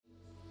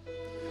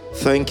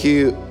Thank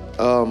you,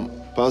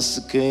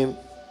 Pastor Kim,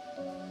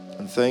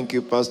 and thank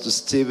you, Pastor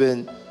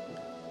Stephen,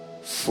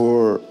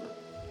 for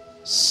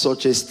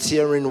such a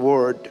stirring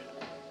word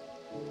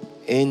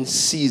in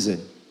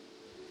season.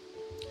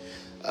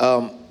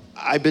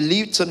 I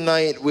believe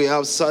tonight we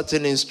have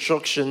certain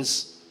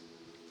instructions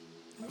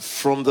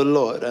from the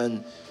Lord,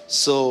 and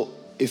so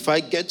if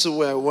I get to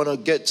where I want to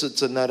get to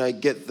tonight, I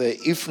get there.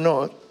 If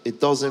not, it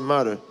doesn't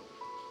matter,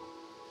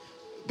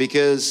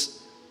 because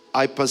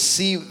I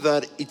perceive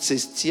that it's a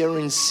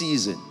stirring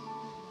season.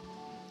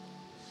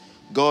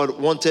 God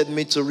wanted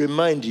me to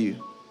remind you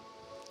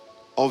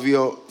of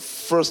your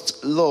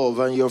first love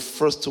and your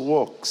first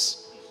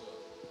walks.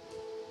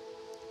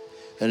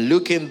 And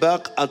looking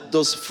back at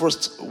those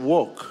first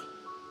walk,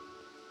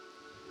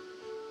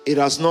 it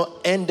has not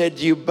ended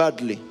you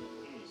badly.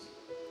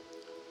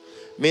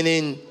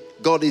 Meaning,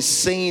 God is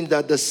saying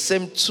that the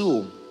same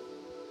tool,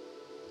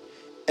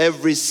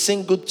 every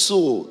single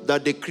tool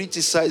that they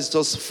criticized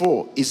us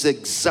for, is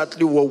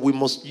exactly what we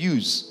must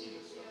use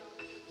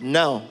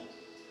now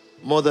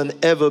more than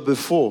ever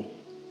before,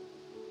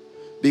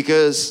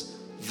 because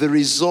the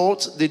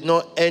result did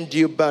not end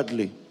you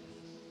badly.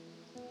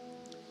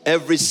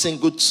 Every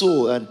single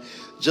tool, and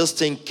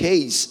just in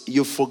case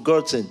you've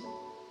forgotten,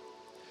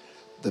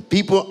 the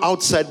people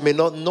outside may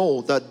not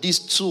know that these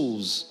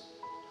tools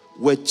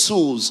were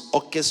tools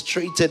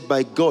orchestrated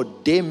by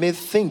God. They may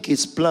think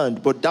it's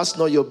planned, but that's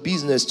not your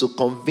business to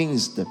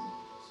convince them.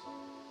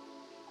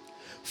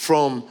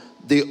 From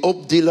the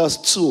Hope Dealer's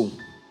tool,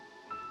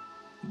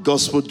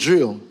 gospel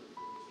drill,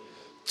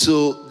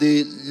 to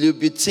the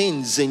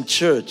Louboutins in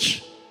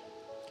church,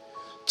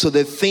 to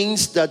the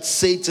things that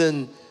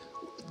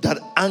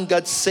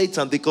angered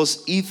Satan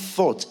because he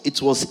thought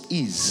it was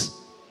his.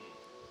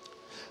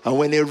 And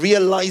when he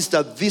realized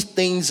that these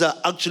things are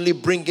actually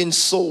bringing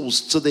souls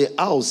to the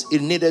house, he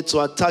needed to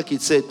attack.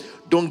 It said,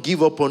 don't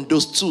give up on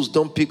those tools.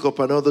 Don't pick up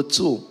another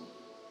tool.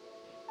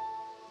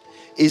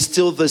 It's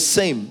still the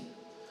same.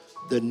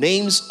 The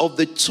names of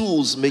the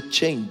tools may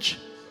change.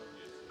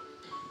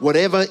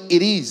 Whatever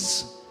it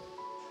is,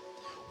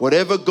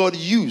 whatever God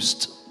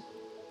used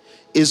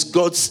is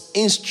God's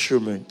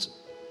instrument.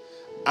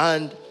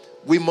 And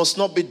we must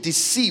not be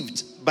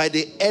deceived by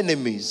the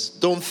enemies.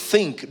 Don't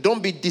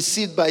be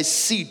deceived by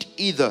seed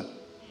either.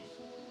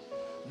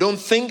 Don't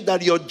think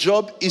that your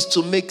job is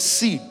to make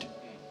seed.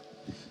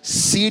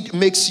 Seed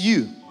makes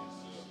you.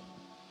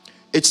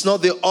 It's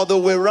not the other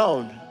way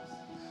around.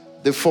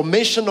 The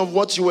formation of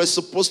what you were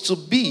supposed to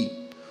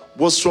be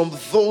was from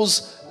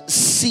those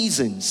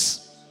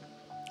seasons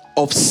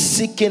of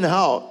seeking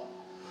out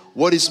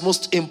what is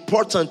most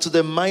important to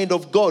the mind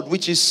of God,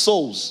 which is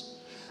souls.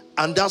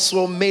 And that's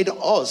what made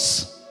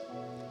us.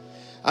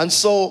 And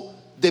so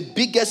the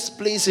biggest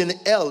place in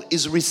hell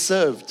is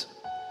reserved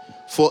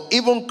for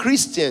even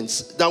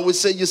Christians that would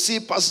say, you see,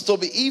 Pastor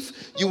Toby,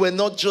 if you were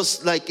not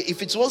just like,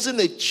 if it wasn't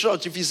a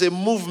church, if it's a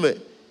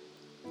movement,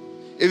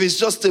 if it's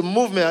just a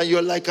movement and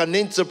you're like an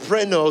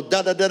entrepreneur,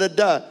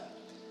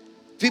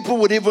 people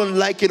would even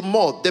like it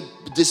more.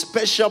 The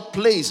special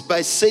place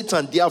by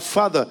Satan, their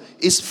father,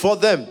 is for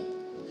them.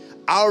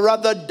 I'd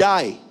rather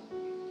die.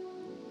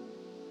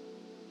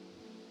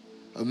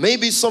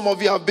 Maybe some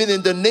of you have been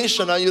in the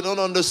nation and you don't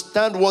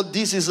understand what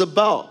this is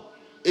about.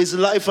 It's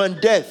life and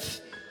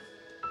death.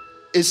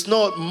 It's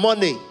not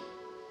money.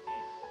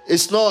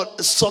 It's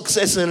not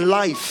success in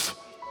life.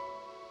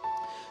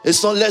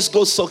 It's not let's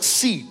go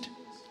succeed.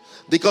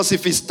 Because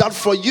if it's that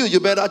for you, you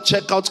better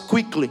check out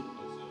quickly.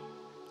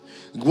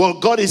 What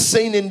God is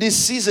saying in this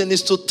season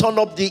is to turn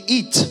up the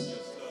heat.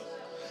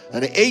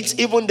 And hate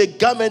even the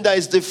garment that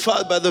is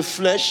defiled by the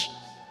flesh,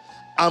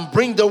 and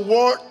bring the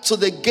word to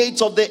the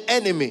gate of the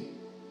enemy.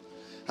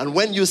 And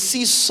when you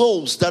see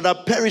souls that are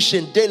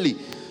perishing daily,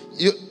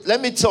 let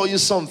me tell you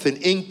something.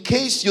 In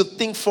case you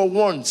think for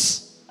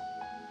once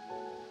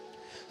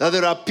that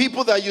there are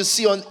people that you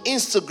see on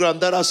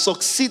Instagram that are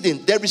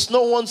succeeding, there is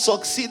no one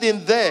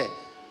succeeding there.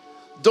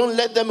 Don't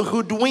let them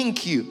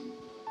hoodwink you.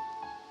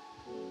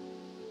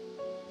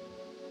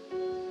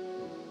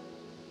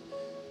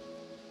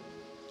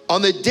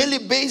 On a daily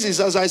basis,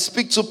 as I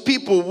speak to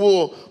people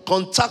who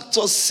contact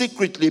us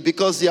secretly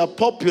because they are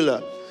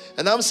popular,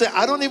 and I'm saying,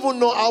 I don't even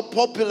know how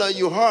popular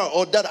you are,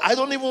 or that I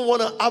don't even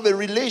want to have a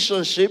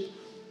relationship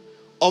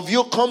of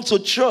you come to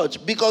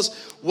church, because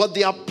what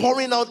they are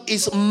pouring out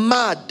is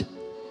mad.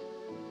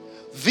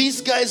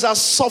 These guys are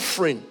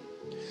suffering.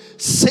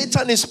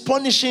 Satan is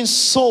punishing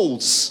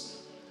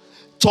souls,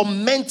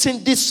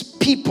 tormenting these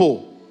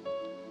people.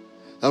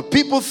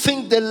 People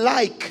think they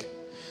like,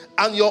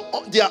 and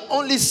their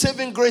only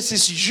saving grace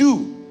is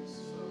you.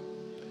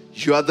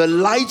 You are the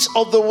light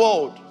of the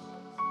world.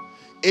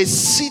 A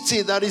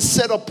city that is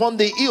set upon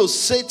the hill.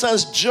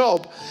 Satan's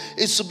job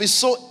is to be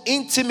so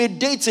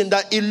intimidating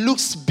that it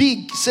looks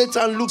big.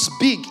 Satan looks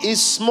big.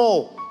 He's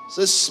small. He's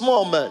a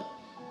small man.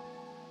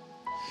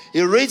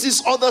 He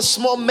raises other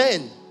small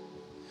men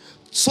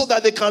so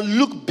that they can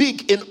look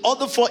big in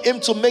order for him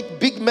to make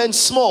big men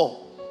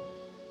small.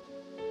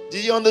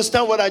 Did you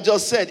understand what I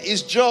just said?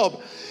 His job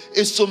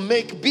is to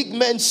make big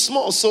men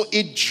small. So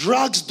it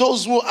drags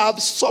those who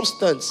have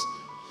substance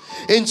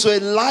into a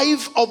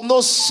life of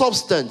no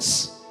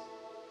substance,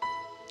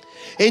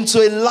 into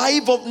a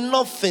life of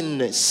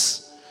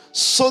nothingness,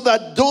 so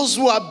that those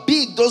who are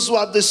big, those who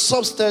have the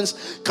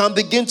substance, can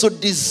begin to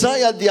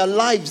desire their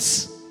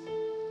lives.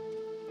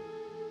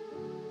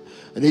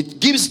 And it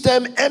gives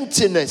them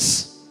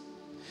emptiness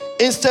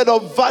instead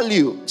of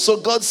value. So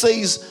God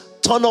says,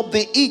 turn up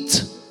the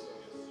heat.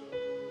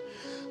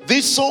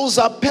 These souls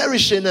are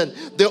perishing, and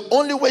the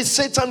only way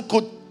Satan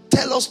could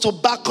tell us to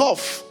back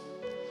off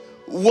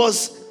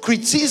was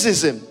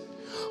criticism.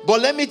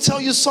 But let me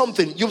tell you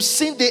something. You've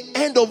seen the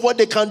end of what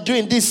they can do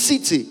in this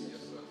city.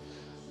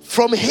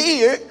 From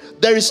here,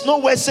 there is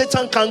nowhere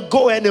Satan can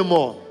go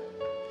anymore.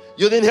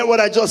 You didn't hear what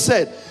I just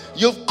said.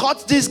 You've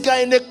caught this guy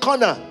in a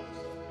corner.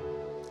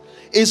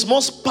 His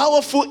most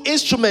powerful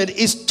instrument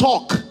is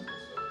talk.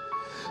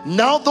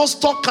 Now those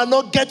talk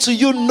cannot get to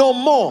you no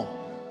more.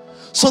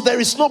 So there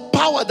is no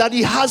power that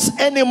he has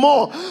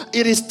anymore.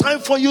 It is time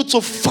for you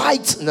to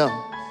fight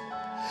now.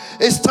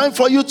 It's time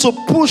for you to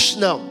push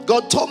now.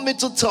 God told me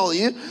to tell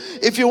you,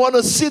 if you want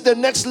to see the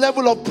next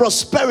level of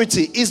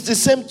prosperity, it's the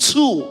same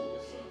tool.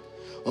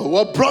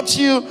 What brought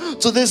you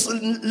to this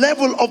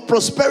level of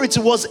prosperity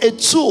was a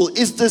tool.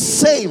 It's the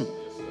same.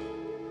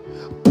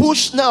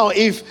 Push now.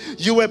 If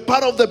you were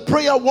part of the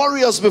prayer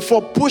warriors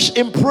before, push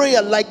in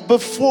prayer like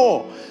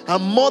before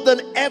and more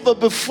than ever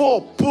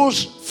before.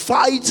 Push,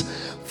 fight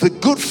the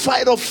good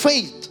fight of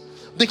faith.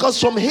 Because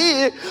from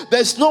here,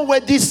 there's nowhere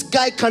this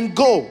guy can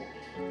go.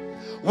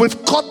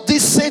 We've caught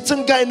this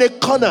Satan guy in a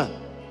corner.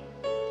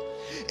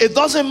 It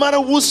doesn't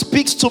matter who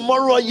speaks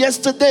tomorrow or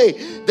yesterday.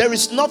 There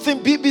is nothing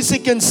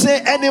BBC can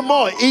say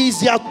anymore. He is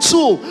their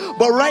tool.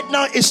 But right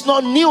now, it's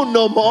not new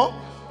no more.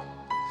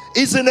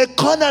 He's in a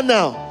corner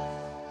now.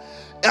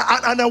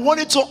 And I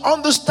want you to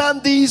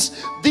understand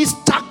this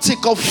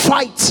tactic of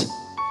fight.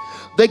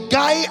 The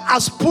guy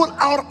has put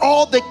out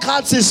all the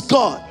cards he's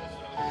got.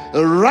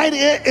 Right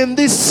here in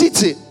this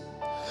city.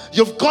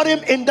 You've got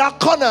him in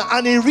that corner,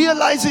 and he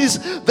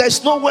realizes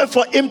there's nowhere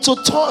for him to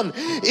turn.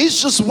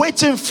 He's just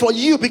waiting for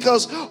you,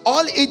 because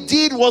all he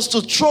did was to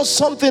throw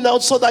something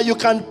out so that you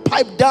can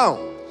pipe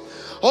down.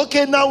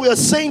 Okay, now we are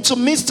saying to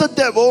Mr.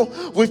 Devil,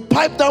 we've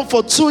piped down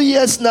for 2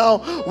 years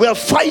now. We are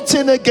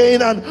fighting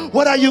again, and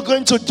what are you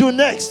going to do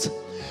next?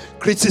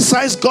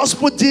 Criticize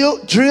gospel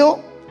drill?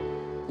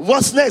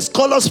 What's next?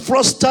 Call us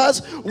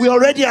fraudsters? We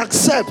already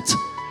accept.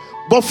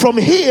 But from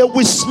here,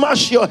 we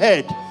smash your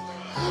head.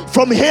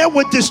 From here,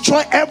 we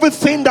destroy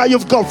everything that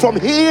you've got. From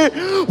here,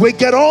 we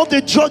get all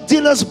the drug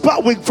dealers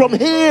back. From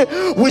here,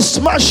 we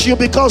smash you,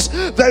 because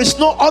there is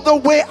no other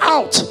way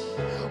out.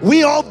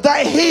 We all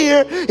die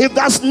here if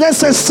that's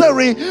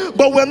necessary,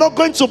 but we're not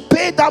going to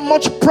pay that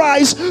much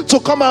price to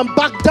come and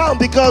back down,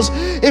 because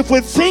if we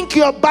think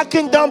you're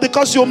backing down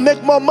because you'll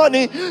make more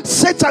money,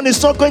 Satan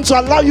is not going to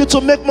allow you to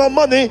make more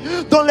money.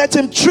 Don't let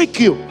him trick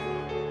you.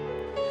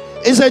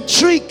 It's a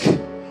trick.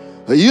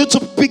 You to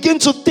begin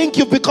to think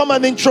you've become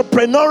an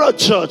entrepreneurial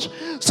church,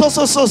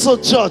 so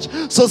church,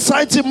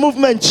 society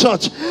movement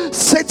church.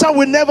 Satan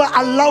will never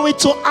allow it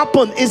to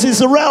happen. It's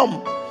his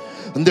realm.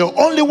 And the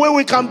only way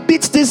we can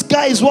beat this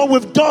guy is what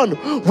we've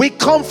done. We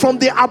come from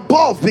the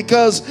above,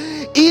 because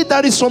he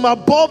that is from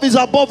above is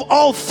above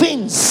all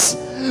things.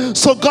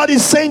 So God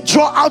is saying,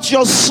 draw out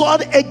your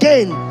sword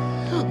again.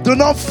 Do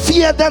not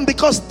fear them,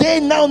 because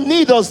they now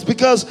need us,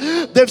 because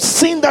they've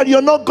seen that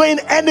you're not going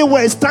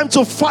anywhere. It's time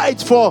to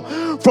fight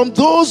from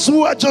those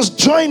who are just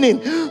joining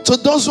to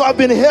those who have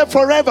been here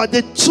forever.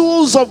 The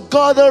tools of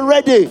God are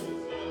ready.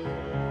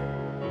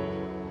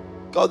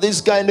 Got this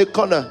guy in the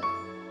corner.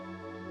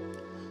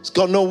 He's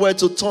got nowhere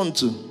to turn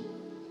to.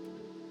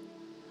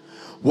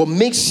 What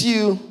makes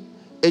you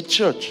a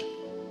church?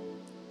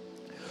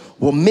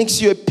 What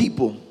makes you a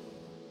people?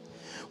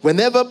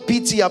 Whenever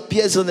PT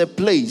appears in a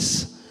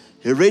place,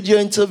 a radio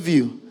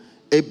interview,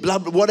 a blah,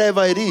 blah,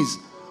 whatever it is,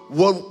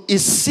 what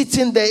is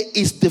sitting there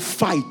is the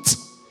fight.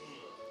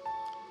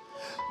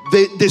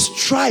 The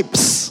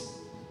stripes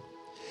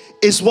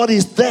is what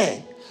is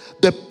there.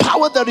 The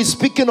power that is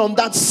speaking on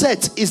that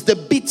set is the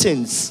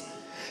beatings,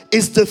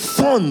 is the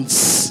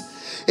thorns.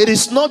 It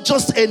is not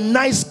just a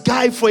nice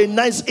guy for a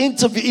nice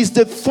interview. It's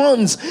the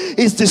thorns,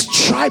 it's the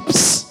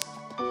stripes.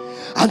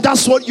 And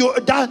that's what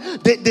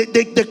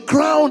the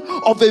crown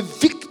of a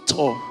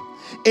victor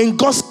in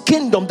God's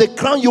kingdom. The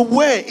crown you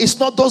wear is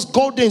not those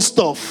golden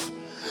stuff.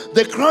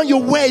 The crown you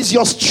wear is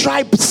your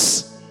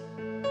stripes.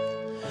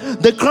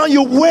 The crown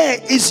you wear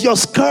is your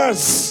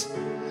scars.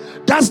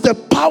 That's the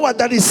power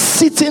that is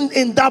sitting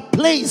in that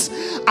place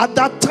at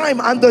that time.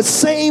 And the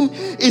same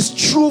is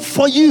true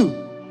for you.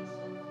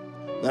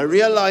 I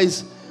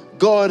realize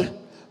God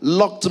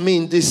locked me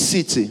in this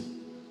city.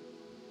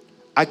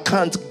 I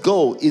can't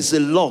go. It's a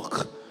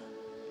lock.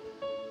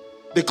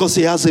 Because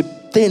he has a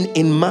thing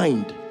in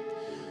mind.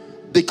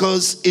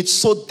 Because it's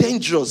so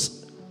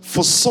dangerous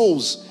for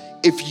souls.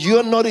 If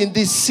you're not in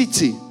this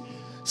city,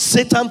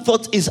 Satan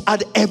thought he's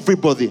had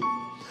everybody.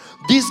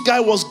 This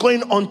guy was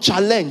going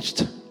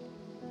unchallenged.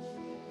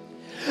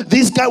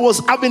 This guy was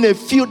having a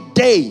field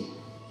day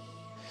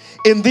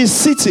in this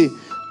city.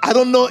 I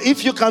don't know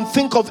if you can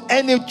think of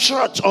any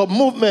church or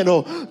movement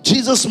or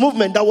Jesus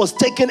movement that was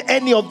taking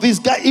any of this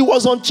guy. He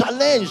was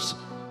unchallenged.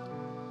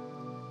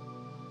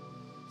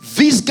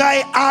 This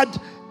guy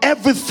had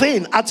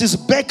everything at his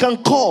beck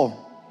and call.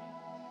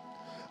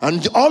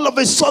 And all of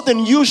a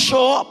sudden you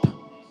show up.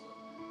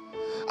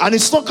 And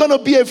it's not going to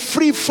be a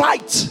free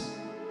fight.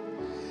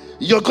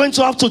 You're going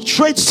to have to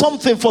trade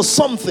something for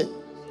something.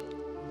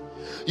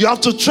 You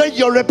have to trade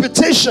your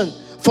reputation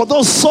for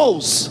those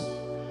souls.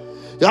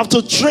 You have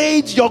to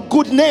trade your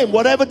good name,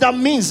 whatever that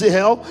means,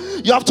 hell.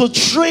 You have to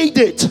trade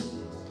it.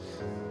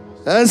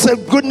 And say,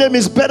 good name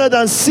is better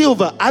than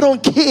silver. I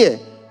don't care.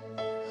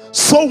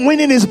 Soul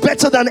winning is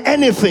better than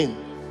anything.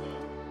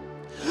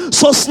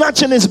 Soul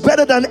snatching is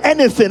better than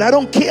anything. I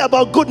don't care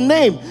about good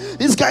name.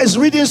 This guy is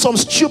reading some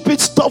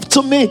stupid stuff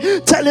to me,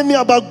 telling me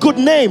about good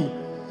name.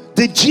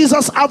 Did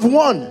Jesus have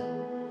one?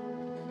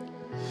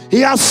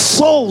 He has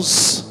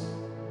souls.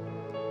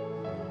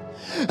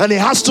 And he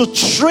has to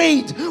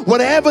trade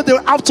whatever they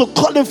have to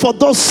call him for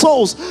those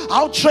souls.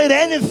 I'll trade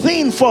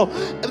anything for.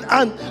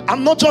 And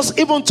I'm not just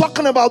even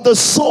talking about the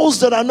souls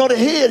that are not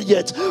here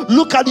yet.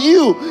 Look at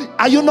you.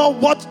 Are you not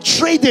what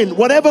trading?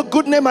 Whatever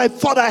good name I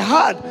thought I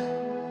had.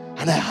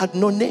 And I had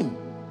no name.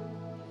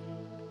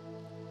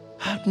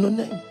 I had no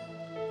name.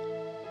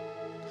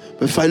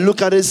 But if I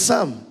look at a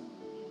psalm,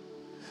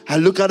 I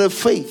look at a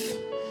faith.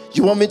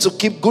 You want me to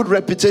keep good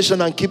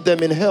reputation and keep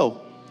them in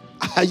hell?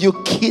 Are you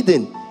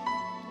kidding?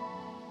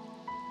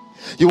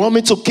 You want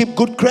me to keep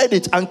good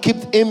credit and keep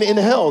him in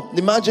hell?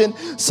 Imagine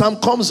Sam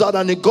comes out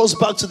and he goes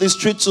back to the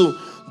street to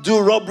do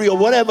robbery or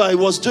whatever he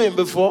was doing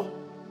before.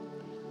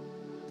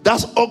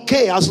 That's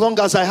okay as long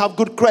as I have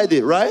good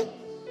credit, right?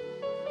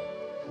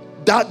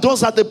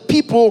 Those are the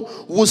people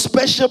whose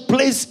special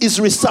place is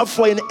reserved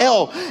for in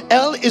hell.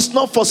 Hell is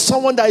not for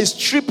someone that is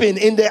tripping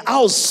in their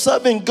house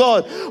serving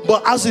God,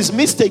 but as his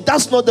mistake.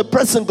 That's not the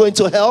person going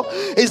to hell.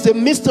 It's the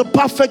Mr.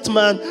 Perfect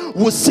man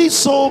who sees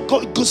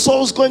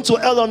souls going to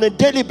hell on a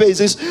daily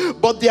basis,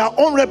 but their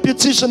own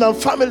reputation and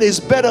family is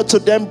better to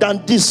them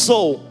than this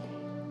soul.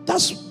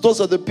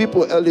 Those are the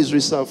people hell is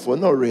reserved for,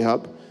 not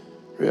Rahab.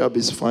 Rahab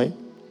is fine.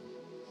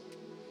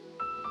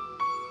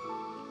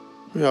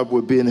 Rahab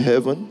will be in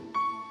heaven.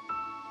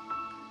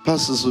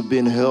 Pastors will be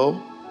in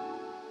hell.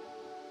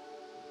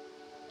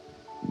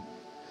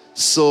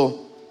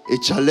 So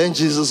it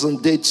challenges us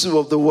on day 2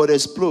 of the word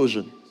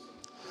explosion.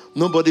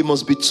 Nobody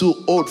must be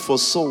too old for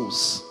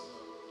souls.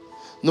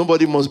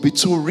 Nobody must be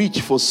too rich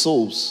for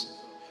souls.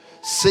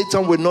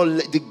 Satan will not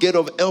let the gate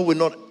of hell will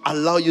not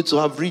allow you to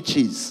have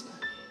riches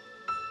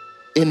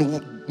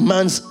in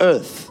man's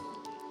earth.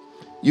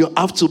 You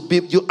have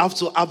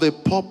to have a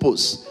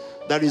purpose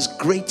that is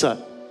greater.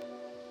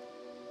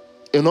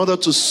 In order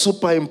to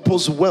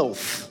superimpose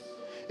wealth,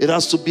 it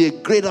has to be a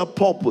greater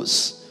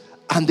purpose.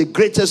 And the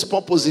greatest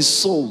purpose is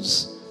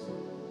souls.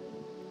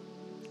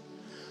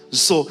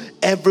 So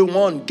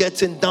everyone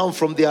getting down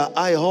from their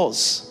high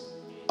horse.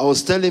 I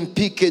was telling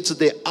PK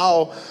today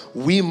how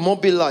we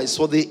mobilize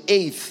for the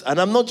 8th. And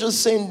I'm not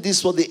just saying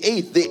this for the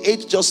 8th. The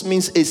 8th just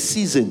means a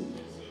season.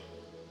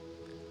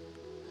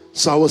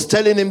 So I was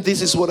telling him,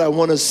 this is what I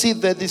want to see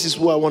there. This is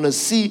what I want to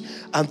see.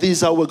 And this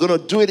is how we're going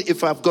to do it.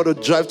 If I've got to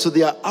drive to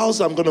their house,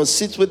 I'm going to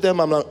sit with them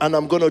and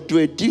I'm going to do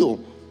a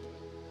deal.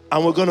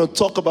 And we're going to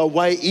talk about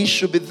why he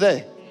should be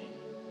there.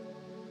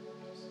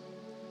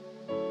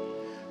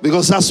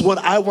 Because that's what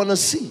I want to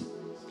see.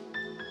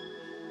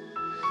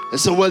 I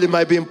said, well, it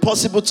might be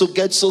impossible to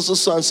get so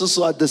and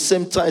so at the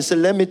same time. I said,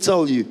 let me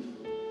tell you,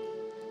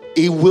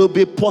 it will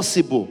be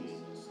possible.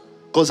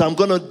 Because I'm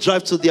going to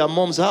drive to their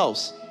mom's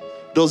house.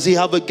 Does he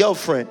have a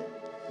girlfriend?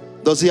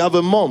 Does he have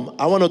a mom?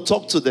 I want to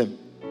talk to them.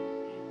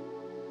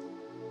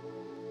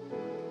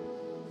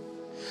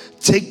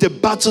 Take the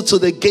battle to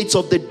the gates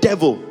of the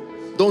devil.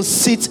 Don't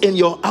sit in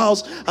your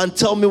house and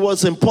tell me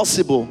what's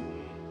impossible.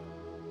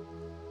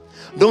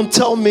 Don't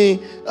tell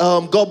me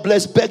God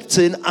bless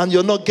Beckton and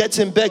you're not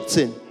getting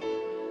Beckton.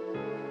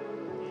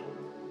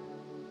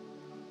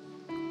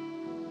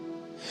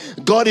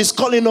 God is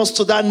calling us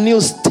to that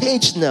new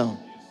stage now,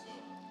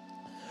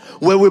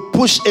 where we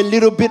push a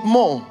little bit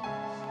more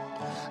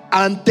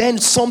and then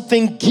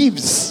something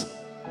gives.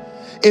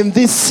 In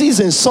this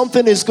season,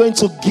 something is going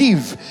to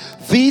give.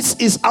 This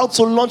is how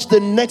to launch the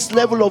next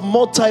level of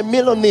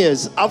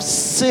multi-millionaires. I've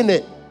seen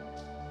it.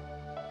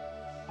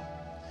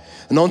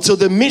 And until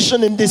the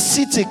mission in this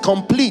city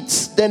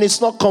completes, then it's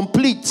not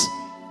complete.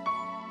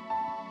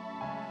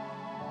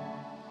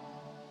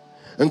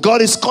 And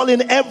God is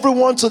calling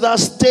everyone to that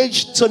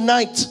stage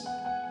tonight.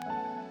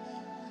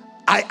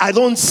 I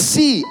don't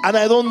see and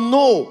I don't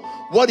know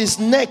what is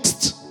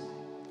next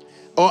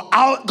or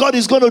how God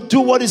is going to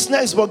do what is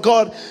next, but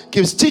God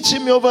keeps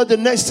teaching me over the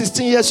next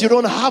 16 years. You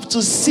don't have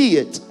to see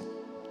it.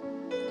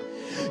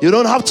 You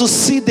don't have to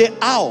see the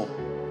how.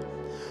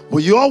 But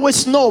you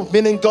always know,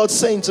 meaning God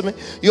saying to me,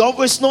 you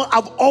always know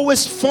I've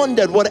always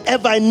funded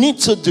whatever I need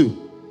to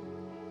do.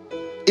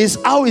 Is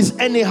how is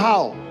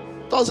anyhow.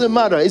 Doesn't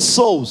matter. It's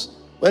souls.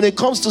 When it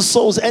comes to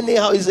souls,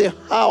 anyhow, you say,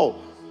 how?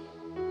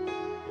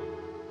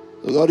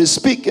 God is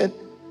speaking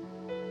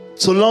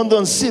to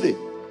London City.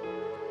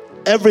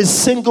 Every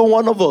single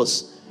one of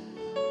us,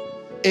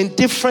 in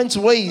different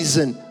ways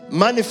and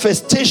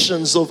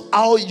manifestations of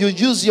how you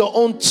use your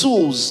own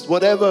tools,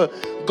 whatever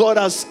God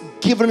has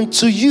given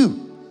to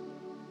you.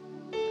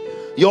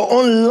 Your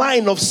own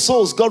line of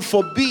souls. God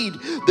forbid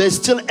there's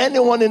still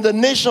anyone in the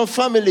nation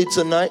family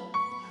tonight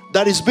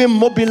that is being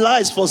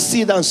mobilized for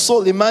seed and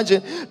soul.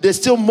 Imagine they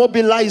still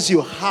mobilize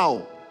you.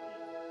 How?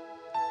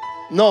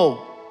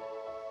 No.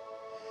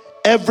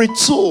 Every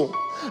tool,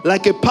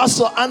 like a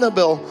Pastor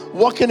Annabelle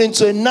walking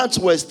into a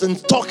NatWest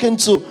and talking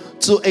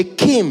to a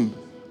Kim.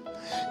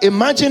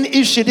 Imagine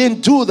if she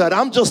didn't do that.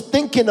 I'm just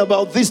thinking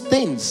about these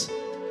things.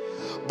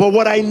 But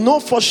what I know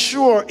for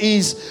sure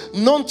is,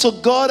 known to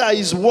God are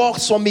his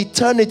works from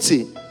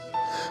eternity.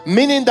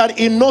 Meaning that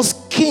he knows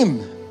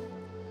Kim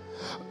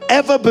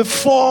ever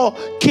before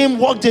Kim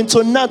walked into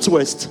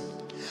NatWest.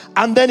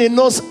 And then he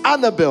knows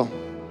Annabelle.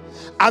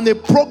 And he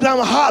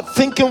programmed her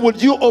thinking, would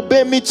you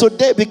obey me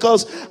today?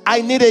 Because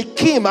I need a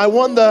Kim. I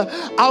wonder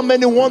how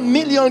many 1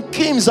 million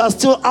Kims are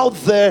still out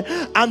there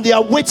and they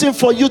are waiting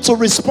for you to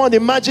respond.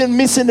 Imagine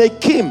missing a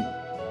Kim.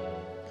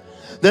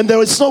 Then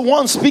there is no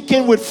one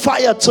speaking with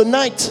fire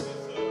tonight.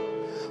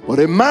 But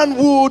a man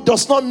who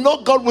does not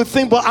know God will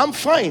think, but I'm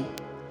fine.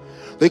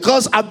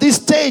 Because at this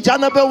stage,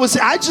 Annabelle will say,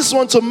 I just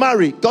want to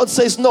marry. God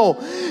says, no.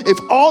 If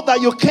all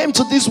that you came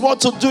to this world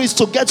to do is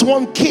to get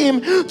one Kim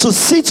to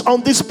sit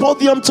on this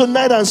podium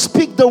tonight and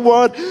speak the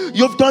word,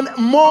 you've done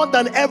more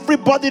than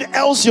everybody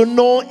else you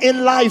know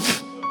in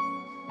life.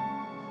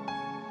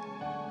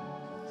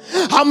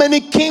 How many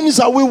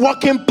Kims are we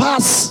walking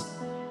past?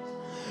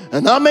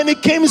 And how many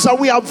Kims are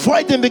we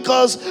avoiding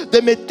because they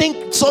may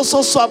think so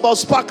about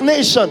Spark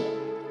Nation?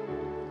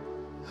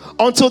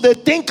 Until they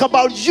think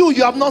about you,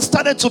 you have not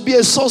started to be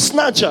a soul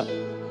snatcher.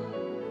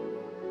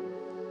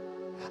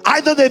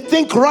 Either they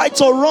think right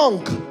or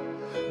wrong.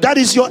 That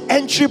is your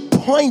entry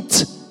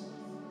point.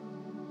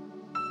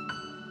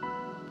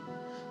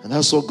 And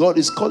that's what God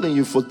is calling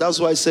you for. That's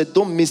why I said,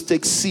 don't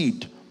mistake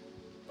seed.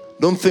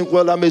 Don't think,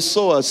 well, I'm a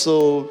sower,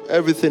 so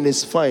everything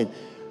is fine.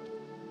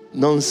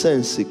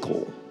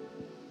 Nonsensical.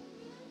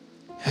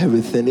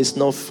 Everything is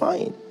not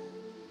fine.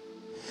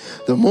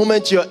 The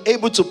moment you're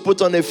able to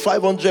put on a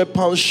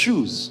 500-pound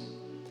shoes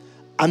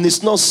and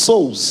it's not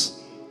souls,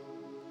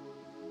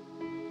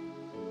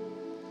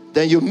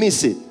 then you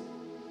miss it.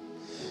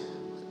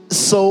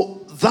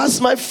 So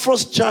that's my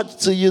first charge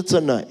to you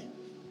tonight.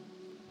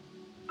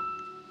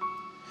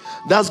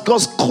 That's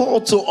God's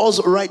call to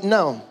us right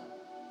now.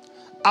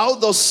 How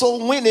does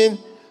soul winning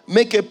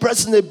make a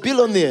person a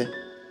billionaire?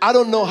 I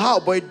don't know how,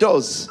 but it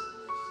does.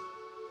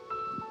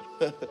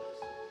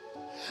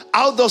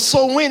 How does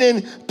soul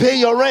winning pay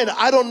your rent?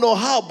 I don't know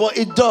how, but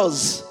it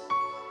does.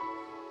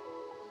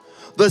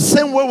 The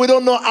same way we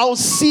don't know how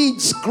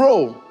seeds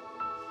grow,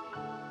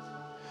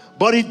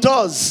 but it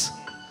does.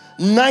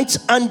 Night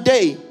and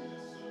day.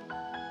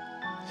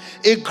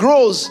 It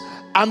grows,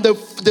 and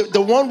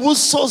the one who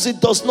sows it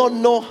does not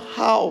know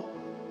how,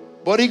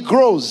 but it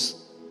grows.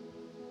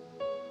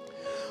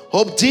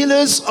 Hope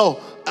dealers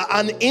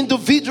and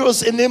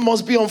individuals in it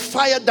must be on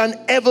fire than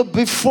ever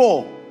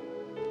before.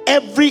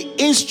 Every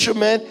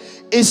instrument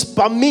is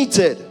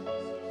permitted.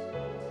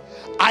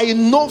 I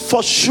know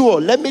for sure.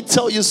 Let me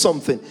tell you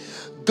something.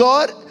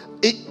 God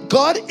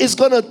is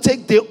going to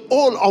take the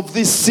whole of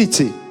this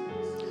city.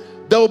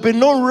 There will be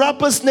no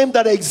rapper's name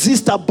that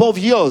exists above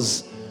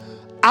yours.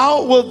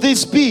 How will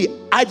this be?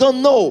 I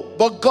don't know.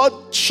 But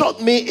God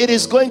showed me it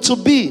is going to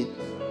be.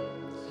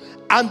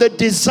 And the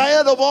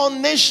desire of all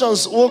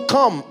nations will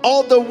come.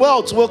 All the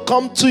wealth will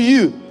come to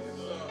you.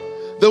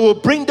 They will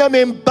bring them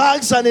in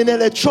bags and in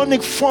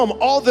electronic form.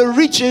 All the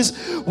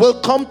riches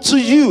will come to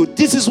you.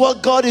 This is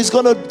what God is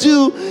going to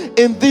do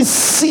in this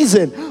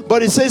season.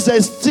 But it says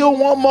there's still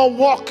one more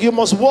walk. You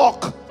must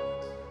walk.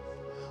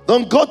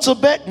 Don't go to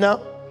bed now.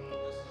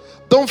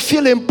 Don't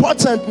feel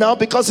important now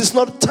because it's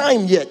not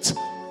time yet.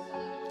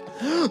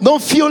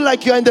 Don't feel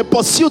like you're in the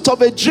pursuit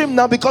of a dream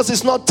now because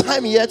it's not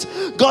time yet.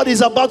 God is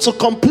about to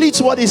complete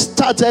what He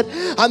started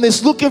and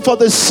is looking for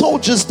the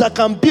soldiers that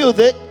can build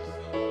it.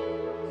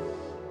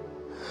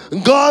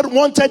 God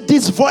wanted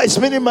this voice,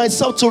 meaning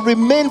myself, to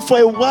remain for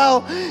a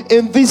while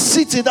in this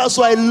city. That's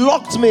why He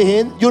locked me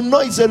in. You know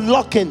it's a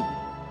locking.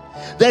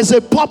 There's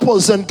a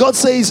purpose, and God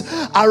says,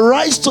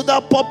 arise to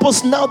that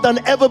purpose now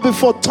than ever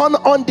before. Turn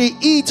on the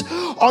heat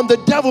on the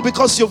devil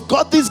because you've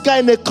got this guy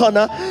in a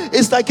corner.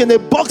 It's like in a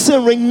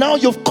boxing ring. Now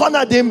you've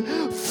cornered him.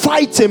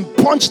 Fight him.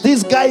 Punch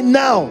this guy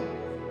now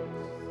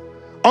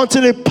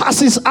until he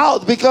passes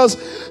out.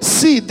 Because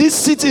see, this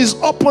city is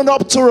open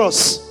up to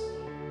us.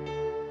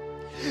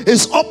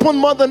 It's open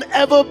more than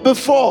ever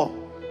before.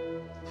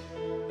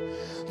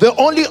 The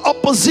only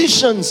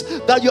oppositions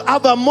that you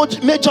have are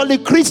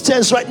majorly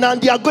Christians right now, and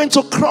they are going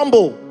to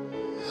crumble.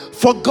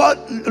 For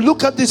God,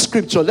 look at this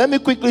scripture. Let me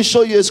quickly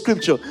show you a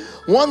scripture.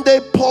 One day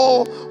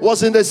Paul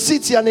was in the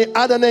city and he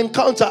had an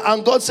encounter,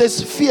 and God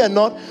says, fear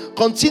not,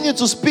 continue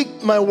to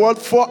speak my word,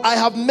 for I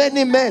have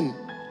many men.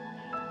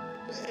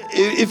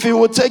 If it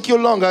would take you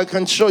long, I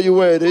can show you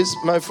where it is,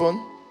 my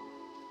phone.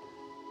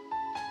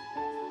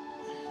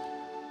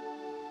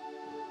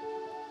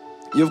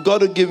 You've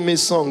got to give me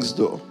songs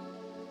though.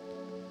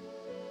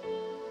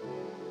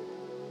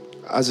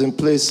 As in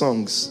play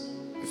songs,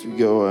 if you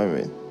get what I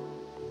mean.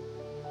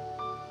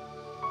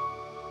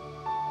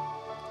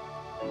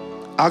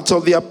 Acts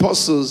of the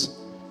Apostles.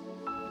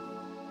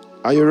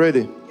 Are you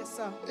ready? Yes,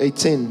 sir.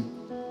 18.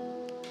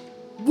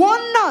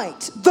 One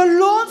night, the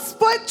Lord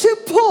spoke to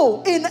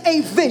Paul in a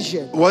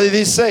vision. What did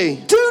he say?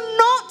 Do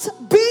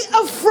not be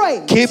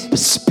afraid. Keep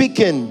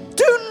speaking.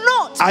 Do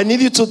not. I need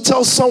you to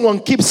tell someone,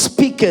 keep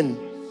speaking.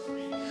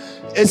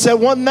 It said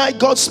one night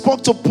God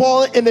spoke to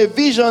Paul in a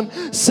vision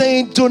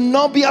saying, do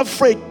not be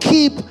afraid.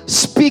 Keep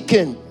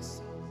speaking.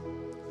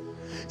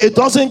 It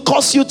doesn't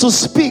cost you to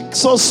speak,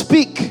 so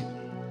speak.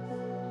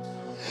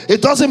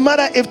 It doesn't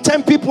matter if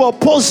 10 people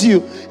oppose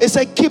you. It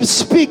said keep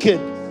speaking.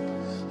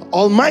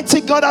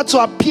 Almighty God had to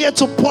appear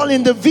to Paul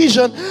in the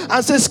vision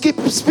and says keep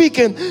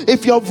speaking.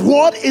 If your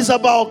word is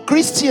about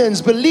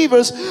Christians,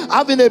 believers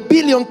having a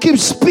billion, keep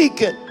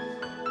speaking.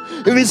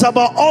 If it's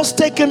about us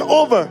taking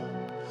over,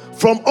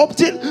 from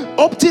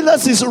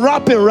Optimus is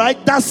rapping,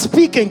 right? That's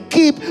speaking.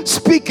 Keep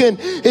speaking.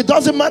 It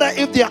doesn't matter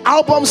if the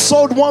album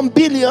sold 1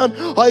 billion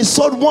or it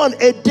sold 1.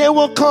 A day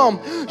will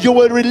come. You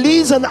will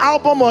release an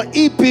album or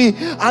EP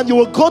and you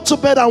will go to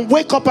bed and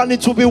wake up and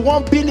it will be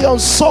 1 billion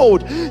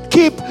sold.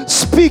 Keep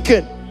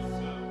speaking.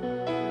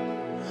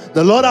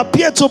 The Lord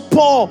appeared to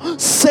Paul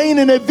saying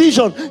in a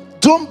vision,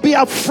 don't be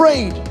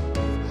afraid.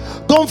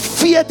 Don't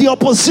fear the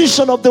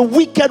opposition of the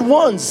wicked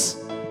ones.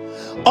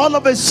 All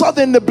of a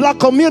sudden, the black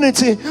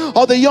community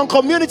or the young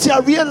community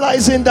are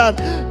realizing that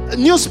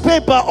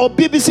newspaper or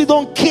BBC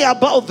don't care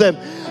about them.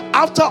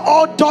 After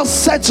all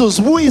dust settles,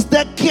 who is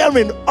there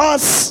caring?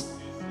 Us.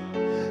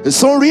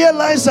 So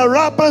realize that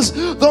rappers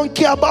don't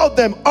care about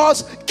them.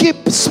 Us.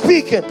 Keep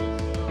speaking.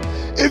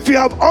 If you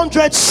have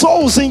 100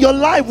 souls in your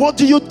life, what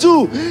do you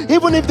do?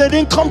 Even if they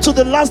didn't come to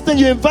the last thing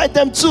you invite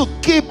them to,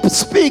 keep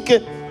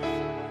speaking.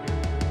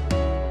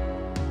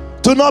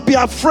 Do not be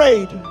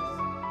afraid.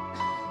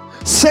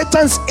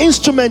 Satan's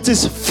instrument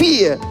is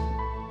fear.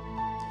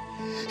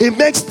 It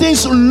makes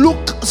things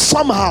look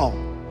somehow.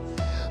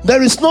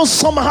 There is no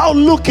somehow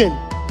looking.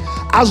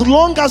 As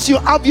long as you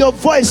have your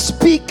voice,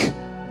 speak.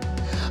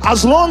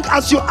 As long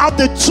as you have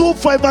the tool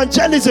for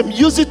evangelism,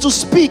 use it to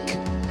speak.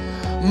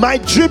 My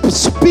drip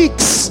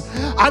speaks,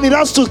 and it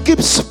has to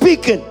keep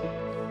speaking.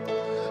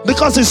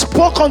 Because it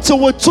spoke until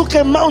we took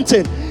a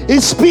mountain.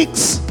 It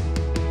speaks.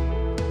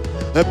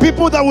 The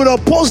people that will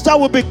oppose that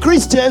will be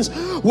Christians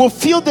will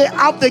feel they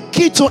have the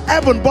key to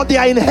heaven, but they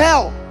are in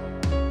hell.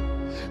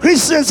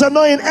 Christians are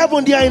not in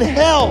heaven, they are in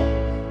hell.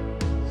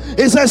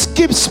 It says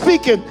keep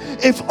speaking.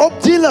 If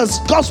Obdila's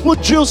gospel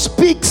drill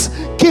speaks,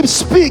 keep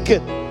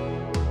speaking.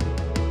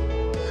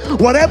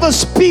 Whatever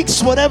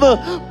speaks, whatever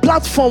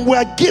platform we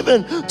are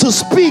given to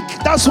speak,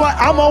 that's why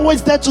I'm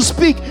always there to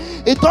speak.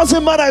 It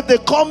doesn't matter if they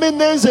call me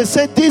names, they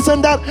say this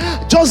and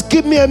that. Just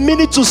give me a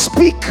minute to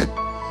speak.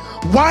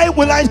 Why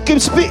will I keep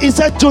speaking? He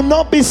said, do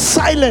not be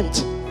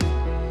silent.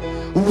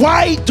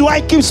 Why do I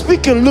keep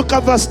speaking? Look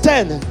at verse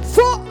 10.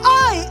 For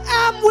I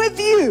am with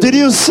you. Did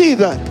you see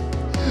that?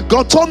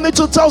 God told me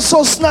to tell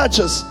soul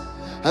snatchers.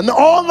 And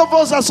all of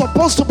us are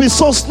supposed to be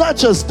soul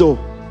snatchers though.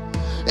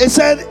 He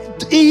said,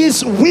 he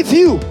is with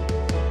you.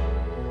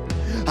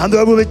 And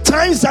there will be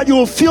times that you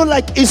will feel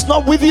like it's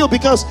not with you,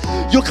 because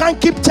you can't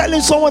keep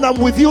telling someone I'm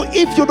with you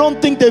if you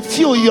don't think they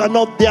feel you are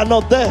not, they are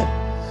not there.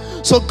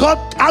 So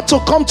God had to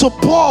come to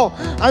Paul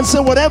and say,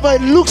 whatever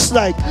it looks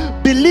like,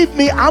 believe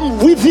me, I'm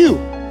with you.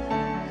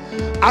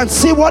 And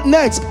see what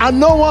next. And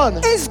no one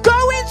is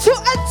going to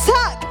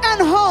attack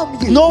and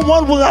harm you. No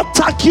one will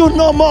attack you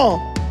no more.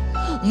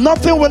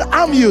 Nothing will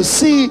harm you.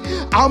 See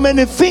how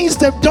many things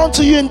they've done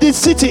to you in this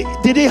city.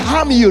 Did it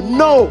harm you?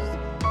 No.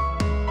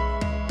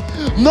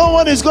 No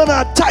one is going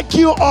to attack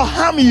you or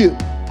harm you.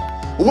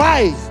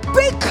 Why?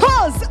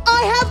 Because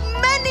I have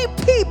many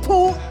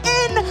people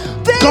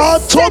in this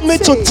God told me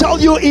city. to tell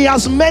you he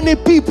has many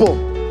people.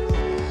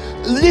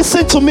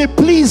 Listen to me,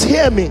 please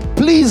hear me.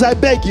 Please, I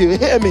beg you,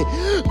 hear me.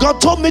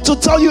 God told me to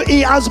tell you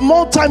he has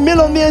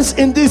multi-millionaires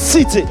in this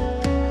city.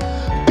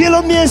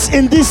 Billionaires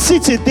in this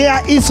city, they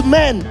are his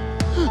men.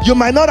 You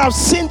might not have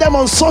seen them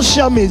on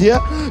social media.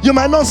 You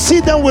might not see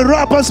them with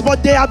rappers,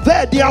 but they are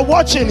there. They are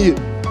watching you.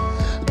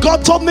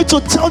 God told me to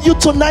tell you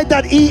tonight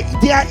that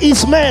they are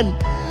his men.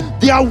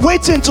 They are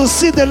waiting to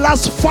see the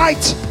last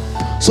fight.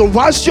 So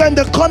whilst you're in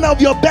the corner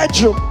of your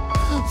bedroom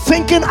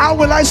thinking, how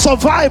will I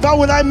survive? How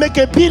will I make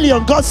 $1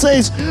 billion? God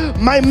says,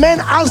 my men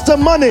has the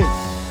money.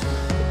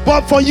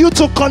 But for you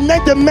to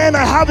connect the men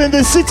I have in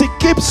the city,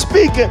 keep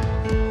speaking.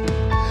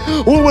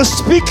 We will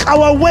speak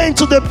our way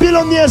into the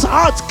billionaires'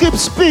 hearts. Keep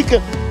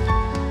speaking.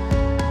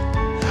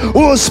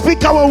 We will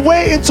speak our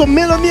way into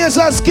millionaires'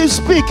 hearts. Keep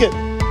speaking.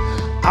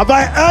 Have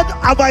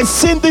I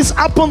seen this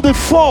happen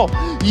before?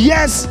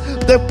 Yes,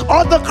 the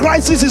other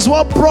crisis is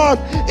what brought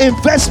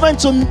investment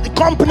to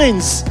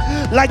companies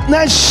like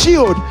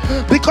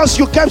NXTION, because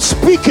you kept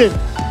speaking.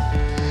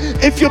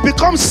 If you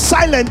become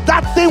silent,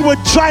 that thing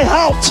will dry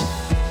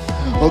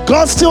out.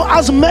 God still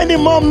has many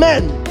more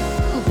men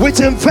with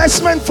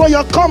investment for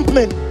your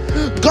company.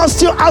 God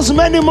still has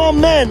many more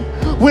men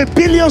with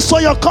billions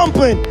for your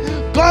company.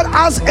 God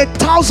has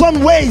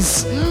 1,000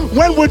 ways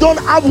when we don't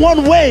have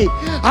one way.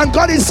 And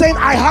God is saying,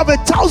 I have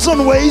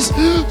 1,000 ways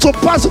to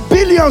pass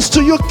billions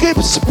to you. Keep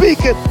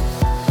speaking.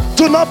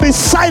 Do not be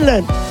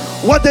silent.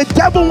 What the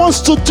devil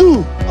wants to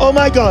do, oh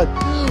my God,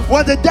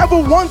 what the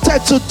devil wanted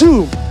to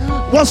do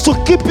was to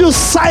keep you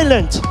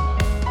silent,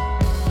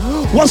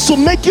 was to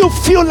make you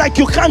feel like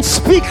you can't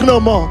speak no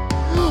more,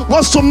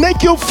 was to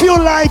make you feel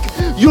like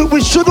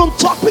we shouldn't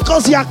talk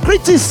because you are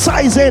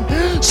criticizing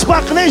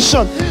Spark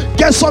Nation.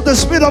 Guess what the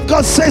Spirit of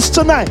God says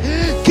tonight?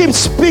 Keep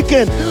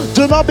speaking.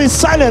 Do not be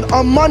silent.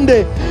 On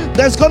Monday,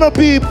 there's going to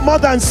be more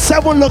than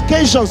 7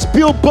 locations,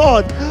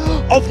 billboard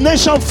of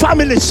Nation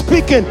family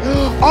speaking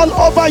all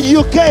over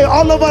UK,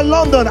 all over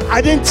London.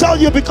 I didn't tell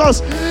you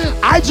because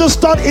I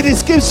just thought it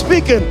is keep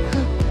speaking.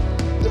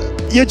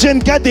 Eugene,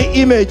 get the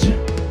image.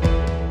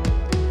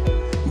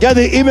 Get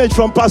the image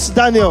from Pastor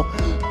Daniel.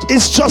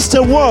 It's just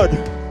a word.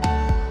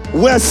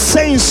 We're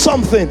saying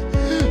something.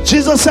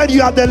 Jesus said,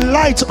 you are the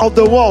light of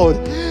the world.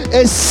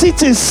 A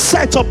city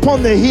set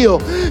upon the hill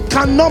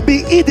cannot be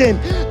hidden.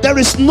 There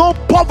is no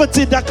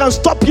poverty that can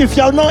stop you if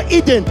you are not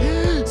hidden.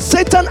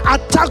 Satan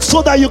attacks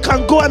so that you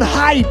can go and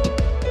hide.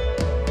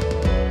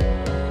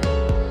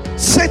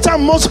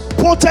 Satan's most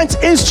potent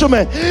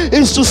instrument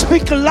is to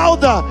speak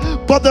louder,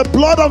 but the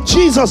blood of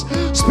Jesus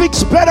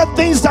speaks better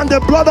things than the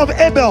blood of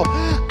Abel.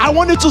 I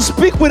want you to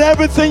speak with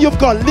everything you've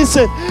got.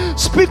 Listen,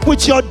 speak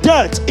with your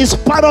dirt. It's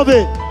part of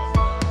it.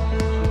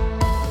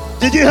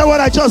 Did you hear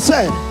what I just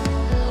said?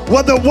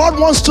 What the world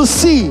wants to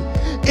see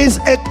is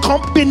a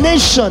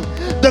combination,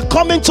 the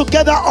coming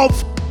together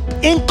of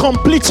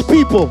incomplete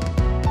people.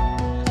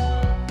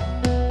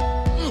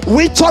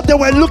 We thought they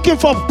were looking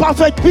for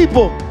perfect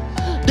people.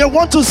 They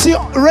want to see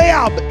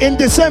Rahab in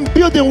the same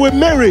building with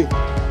Mary.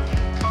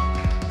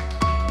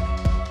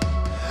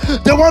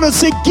 They want to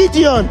see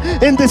Gideon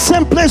in the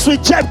same place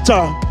with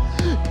Jephthah.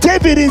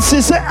 David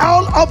insists,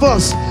 all of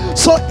us.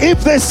 So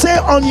if they say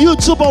on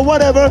YouTube or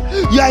whatever,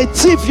 you are a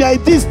thief, you are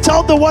this,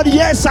 tell the world,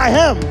 yes, I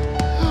am.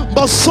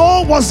 But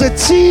Saul was the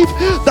thief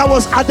that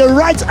was at the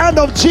right hand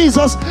of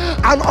Jesus,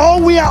 and all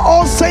we are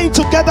all saying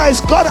together is,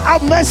 God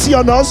have mercy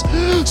on us.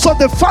 So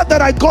the fact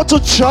that I go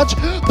to church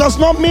does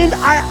not mean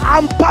I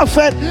am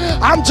perfect.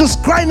 I'm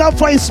just crying out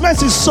for his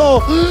mercy. So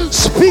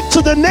speak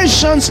to the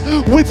nations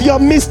with your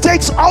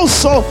mistakes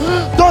also.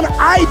 Don't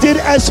hide it,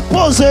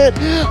 expose it,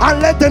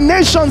 and let the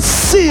nations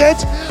see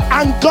it,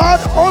 and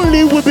God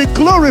only will be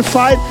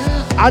glorified,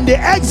 and the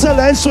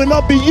excellence will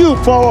not be you,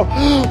 for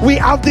we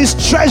have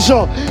this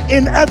treasure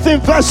in earthen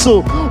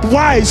vessel.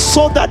 Why?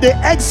 So that the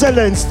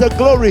excellence, the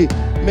glory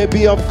may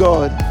be of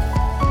God.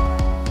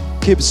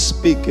 Keep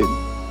speaking.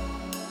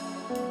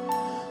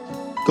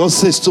 God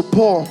says to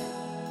Paul,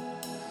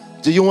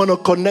 do you want to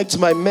connect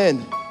my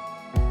men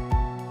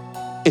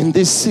in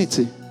this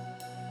city?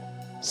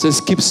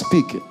 Says keep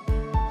speaking.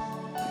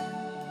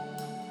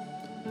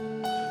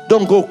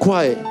 Don't go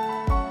quiet.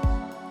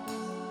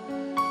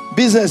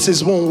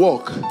 Businesses won't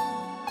work.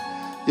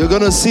 You're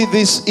going to see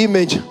this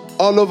image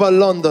all over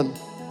London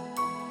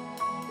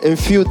in a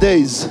few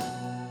days.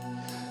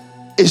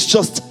 It's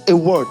just a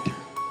word.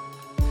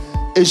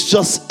 It's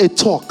just a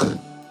talk.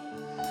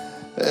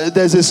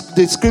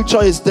 The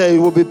scripture is there. It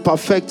will be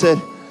perfected.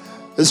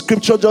 The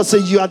scripture just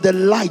says you are the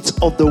light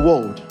of the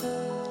world.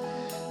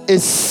 A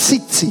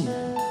city.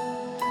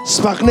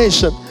 Spark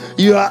Nation,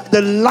 you are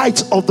the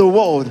light of the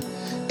world.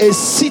 A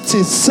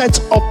city set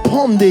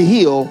upon the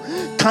hill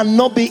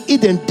cannot be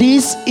hidden.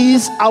 This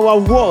is our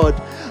word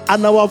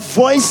and our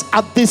voice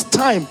at this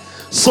time.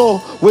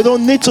 So we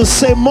don't need to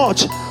say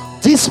much.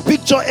 This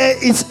picture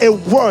is a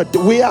word.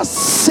 We are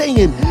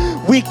saying,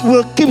 we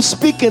will keep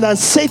speaking, and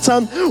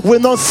Satan will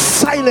not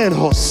silence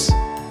us.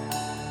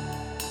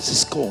 This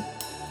is cool.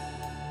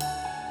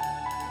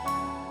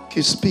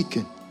 Keep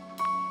speaking.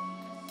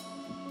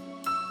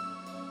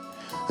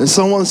 And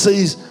someone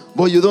says,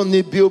 but you don't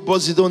need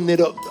billboards, you don't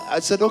need. I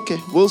said, okay,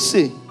 we'll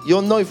see.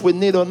 You'll know if we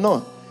need or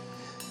not.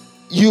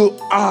 You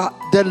are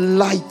the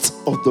light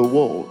of the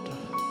world.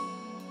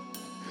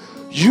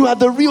 You are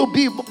the real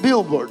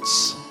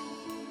billboards.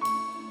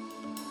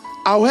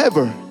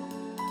 However,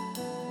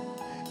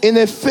 in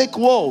a fake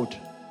world,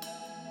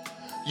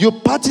 you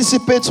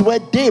participate where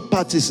they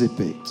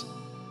participate.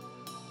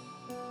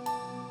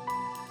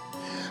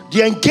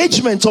 The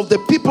engagement of the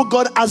people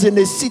God has in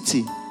a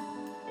city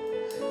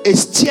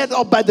is stirred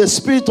up by the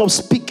spirit of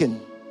speaking.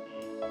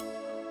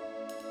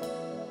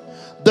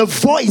 The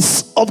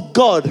voice of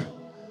God,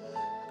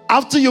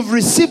 after you've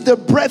received the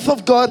breath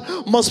of God,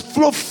 must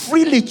flow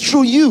freely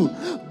through you.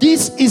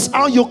 This is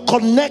how you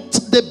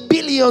connect the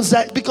billions,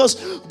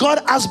 because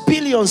God has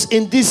billions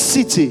in this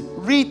city.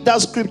 Read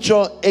that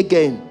scripture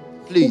again.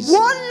 Please.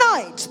 One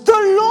night,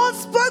 the Lord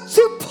spoke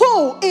to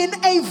Paul in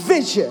a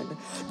vision.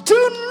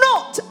 Do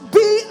not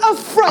be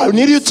afraid. I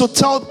need you to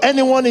tell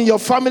anyone in your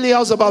family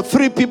house, about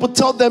 3 people,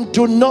 tell them,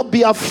 do not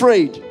be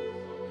afraid.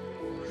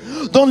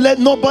 Don't let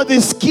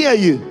nobody scare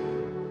you.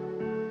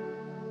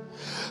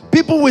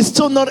 People will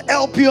still not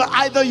help you,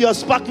 either you're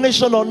Spark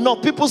Nation or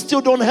not. People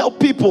still don't help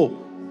people.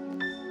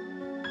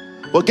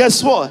 But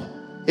guess what?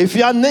 If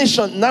you are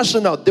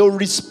national, they'll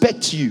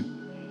respect you.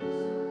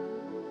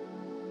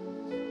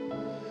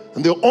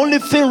 And the only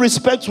thing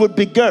respect would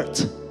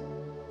beget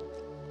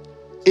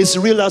is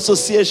real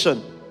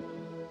association.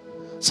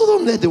 So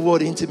don't let the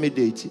word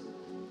intimidate you.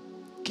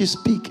 Keep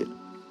speaking.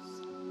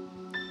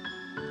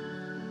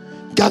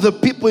 Gather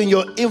people in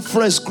your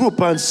influence group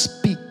and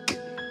speak.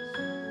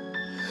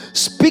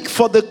 Speak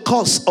for the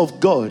cause of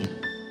God.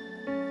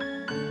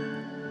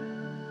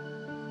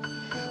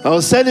 I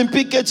was telling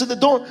PK to the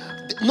door,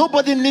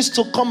 nobody needs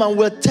to come and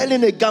we're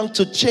telling a gang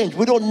to change.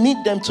 We don't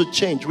need them to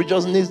change. We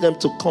just need them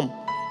to come.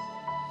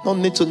 Don't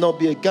need to not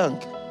be a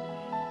gang.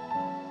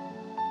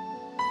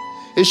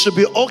 It should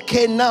be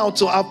okay now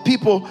to have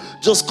people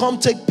just come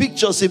take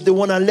pictures if they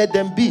want to let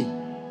them be.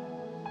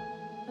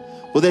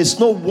 But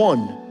there's no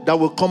one that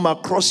will come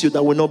across you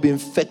that will not be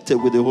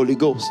infected with the Holy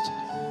Ghost.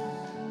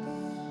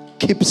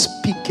 Keep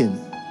speaking.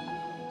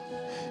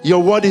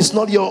 Your word is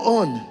not your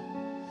own.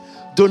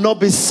 Do not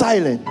be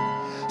silent.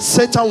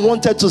 Satan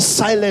wanted to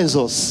silence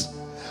us.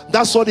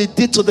 That's what he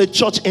did to the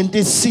church in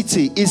this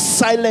city. He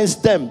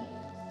silenced them.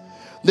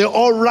 They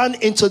all ran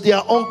into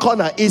their own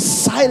corner. He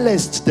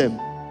silenced them.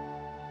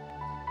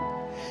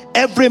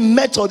 Every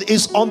method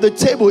is on the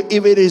table.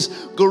 If it is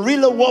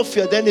guerrilla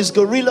warfare, then it's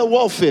guerrilla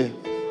warfare.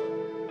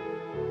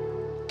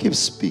 Keep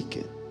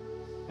speaking.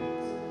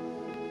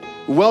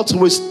 Wealth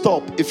will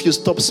stop if you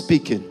stop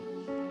speaking.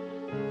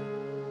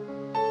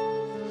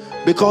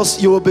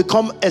 Because you will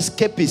become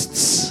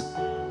escapists,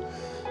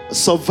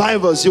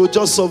 survivors. You will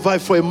just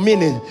survive for a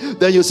minute.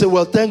 Then you say,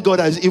 well, thank God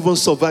I even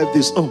survived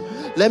this.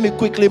 Let me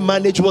quickly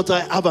manage what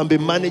I have and be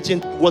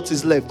managing what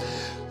is left.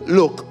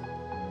 Look,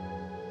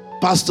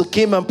 Pastor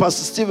Kim and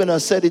Pastor Stephen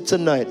have said it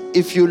tonight.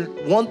 If you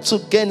want to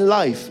gain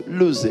life,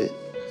 lose it.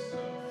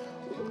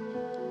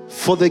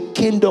 For the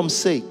kingdom's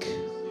sake.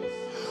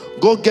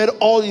 Go get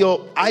all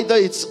your, either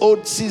it's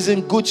old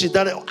season Gucci,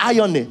 that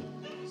iron it.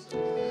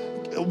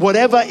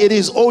 Whatever it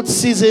is, old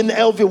season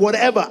LV,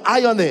 whatever,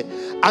 iron it.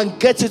 And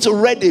get it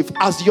ready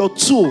as your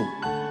tool.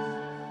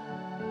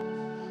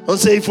 Don't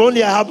say, if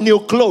only I have new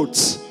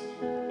clothes.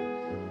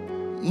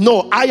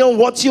 No, iron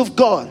what you've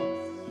got.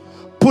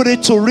 Put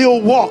it to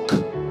real work.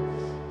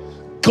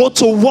 Go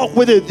to work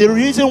with it. The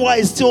reason why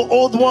it's still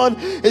old one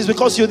is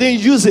because you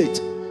didn't use it.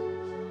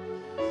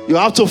 You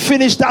have to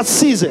finish that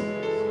season.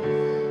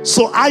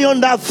 So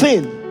iron that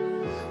thing.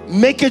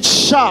 Make it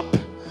sharp.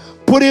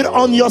 Put it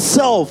on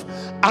yourself.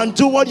 And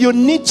do what you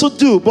need to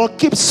do. But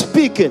keep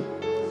speaking.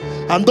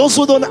 And those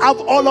who don't have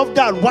all of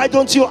that, why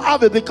don't you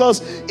have it?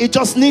 Because it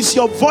just needs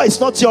your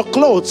voice, not your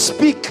clothes.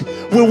 Speak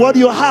with what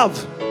you have.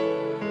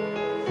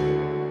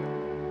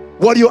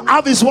 What you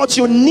have is what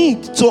you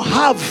need to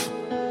have.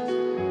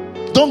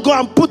 Don't go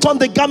and put on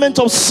the garment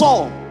of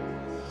Saul,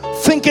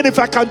 thinking if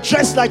I can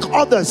dress like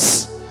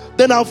others,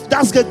 then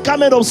that's the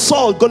garment of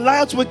Saul.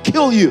 Goliath will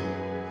kill you.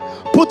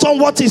 Put on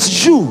what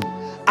is you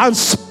and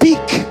speak.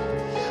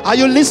 Are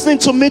you listening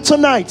to me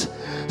tonight?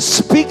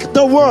 Speak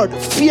the word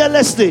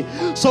fearlessly.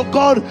 So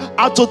God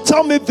had to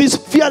tell me this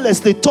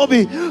fearlessly.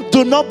 Toby,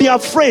 do not be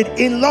afraid.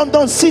 In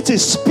London City,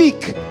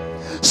 speak.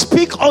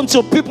 Speak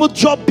until people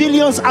drop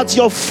billions at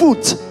your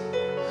foot.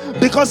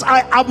 Because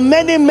I have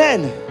many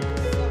men.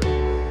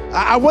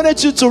 I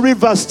wanted you to read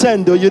verse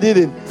 10, though you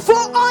didn't. For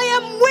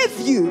I am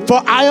with you.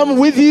 For I am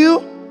with you.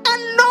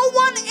 And no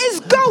one is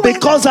going.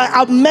 Because I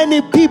have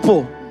many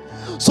people.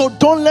 So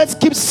don't let's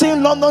keep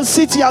seeing London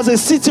City as a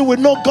city with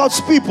no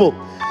God's people.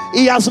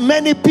 He has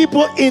many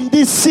people in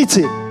this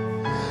city.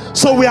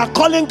 So we are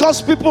calling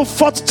God's people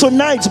forth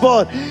tonight.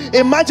 But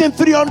imagine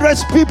 300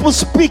 people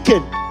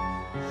speaking.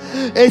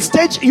 A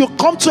stage, you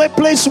come to a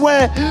place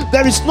where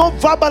there is no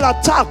verbal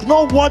attack.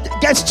 No word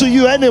gets to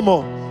you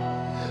anymore.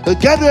 You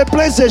get to a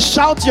place, they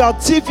shout your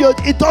teeth.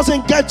 It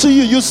doesn't get to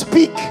you. You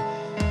speak.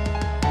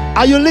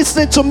 Are you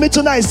listening to me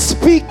tonight?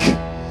 Speak.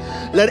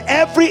 Let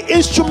every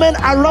instrument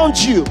around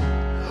you,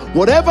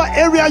 whatever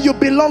area you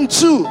belong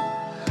to,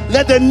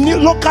 let the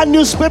local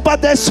newspaper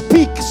there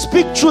speak.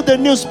 Speak through the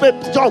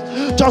newspaper.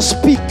 Just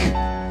speak.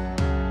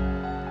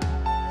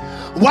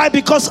 Why?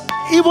 Because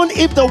even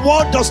if the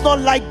world does not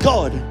like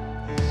God,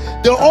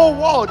 the whole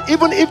world,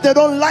 even if they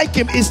don't like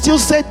him, it still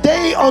says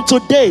day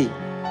unto day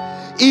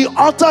he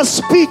utters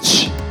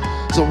speech.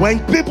 So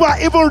when people are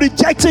even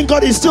rejecting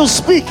God, he's still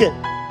speaking.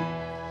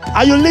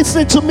 Are you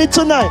listening to me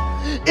tonight?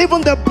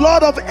 Even the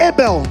blood of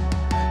Abel,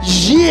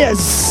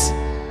 years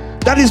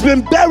that has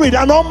been buried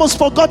and almost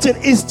forgotten,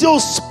 it still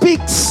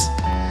speaks.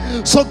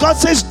 So God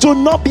says, do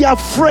not be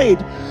afraid.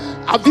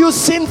 Have you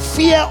seen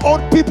fear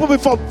old people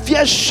before?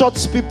 Fear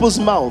shuts people's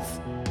mouth.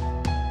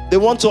 They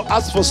want to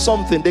ask for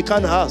something, they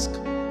can't ask.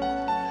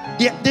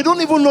 They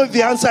don't even know if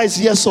the answer is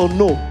yes or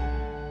no.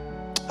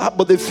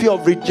 but the fear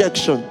of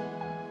rejection.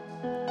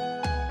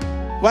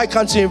 Why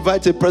can't you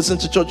invite a person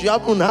to church? You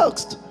haven't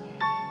asked.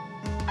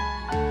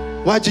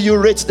 Why do you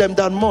rate them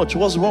that much?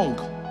 What's wrong?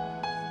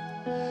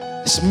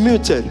 It's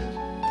muted.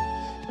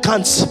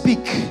 Can't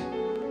speak.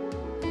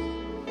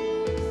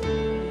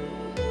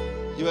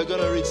 You were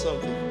going to read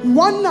something.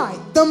 One night,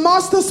 the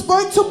master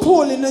spoke to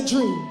Paul in a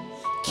dream.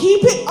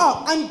 Keep it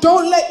up and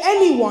don't let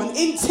anyone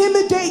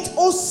intimidate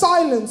or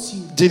silence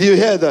you. Did you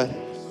hear that?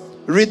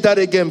 Read that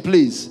again,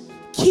 please.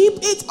 Keep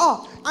it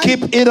up.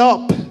 Keep it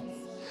up.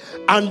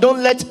 And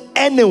don't let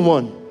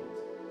anyone.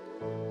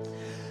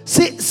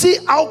 See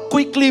how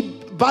quickly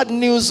bad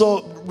news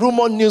or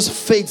rumor news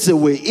fades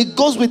away. It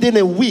goes within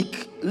a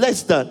week,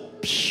 less than.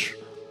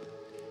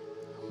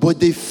 But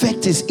the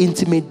effect is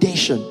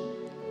intimidation.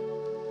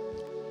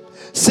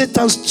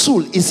 Satan's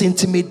tool is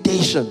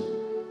intimidation.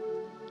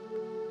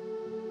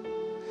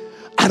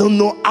 I don't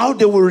know how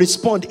they will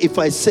respond if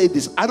I say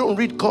this. I don't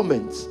read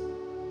comments.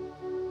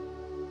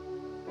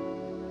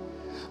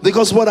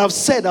 Because what I've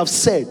said, I've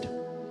said.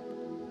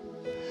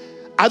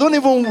 I don't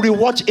even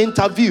rewatch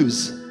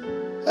interviews.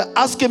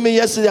 Asking me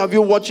yesterday, have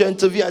you watched your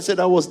interview? I said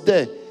I was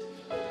there.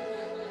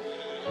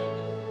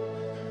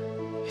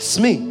 It's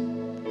me.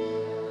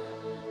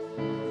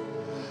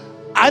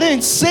 I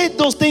didn't say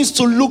those things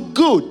to look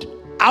good.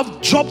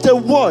 I've dropped a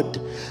word.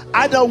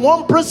 Either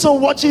one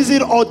person watches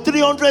it or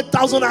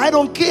 300,000. I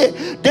don't care.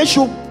 They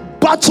should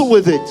battle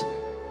with it.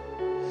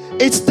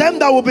 It's them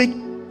that will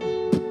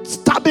be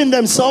stabbing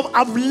themselves.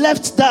 I've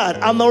left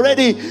that. I'm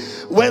already,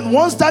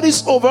 once that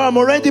is over, I'm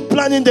already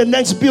planning the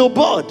next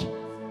billboard.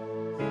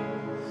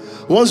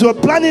 Once we're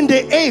planning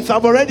the 8th,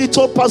 I've already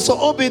told Pastor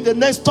Obi the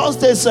next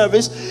Thursday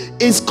service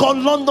is called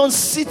London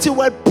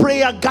Citywide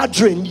Prayer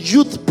Gathering,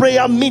 Youth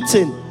Prayer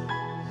Meeting.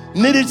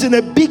 Need it in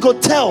a big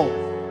hotel.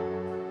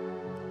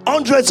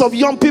 Hundreds of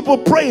young people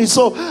praying.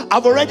 So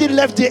I've already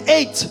left the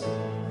 8th.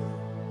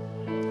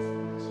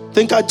 I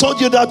think I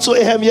told you that 2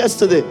 a.m.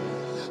 yesterday.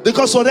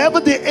 Because whatever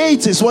the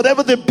 8th is,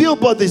 whatever the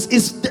billboard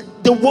is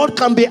the world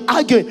can be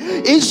arguing.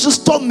 It's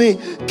just told me,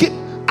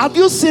 have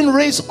you seen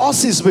race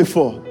horses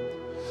before?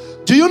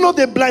 Do you know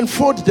they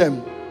blindfold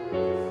them?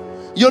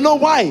 You know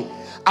why?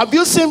 Have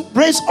you seen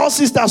race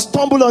horses that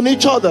stumble on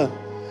each other?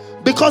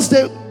 Because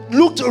they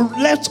looked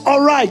left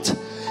or right.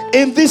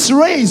 In this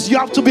race, you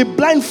have to be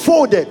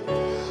blindfolded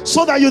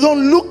so that you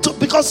don't look to,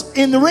 because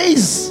in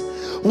race,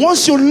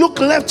 once you look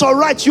left or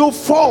right, you'll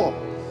fall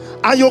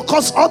and you'll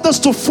cause others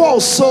to fall.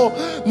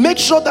 So make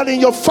sure that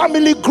in your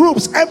family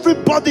groups,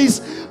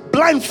 everybody's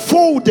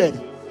blindfolded.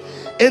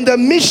 In the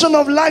mission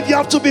of life, you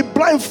have to be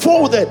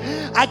blindfolded.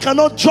 I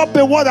cannot drop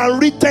a word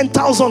and read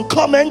 10,000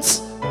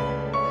 comments.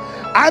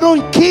 I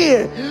don't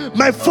care.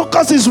 My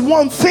focus is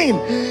one thing.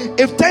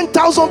 If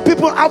 10,000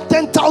 people have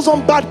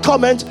 10,000 bad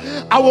comments,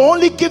 I will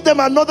only give them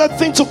another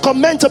thing to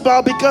comment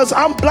about because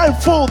I'm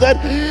blindfolded.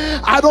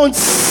 I don't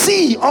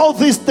see all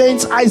these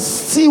things. I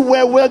see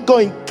where we're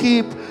going.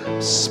 Keep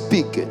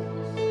speaking.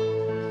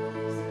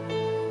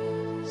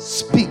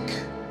 Speak.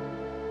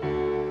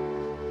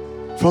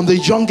 From the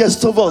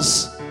youngest of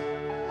us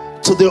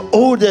to the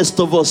oldest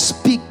of us,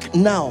 speak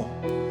now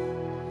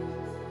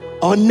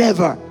or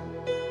never.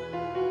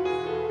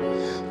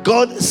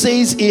 God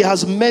says he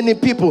has many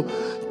people.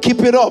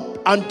 Keep it up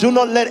and do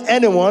not let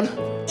anyone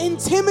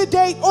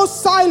intimidate or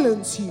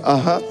silence you.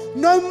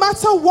 No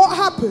matter what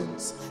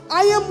happens,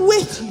 I am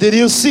with you. Did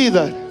you see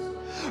that?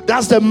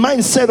 That's the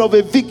mindset of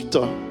a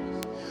victor.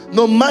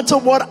 No matter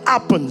what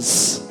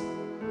happens.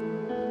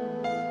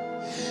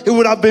 It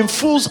would have been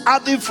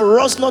foolhardy for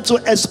us not to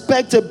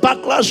expect a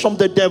backlash from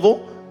the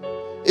devil.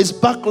 His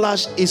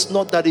backlash is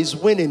not that he's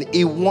winning.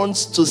 He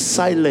wants to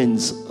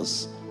silence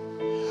us.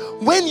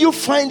 When you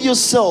find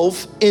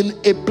yourself in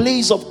a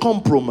place of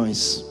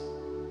compromise,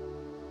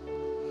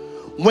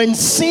 when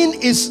sin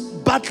is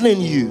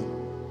battling you,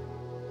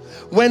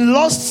 when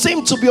lust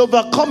seems to be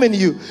overcoming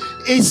you,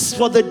 it's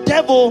for the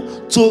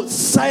devil to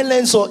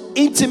silence or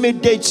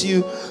intimidate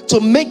you, to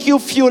make you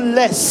feel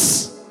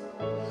less.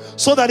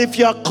 So that if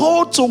you are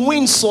called to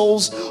win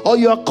souls or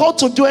you are called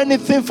to do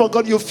anything for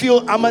God, you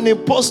feel I'm an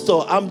imposter.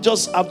 I've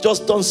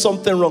just done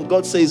something wrong.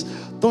 God says,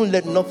 don't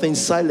let nothing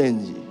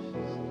silence you.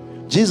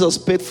 Jesus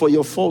paid for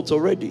your fault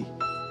already.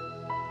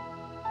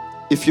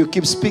 If you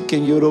keep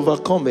speaking, you'll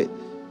overcome it.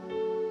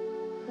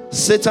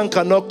 Satan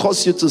cannot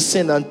cause you to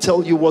sin and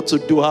tell you what to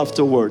do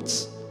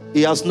afterwards.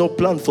 He has no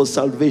plan for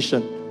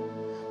salvation.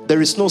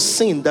 There is no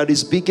sin that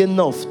is big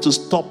enough to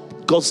stop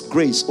God's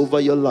grace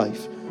over your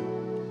life.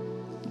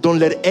 Don't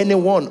let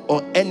anyone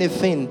or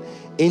anything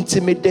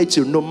intimidate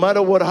you, no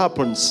matter what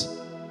happens.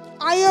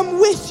 I am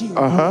with you,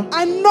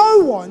 and no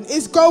one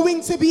is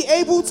going to be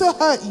able to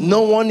hurt you.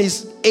 No one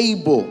is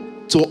able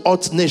to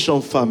hurt Nation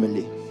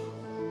family.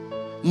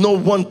 No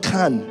one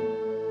can.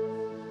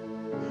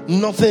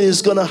 Nothing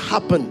is going to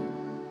happen.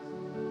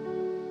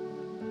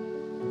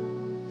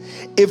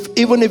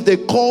 Even if they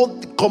call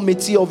the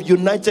Committee of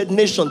United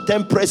Nations,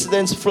 10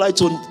 presidents fly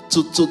to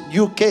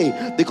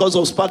UK because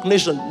of Spark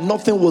Nation,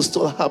 nothing will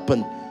still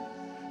happen.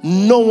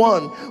 No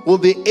one will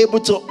be able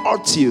to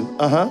hurt you.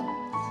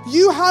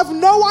 You have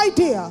no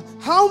idea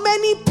how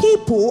many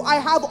people I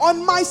have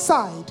on my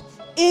side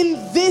in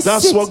this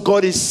That's city. what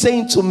God is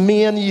saying to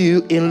me and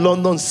you in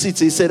London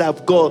City. He said,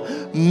 I've got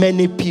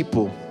many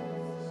people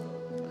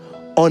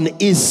on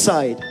his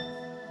side.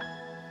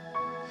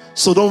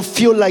 So don't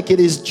feel like it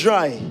is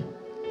dry.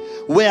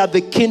 Where are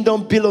the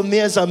kingdom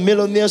billionaires and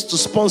millionaires to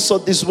sponsor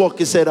this work?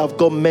 He said, I've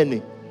got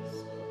many.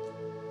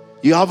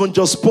 You haven't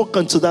just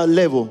spoken to that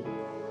level.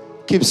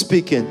 Keep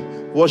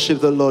speaking.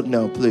 Worship the Lord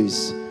now,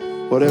 please.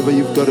 Whatever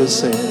you've got to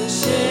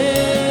say.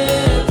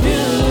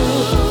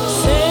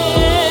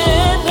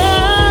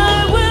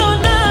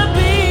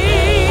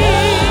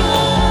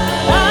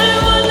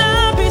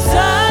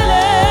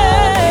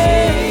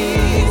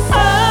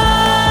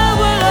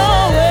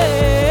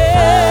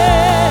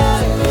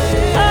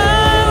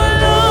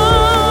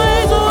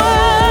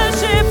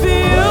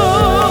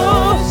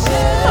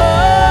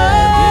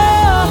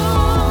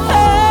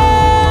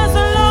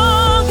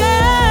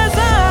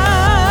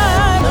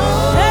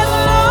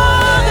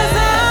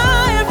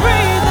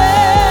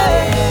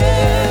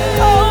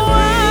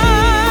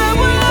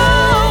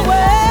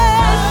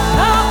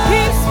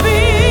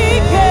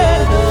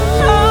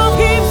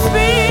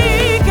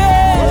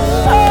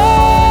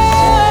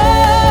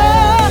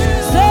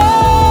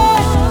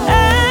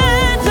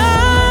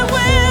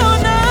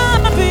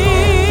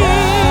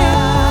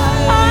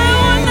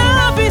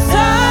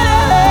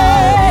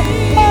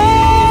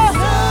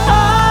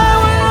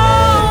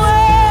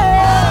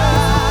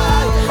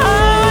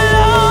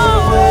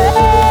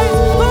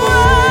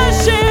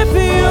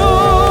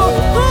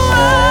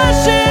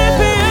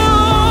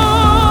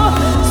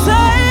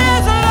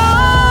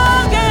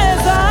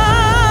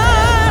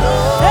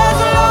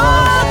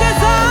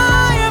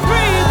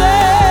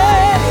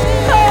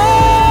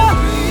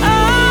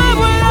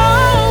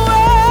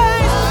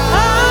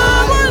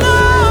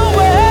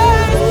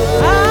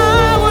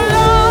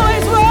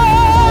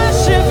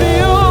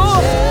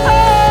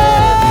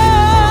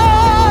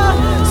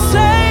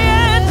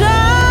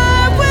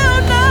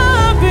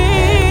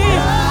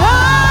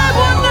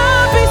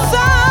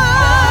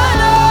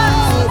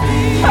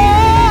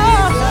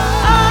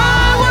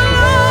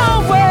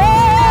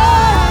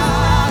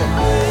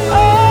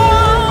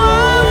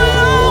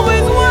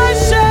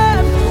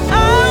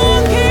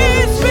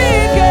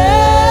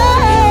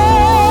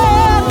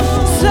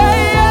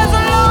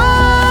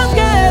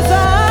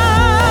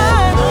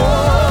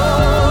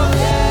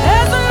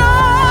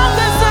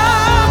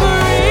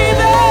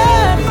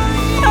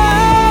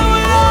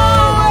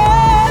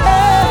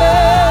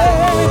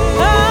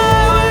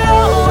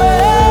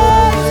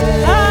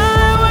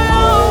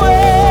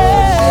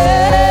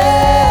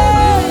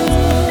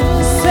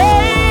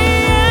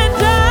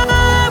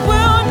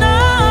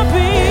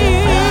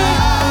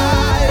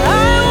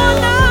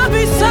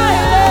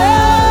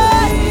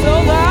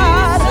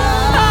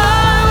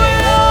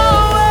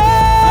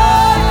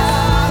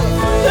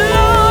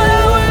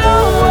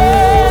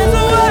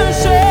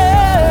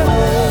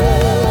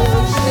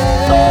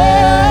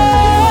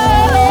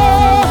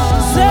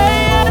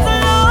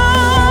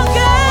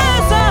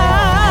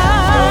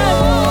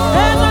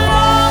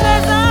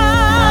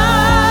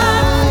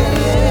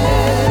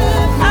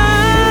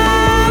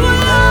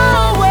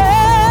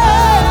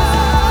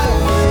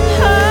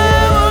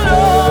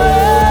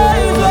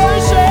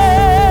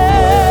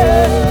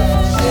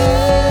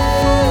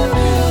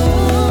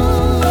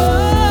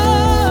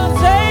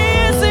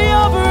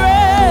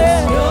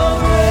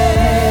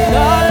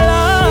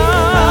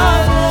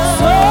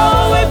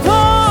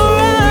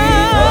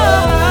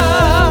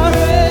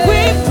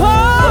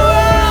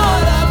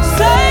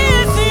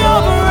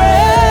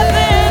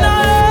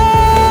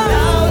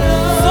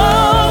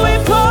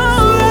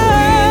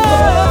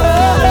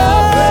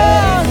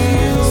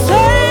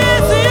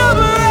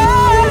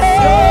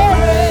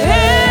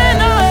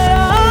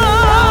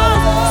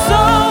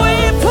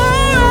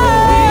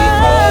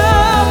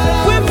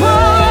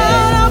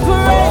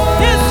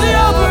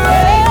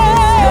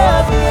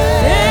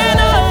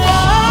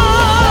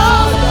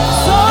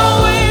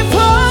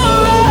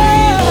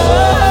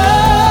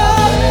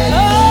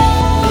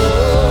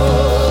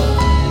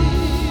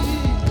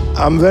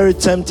 I'm very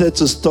tempted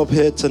to stop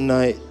here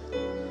tonight.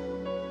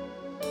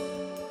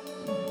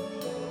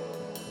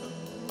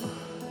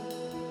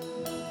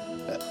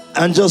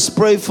 And just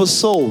pray for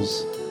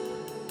souls.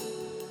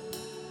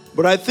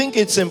 But I think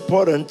it's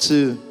important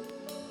to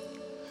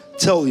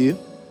tell you,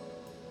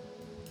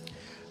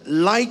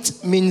 light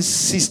means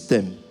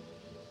system.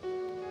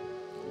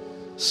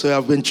 So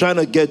I've been trying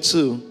to get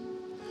to.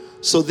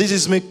 So this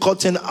is me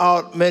cutting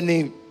out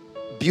many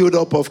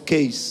build-up of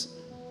case.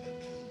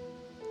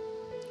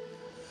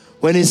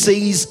 When he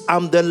says,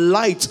 I'm the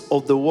light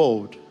of the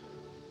world,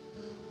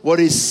 what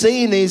he's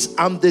saying is,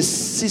 I'm the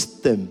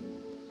system.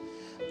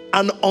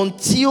 And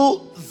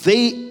until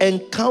they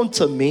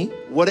encounter me,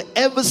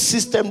 whatever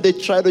system they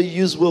try to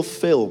use will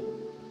fail.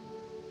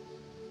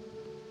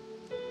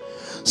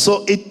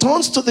 So it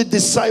turns to the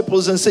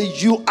disciples and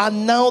says, you are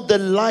now the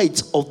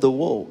light of the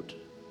world.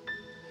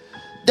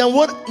 Then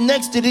what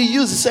next did he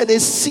use? He said, a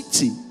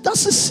city.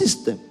 That's a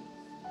system.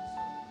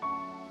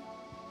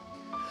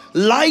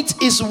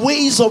 Light is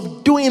ways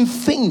of doing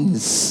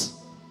things.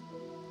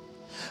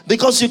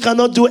 Because you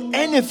cannot do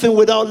anything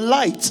without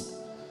light.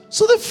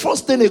 So the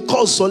first thing it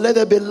calls, so let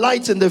there be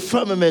light in the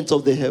firmament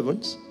of the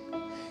heavens.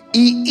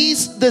 He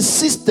is the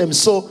system.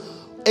 So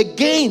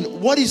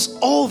again, what is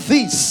all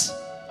this?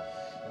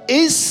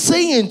 He's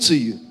saying to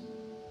you,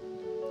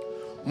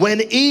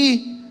 when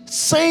he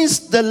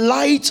sends the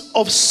light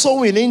of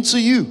sowing into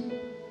you,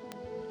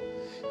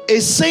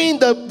 is saying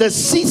that the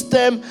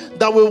system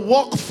that will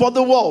work for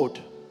the world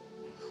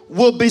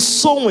will be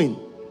sowing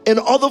in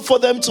order for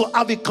them to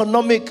have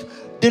economic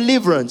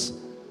deliverance.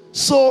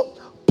 So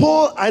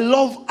Paul, I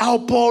love how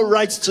Paul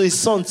writes to his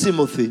son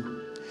Timothy.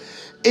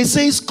 It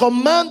says,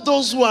 command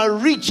those who are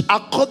rich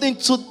according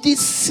to this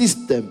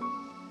system.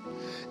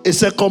 It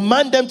said,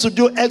 command them to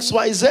do X,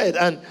 Y, Z.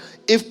 And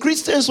if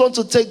Christians want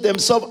to take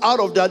themselves out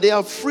of that, they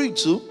are free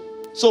to.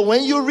 So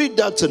when you read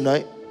that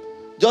tonight,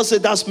 just say,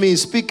 that's me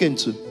he's speaking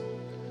to.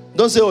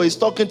 Don't say, oh, he's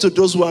talking to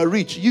those who are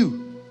rich. You.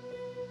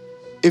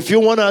 If you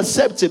want to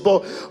accept it.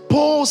 But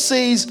Paul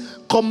says,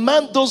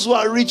 command those who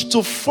are rich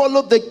to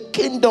follow the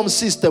kingdom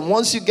system.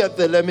 Once you get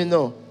there, let me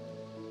know.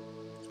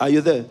 Are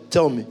you there?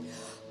 Tell me.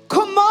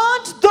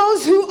 Command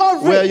those who are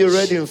rich. Where are you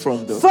reading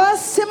from, though? 1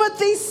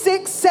 Timothy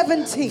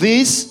 6:17.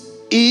 This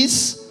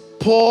is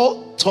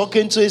Paul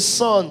talking to his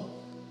son.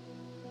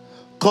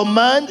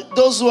 Command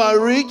those who are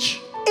rich.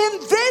 In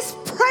this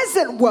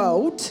present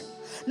world,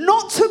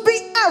 not to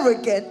be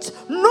arrogant,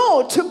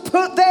 nor to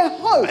put their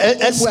hope in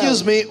wealth.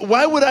 Excuse me,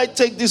 why would I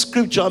take this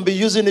scripture and be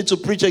using it to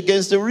preach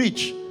against the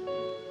rich?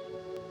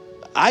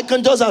 I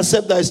can just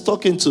accept that he's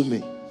talking to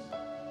me.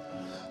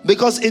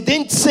 Because it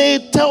didn't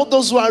say, tell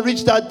those who are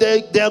rich that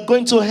they are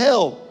going to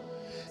hell.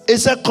 It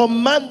said,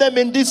 command them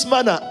in this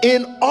manner.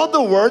 In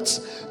other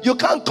words, you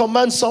can't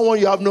command someone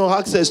you have no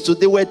access to.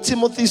 They were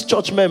Timothy's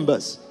church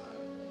members.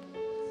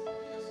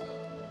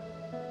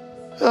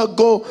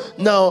 Go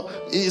now,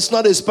 it's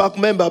not a Spark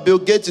member. Bill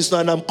Gates is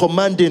not, and I'm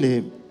commanding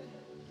him.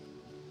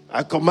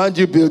 I command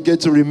you, Bill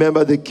Gates, to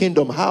remember the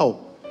kingdom. How?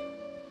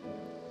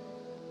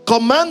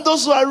 Command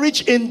those who are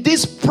rich in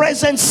this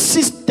present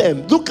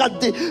system. Look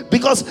at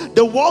because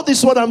the world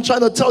is what I'm trying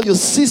to tell you.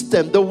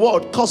 System, the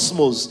world,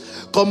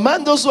 cosmos.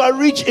 Command those who are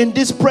rich in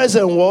this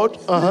present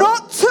world.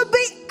 Not to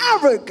be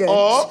arrogant,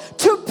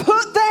 to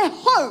put their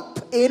hope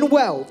in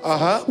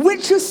wealth,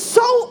 which is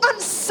so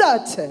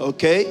uncertain.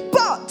 Okay.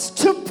 But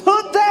to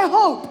put their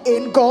hope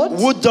in God.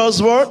 Who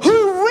does what?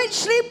 Who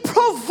richly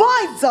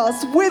provides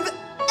us with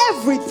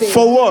everything.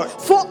 For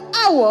what? For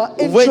our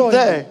enjoyment. Wait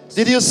there.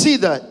 Did you see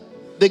that?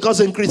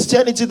 Because in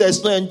Christianity,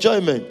 there's no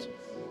enjoyment.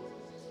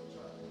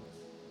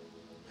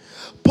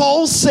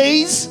 Paul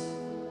says,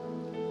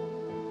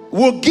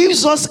 who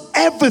gives us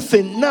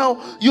everything. Now,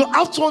 you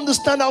have to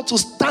understand how to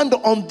stand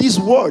on this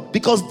word,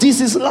 because this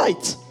is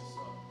light.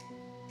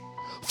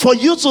 For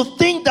you to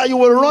think that you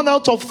will run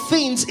out of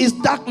things is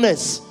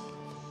darkness.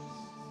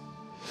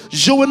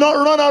 You will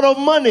not run out of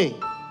money.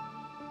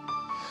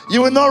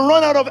 You will not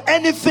run out of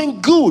anything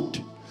good,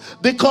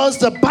 because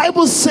the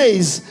Bible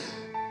says,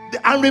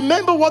 and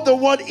remember what the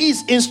word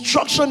is.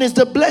 Instruction is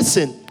the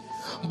blessing.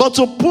 But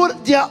to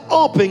put their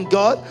hope in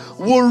God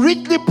will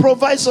richly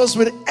provide us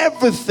with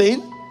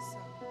everything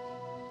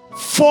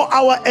for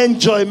our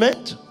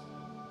enjoyment.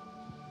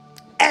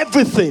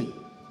 Everything.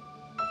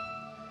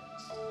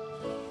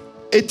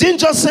 It didn't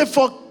just say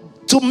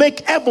to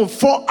make heaven,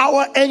 for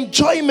our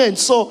enjoyment.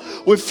 So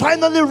we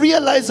finally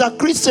realize that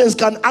Christians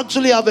can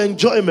actually have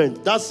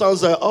enjoyment. That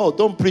sounds like, oh,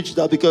 don't preach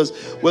that, because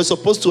we're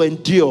supposed to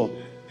endure.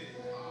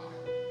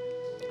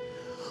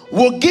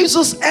 What gives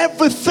us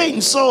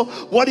everything. So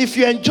what if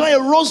you enjoy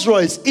a Rolls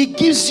Royce? It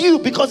gives you,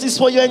 because it's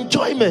for your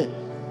enjoyment.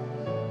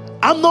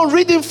 I'm not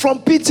reading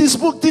from Peter's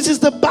book. This is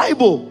the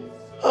Bible.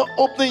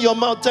 Opening your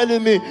mouth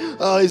telling me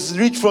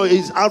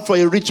it's hard for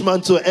a rich man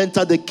to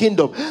enter the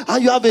kingdom,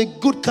 and you have a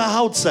good car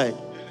outside.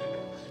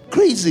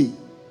 Crazy.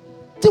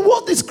 The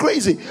world is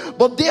crazy,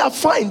 but they are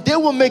fine. They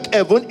will make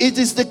heaven. It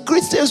is the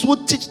Christians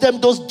who teach them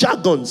those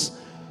jargons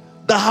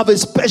that have a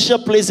special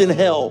place in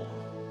hell.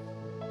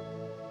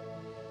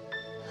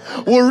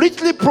 Who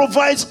richly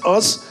provides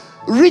us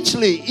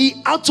richly.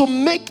 He had to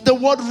make the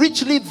word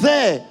richly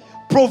there.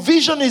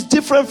 Provision is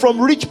different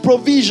from rich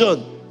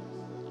provision.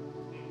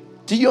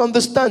 Do you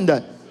understand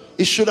that?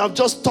 It should have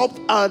just stopped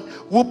at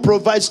who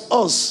provides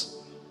us.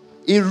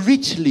 He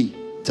richly.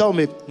 Tell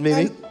me,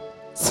 Mimi.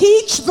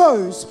 Teach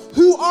those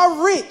who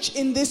are rich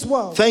in this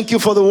world. Thank you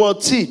for the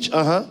word teach.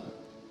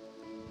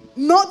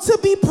 Not to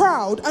be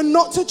proud and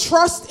not to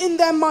trust in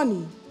their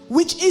money,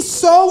 which is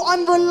so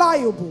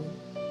unreliable.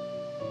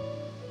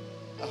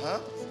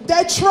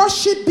 Their trust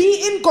should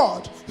be in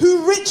God,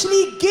 who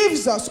richly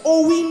gives us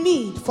all we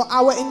need for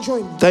our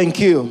enjoyment. Thank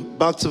you.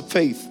 Back to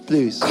faith,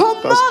 please.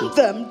 Command Pastor.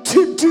 them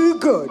to do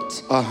good,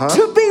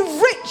 to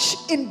be rich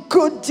in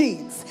good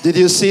deeds. Did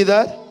you see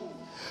that?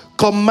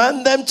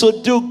 Command them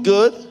to do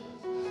good,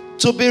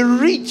 to be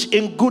rich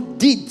in good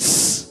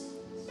deeds,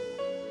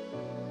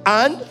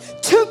 and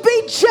to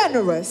be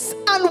generous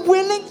and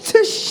willing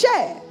to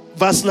share.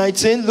 Verse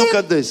 19, look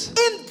at this.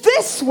 In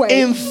this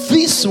way. In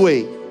this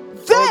way.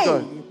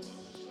 They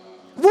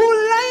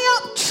will lay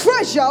up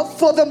treasure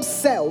for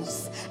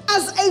themselves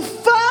as a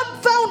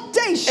firm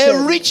foundation.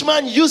 A rich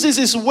man uses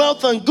his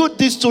wealth and good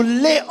deeds to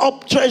lay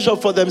up treasure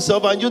for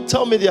themselves, and you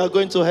tell me they are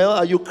going to hell?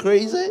 Are you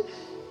crazy?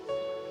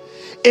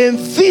 In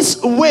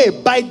this way,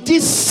 by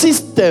this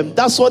system,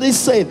 that's what he's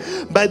saying.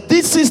 By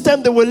this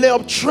system, they will lay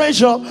up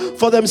treasure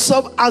for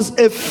themselves as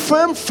a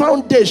firm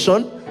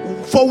foundation.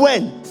 For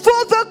when?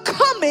 For the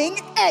coming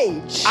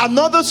age.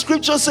 Another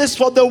scripture says,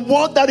 for the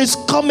world that is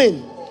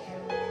coming.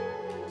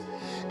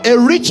 A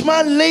rich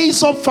man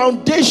lays up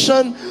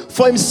foundation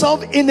for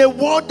himself in a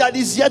world that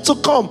is yet to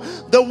come.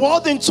 The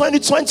world in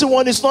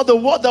 2021 is not the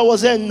world that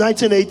was there in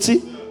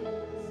 1980.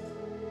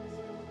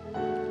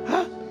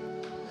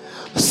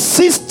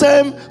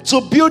 System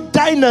to build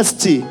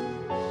dynasty,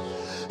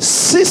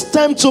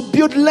 system to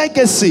build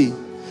legacy.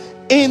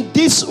 In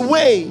this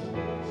way,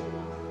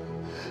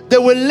 they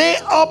will lay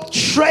up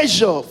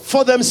treasure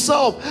for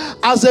themselves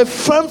as a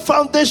firm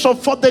foundation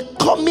for the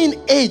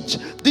coming age.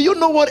 Do you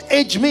know what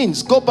age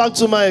means? Go back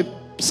to my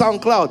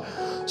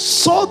SoundCloud.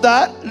 So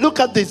that, look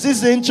at this, this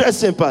is the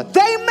interesting part.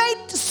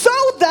 So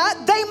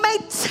that they may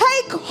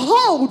take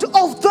hold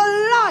of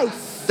the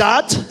life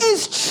that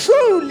is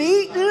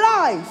truly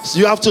life. So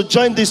you have to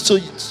join this to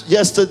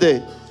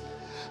yesterday.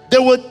 They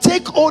will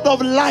take hold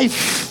of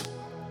life.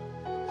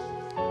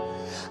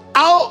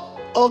 How,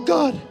 oh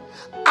God,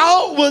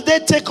 how will they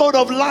take hold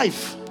of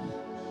life?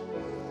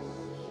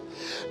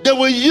 They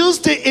will use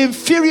the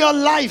inferior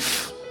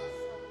life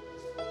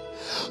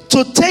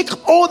to take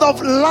hold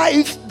of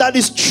life that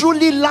is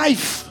truly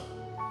life.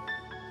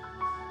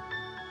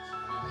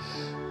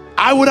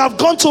 I would have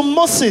gone to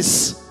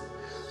Moses.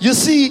 You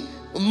see,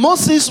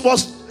 Moses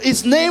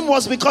his name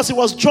was because he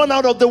was drawn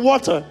out of the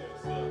water.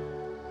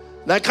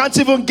 And I can't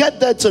even get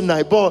there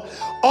tonight, but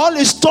all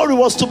his story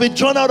was to be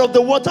drawn out of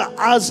the water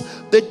as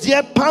the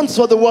deer pants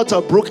for the water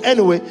brook.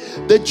 Anyway,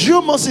 they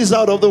drew Moses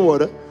out of the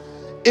water.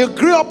 He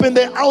grew up in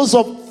the house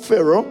of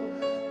Pharaoh.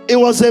 He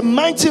was a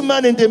mighty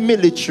man in the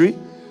military.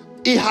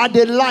 He had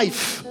a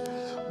life,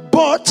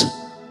 but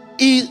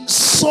he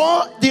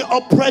saw the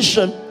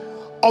oppression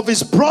of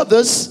his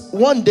brothers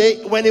one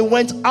day when he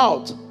went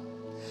out,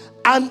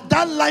 and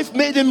that life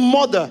made him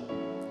murder.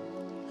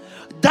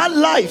 That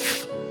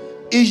life,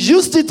 he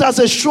used it as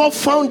a sure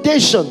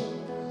foundation.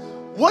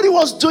 What he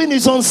was doing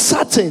is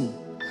uncertain,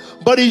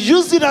 but he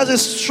used it as a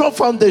sure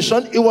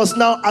foundation. It was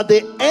now at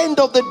the end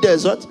of the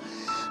desert.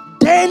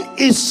 Then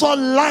he saw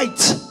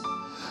light.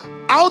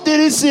 How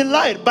did he see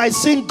light? By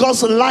seeing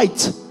God's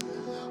light.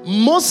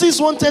 Moses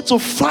wanted to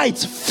fight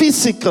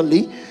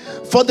physically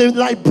for the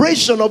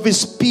liberation of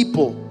his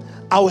people.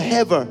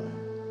 However,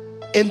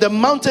 in the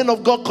mountain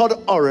of God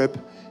called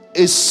Horeb,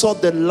 he saw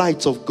the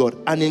light of God.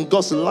 And in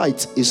God's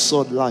light, he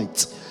saw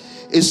light.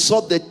 He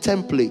saw the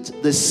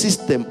template, the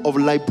system of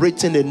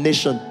liberating a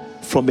nation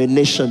from a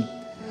nation.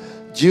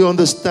 Do you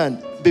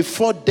understand?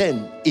 Before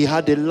then, he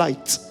had a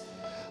light.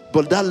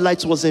 But that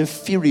light was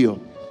inferior.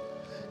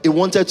 He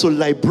wanted to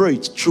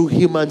liberate through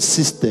human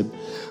system.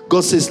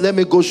 God says, let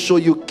me go show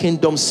you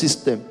kingdom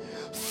system.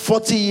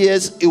 40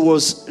 years he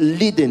was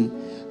leading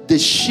the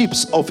sheep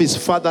of his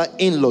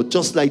father-in-law,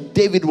 just like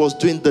David was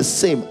doing the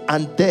same.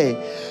 And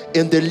there,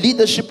 in the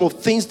leadership of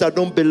things that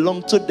don't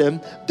belong to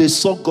them, they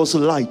saw God's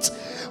light.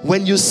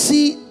 When you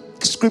see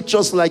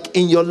scriptures like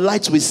in your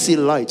light we see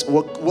light,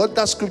 what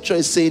that scripture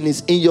is saying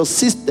is in your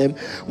system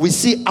we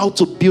see how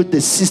to build the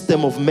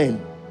system of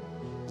men.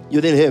 You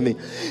didn't hear me.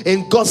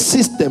 In God's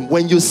system,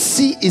 when you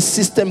see his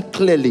system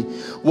clearly,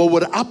 what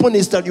would happen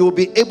is that you will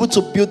be able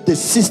to build the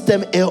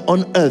system here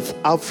on earth.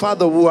 Our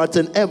Father who art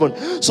in heaven.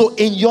 So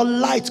in your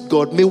light,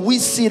 God, may we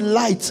see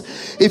light.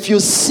 If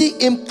you see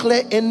him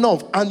clear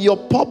enough and your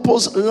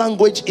purpose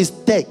language is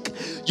tech,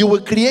 you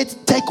will create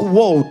tech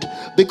world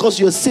because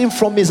you're seeing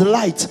from his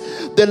light.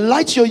 The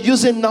light you're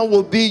using now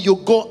will be you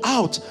go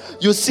out,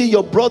 you see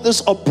your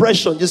brother's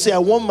oppression, you say I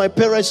want my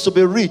parents to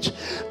be rich.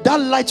 That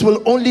light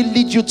will only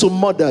lead you to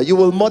murder. You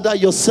will murder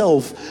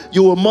yourself,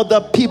 you will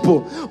murder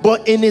people.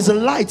 But in his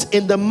light,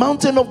 in the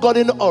mountain of God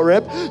in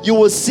Horeb, you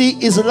will see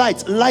his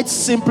light. Light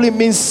simply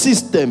means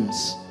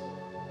systems.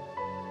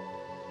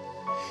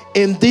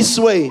 In this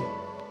way,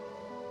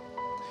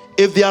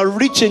 if they are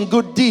rich in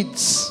good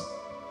deeds,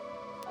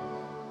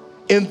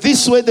 in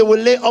this way they will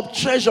lay up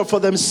treasure for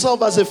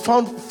themselves as a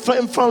firm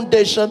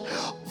foundation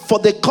for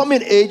the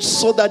coming age,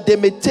 so that they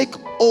may take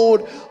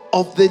hold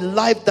of the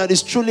life that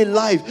is truly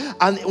life.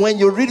 And when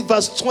you read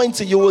verse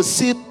 20, you will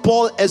see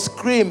Paul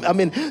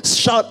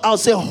shout out,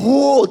 say,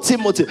 oh,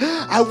 Timothy.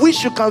 I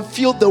wish you can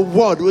feel the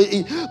word.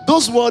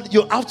 Those words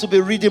you have to be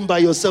reading by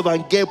yourself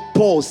and get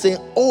Paul saying,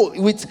 oh,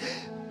 with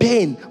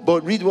pain.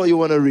 But read what you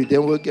want to read,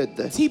 then we'll get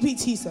there.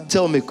 TPT, sir.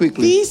 Tell me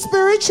quickly. These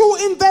spiritual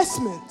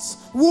investments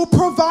will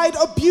provide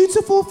a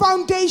beautiful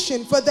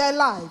foundation for their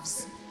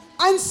lives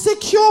and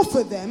secure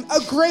for them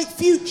a great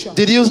future.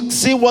 Did you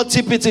see what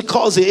TPT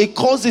calls it? It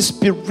calls it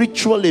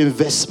spiritual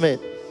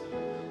investment.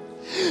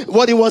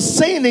 What he was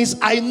saying is,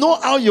 I know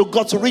how you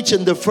got rich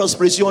in the first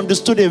place. You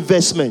understood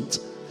investment.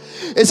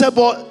 He said,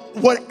 but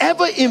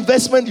whatever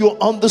investment you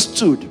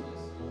understood,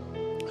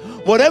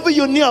 Whatever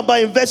you knew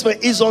about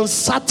investment is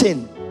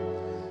uncertain.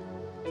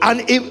 And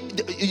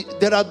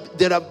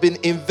there have been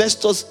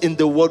investors in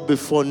the world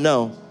before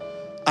now,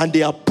 and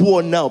they are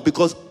poor now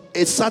because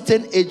a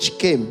certain age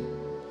came,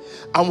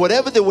 and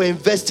whatever they were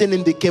investing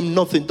in became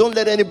nothing. Don't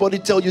let anybody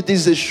tell you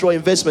this is a sure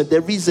investment.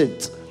 There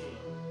isn't.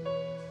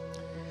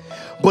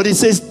 But it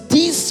says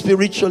this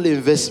spiritual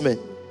investment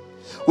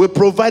will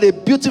provide a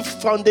beautiful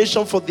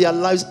foundation for their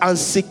lives and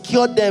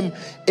secure them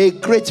a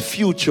great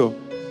future.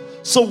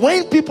 So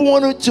when people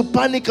want you to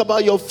panic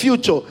about your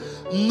future,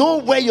 know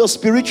where your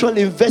spiritual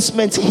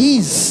investment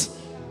is.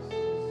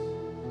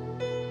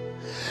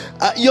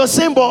 You're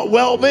saying, but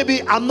well,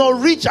 maybe I'm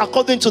not rich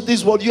according to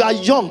this world. You are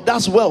young.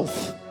 That's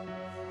wealth.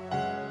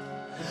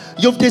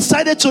 You've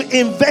decided to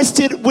invest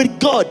it with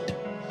God.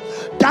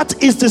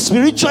 That is the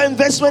spiritual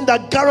investment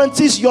that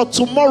guarantees your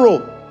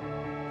tomorrow.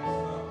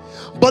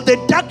 But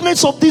the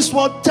darkness of this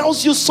world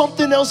tells you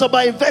something else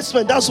about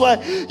investment. That's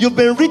why you've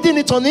been reading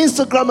it on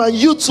Instagram and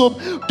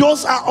YouTube.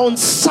 Those are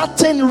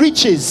uncertain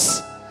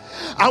riches.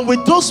 And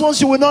with those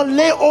ones, you will not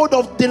lay hold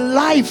of the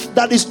life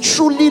that is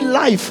truly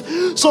life.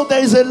 So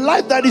there is a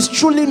life that is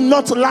truly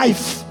not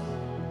life.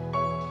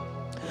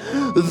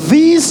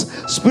 These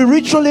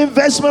spiritual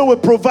investment will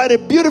provide a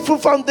beautiful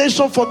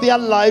foundation for their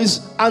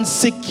lives and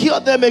secure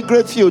them a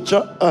great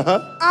future.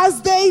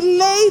 As they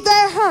lay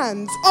their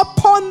hands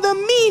upon the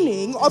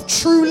meaning of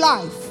true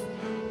life.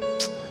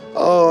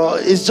 Oh,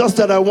 it's just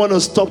that I want to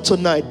stop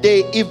tonight.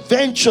 They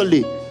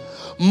eventually,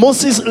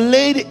 Moses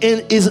laid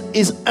in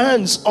his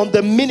hands on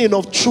the meaning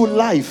of true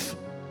life.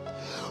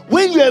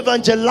 When you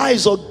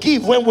evangelize or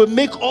give, when we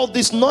make all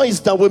this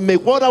noise that we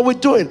make, what are we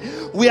doing?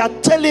 We are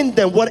telling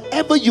them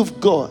whatever you've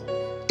got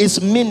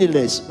is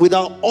meaningless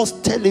without us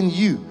telling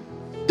you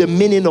the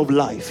meaning of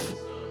life.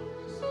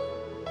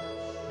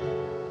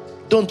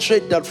 Don't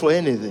trade that for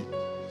anything.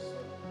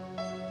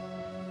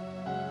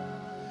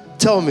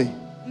 Tell me.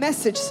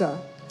 Message, sir.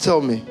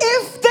 Tell me.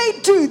 If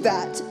they do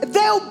that,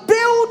 they'll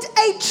build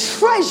a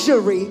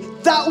treasury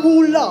that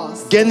will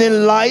last.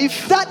 Gaining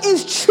life. That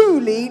is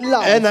truly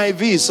life.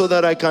 NIV, so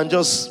that I can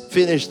just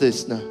finish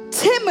this now.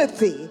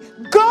 Timothy,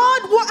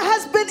 guard what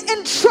has been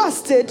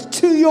entrusted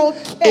to your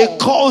care. It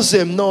calls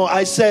him. No,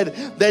 I said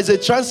there's a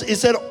chance. He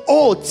said,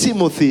 oh,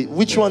 Timothy.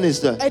 Which one is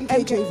that?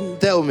 NKJV.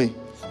 Tell me.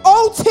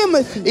 Oh,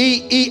 Timothy.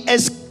 He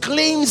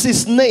exclaims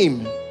his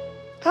name.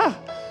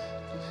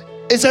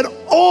 He said,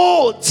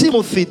 oh,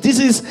 Timothy. This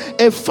is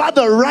a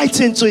father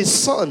writing to his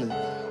son.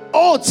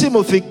 Oh,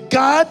 Timothy,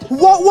 God,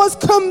 what was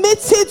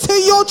committed to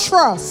your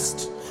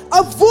trust,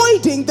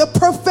 avoiding the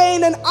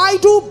profane and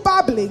idle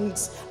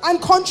babblings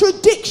and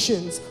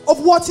contradictions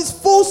of what is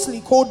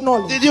falsely called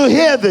knowledge. Did you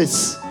hear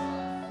this?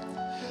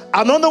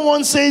 Another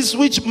one says,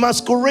 which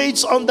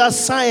masquerades under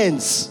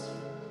science.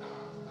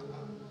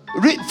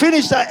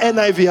 Finish that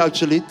NIV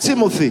actually.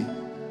 Timothy.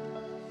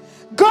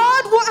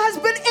 Guard what has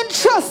been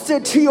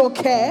entrusted to your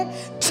care.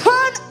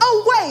 Turn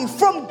away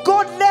from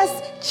godless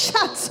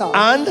chatter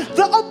and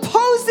the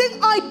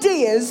opposing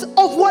ideas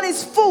of what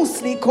is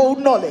falsely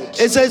called knowledge.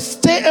 It says,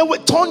 stay away,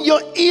 turn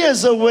your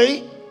ears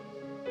away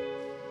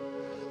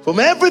from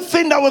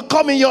everything that will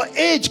come in your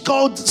age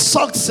called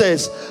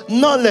success,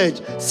 knowledge.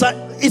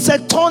 So he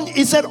said,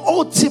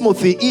 oh,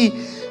 Timothy,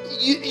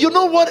 you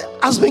know what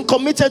has been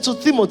committed to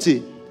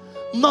Timothy?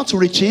 Not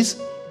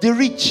riches, the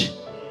rich.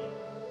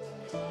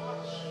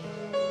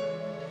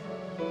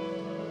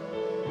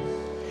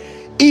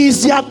 He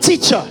is their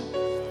teacher.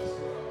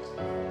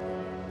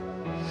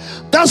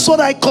 That's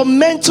what I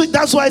commend to.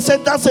 That's why I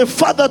said that's a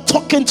father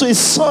talking to his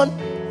son.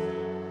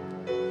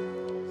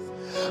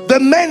 The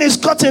man is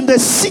got in the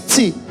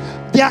city.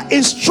 Their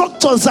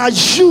instructors are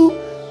you.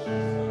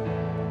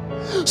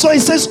 So he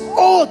says,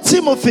 oh,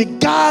 Timothy,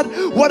 God,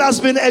 what has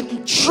been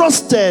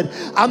entrusted.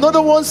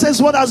 Another one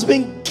says, what has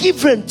been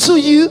given to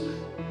you.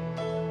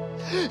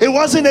 It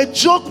wasn't a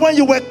joke when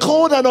you were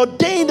called and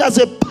ordained as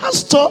a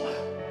pastor.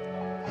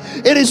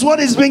 It is what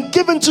has been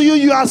given to you.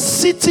 You are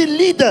city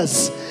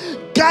leaders.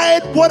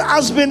 Guide what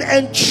has been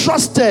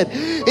entrusted.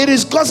 It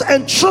is God's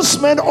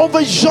entrustment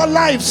over your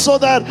life so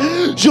that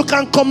you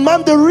can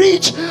command the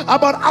rich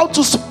about how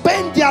to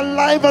spend their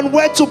life and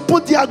where to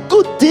put their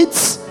good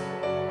deeds.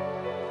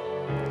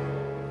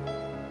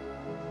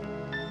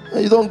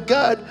 You don't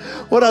guard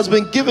what has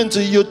been given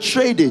to you. You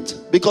trade it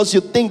because you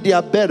think they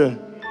are better.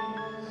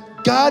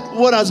 Guard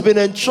what has been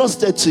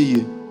entrusted to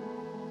you.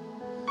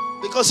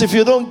 Because if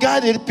you don't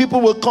guard it,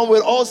 people will come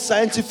with all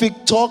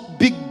scientific talk,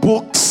 big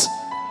books.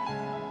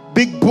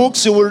 Big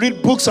books, you will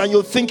read books and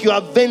you'll think you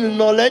have vain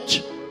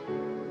knowledge.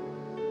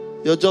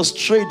 You're just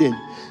trading.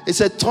 It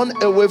said, turn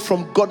away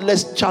from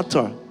godless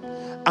chatter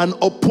and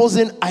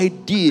opposing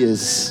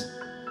ideas.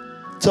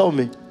 Tell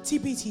me.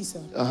 TPT,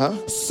 sir.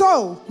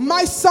 So,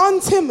 my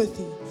son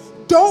Timothy,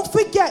 don't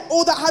forget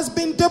all that has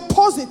been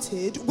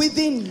deposited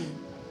within you.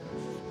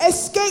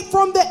 Escape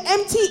from the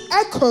empty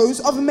echoes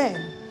of men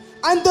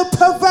and the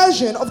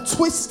perversion of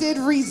twisted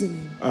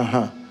reasoning.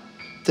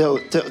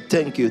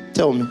 Thank you.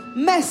 Tell me.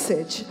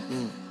 Message.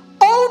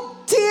 Oh,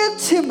 dear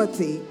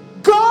Timothy,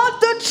 guard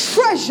the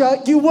treasure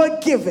you were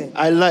given.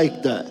 I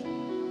like that.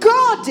 Guard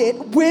guard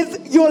it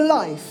with your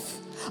life.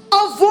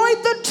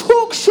 Avoid the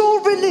talk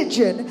show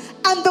religion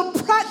and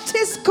the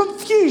practice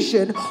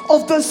confusion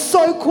of the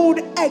so-called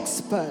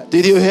experts.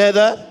 Did you hear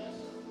that?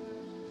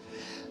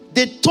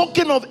 The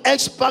talking of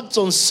experts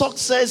on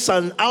success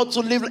and how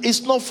to live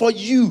is not for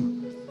you.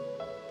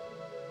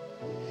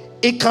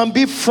 It can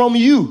be from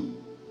you,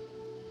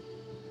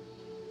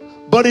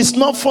 but it's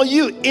not for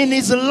you. In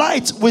his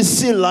light, we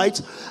see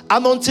light,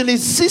 and until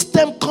his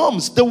system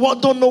comes, the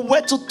world don't know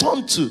where to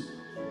turn to.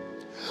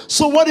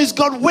 So what is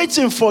God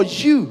waiting for?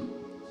 You.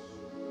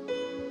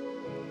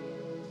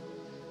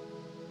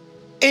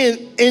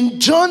 In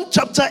John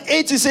chapter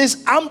 8, he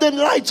says, I'm the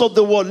light of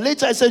the world.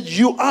 Later I said,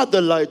 you are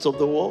the light of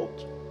the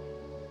world.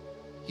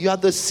 You are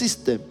the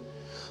system.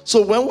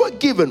 So when we're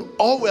given,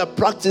 all we're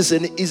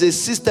practicing is a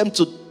system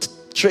to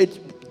trade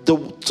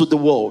to the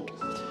world.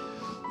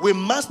 We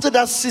master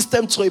that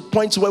system to a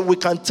point where we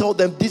can tell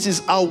them this is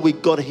how we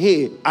got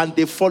here, and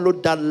they follow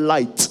that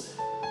light.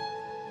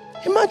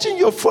 Imagine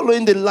you're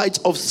following the light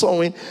of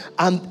sowing,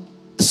 and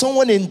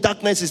someone in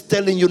darkness is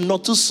telling you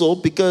not to sow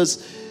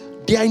because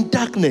they are in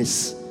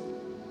darkness.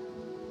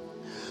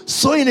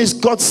 Sowing is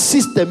God's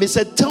system. He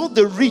said, tell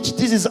the rich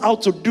this is how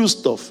to do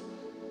stuff.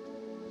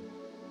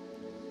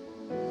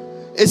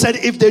 He said,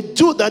 if they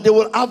do that, they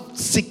will have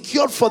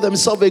secured for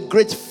themselves a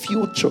great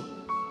future.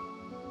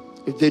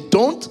 If they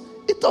don't,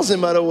 it doesn't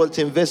matter what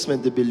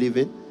investment they believe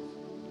in.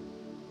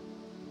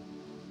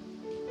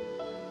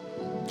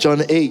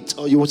 John 8.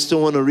 Oh, you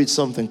still want to read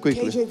something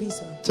quickly? KJV,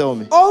 sir. Tell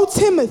me. Oh,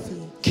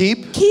 Timothy.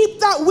 Keep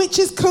that which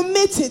is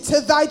committed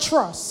to thy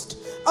trust,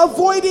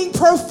 avoiding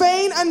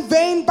profane and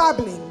vain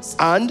babblings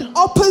and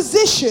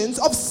oppositions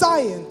of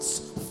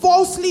science,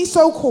 falsely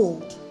so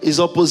called. Is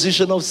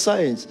opposition of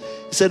science.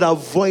 He said,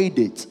 avoid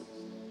it.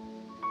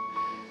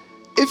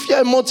 If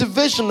you're a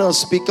motivational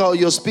speaker or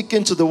you're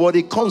speaking to the word,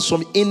 it comes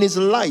from in his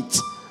light.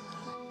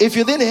 If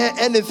you didn't hear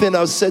anything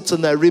I've said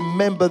tonight,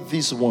 remember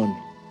this one.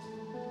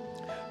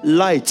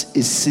 Light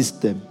is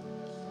system.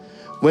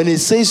 When it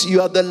says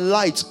you are the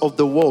light of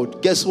the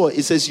world, guess what?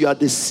 It says you are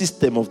the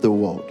system of the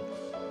world.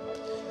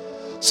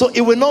 So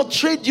it will not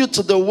trade you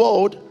to the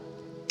world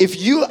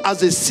if you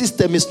as a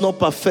system is not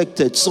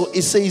perfected. So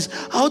it says,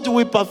 how do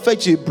we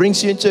perfect you? It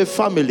brings you into a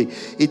family.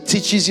 It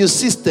teaches you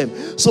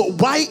system. So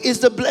why is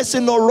the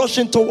blessing not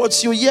rushing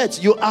towards you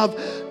yet? You have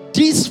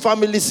this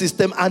family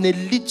system and a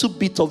little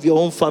bit of your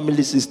own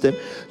family system.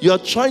 You are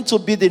trying to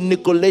be the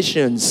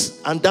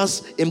Nicolaitans. And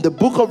that's in the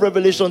book of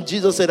Revelation,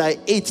 Jesus said, I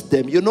ate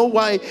them. You know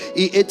why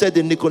he hated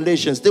the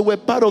Nicolaitans? They were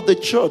part of the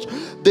church.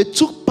 They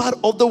took part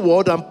of the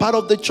world and part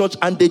of the church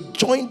and they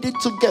joined it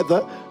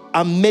together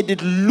and made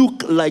it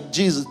look like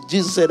Jesus.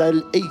 Jesus said, I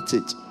ate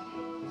it.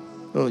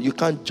 No, you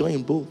can't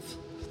join both.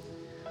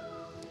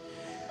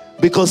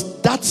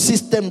 Because that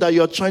system that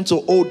you're trying to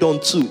hold on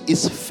to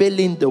is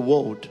failing the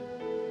world.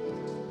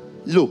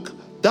 Look,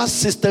 that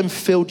system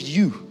failed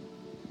you.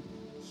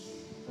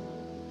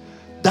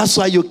 That's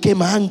why you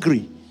came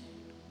hungry.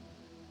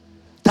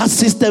 That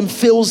system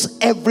fails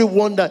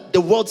everyone. That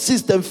the world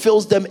system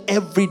fails them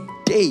every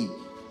day.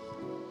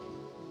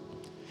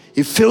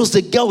 It fails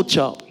the girl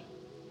child.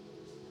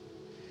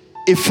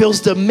 It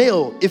fails the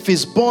male. If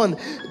he's born,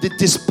 the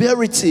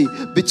disparity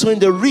between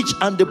the rich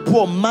and the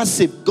poor,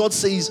 massive. God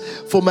says,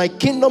 for my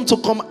kingdom to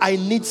come, I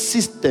need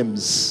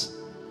systems.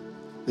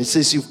 He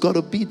says, you've got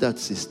to be that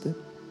system.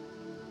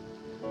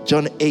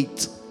 John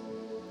 8.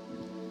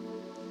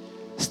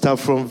 Start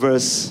from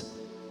verse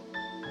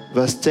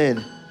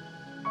 10.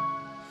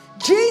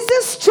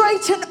 Jesus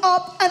straightened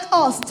up and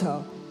asked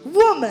her,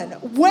 Woman,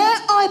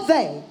 where are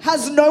they?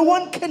 Has no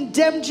one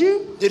condemned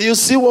you? Did you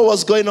see what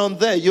was going on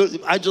there?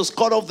 I just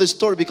cut off the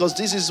story because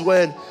this is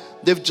when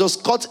they've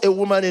just caught a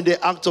woman in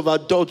the act of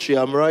adultery.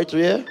 Am I right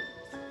here?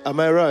 Am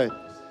I right?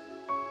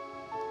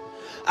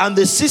 And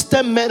the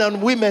system men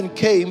and women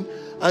came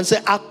and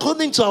said,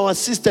 according to our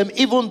system,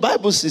 even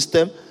Bible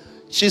system,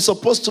 she's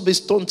supposed to be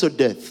stoned to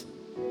death.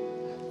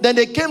 Then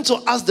they came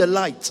to ask the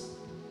light.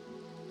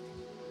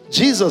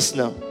 Jesus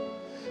now.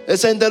 They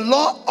said, in the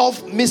law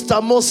of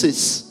Mr.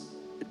 Moses,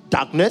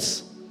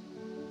 darkness.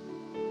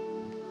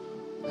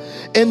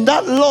 In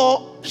that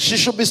law, she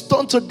should be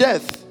stoned to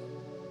death.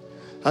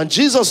 And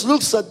Jesus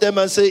looks at them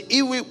and says, he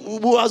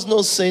who has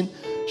no sin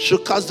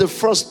should cast the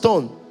first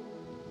stone.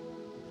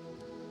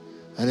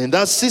 And in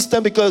that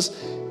system, because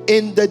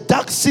in the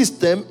dark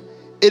system,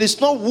 it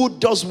is not who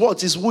does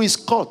what, it's who is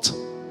caught.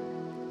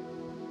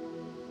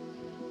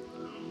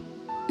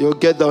 You'll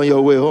get down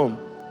your way home.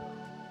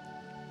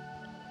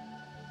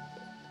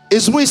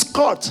 It's who is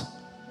caught.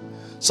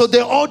 So they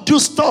all do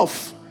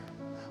stuff,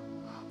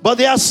 but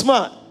they are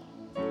smart.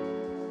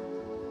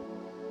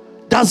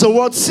 That's the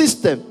world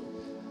system.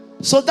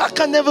 So that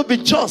can never be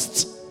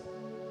just.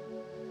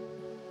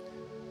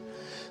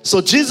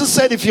 So Jesus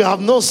said, if you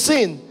have no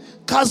sin,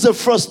 cast the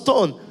first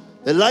stone.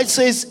 The light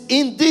says,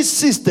 in this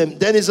system,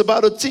 then he's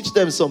about to teach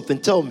them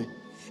something. Tell me.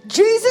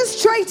 Jesus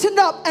straightened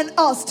up and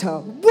asked her,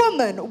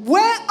 Woman,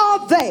 where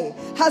are they?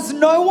 Has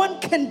no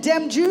one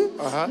condemned you?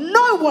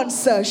 No one,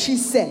 sir, she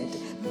said.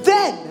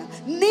 Then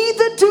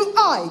neither do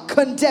I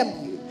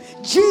condemn you.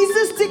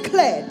 Jesus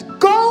declared,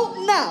 "Go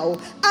now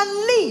and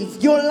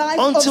live your life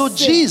Until of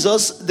sin."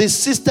 Jesus, the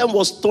system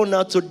was torn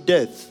out to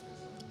death.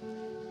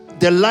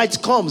 The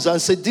light comes and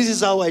says, this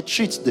is how I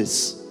treat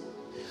this.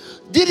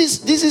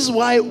 This is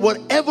why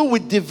whatever we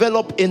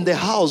develop in the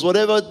house,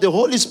 whatever the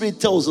Holy Spirit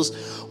tells us,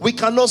 we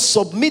cannot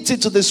submit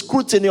it to the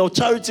scrutiny of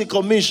Charity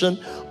Commission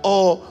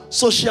or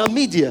social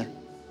media.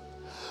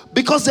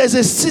 Because there's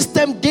a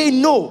system they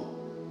know.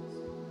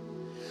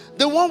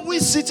 The one we're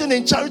sitting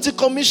in Charity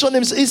Commission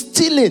is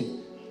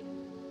stealing.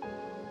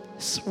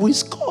 Who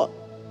is God?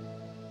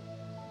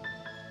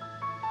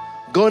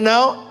 Go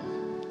now.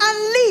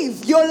 And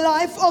live your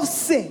life of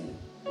sin.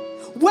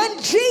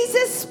 When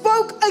Jesus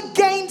spoke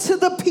again to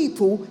the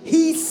people,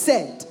 he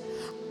said,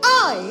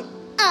 "I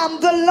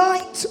am the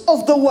light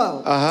of the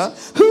world.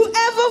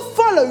 Whoever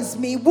follows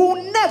me will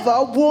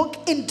never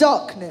walk in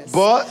darkness,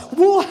 but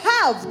will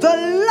have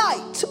the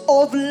light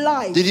of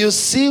life." Did you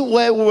see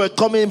where we were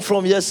coming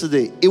from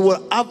yesterday? It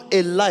will have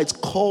a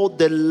light called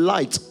the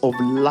light of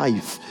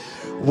life.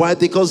 Why?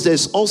 Because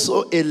there's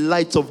also a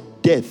light of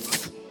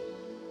death.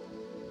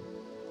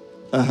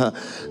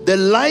 The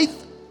light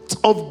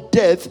of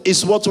death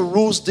is what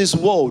rules this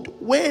world.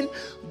 When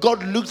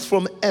God looked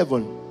from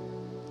heaven,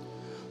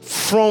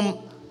 from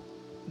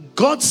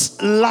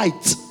God's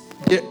light,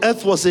 the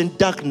earth was in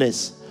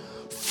darkness.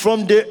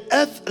 From the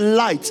earth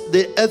light,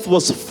 the earth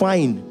was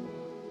fine.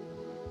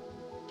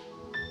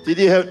 Did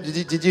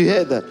you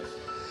hear that?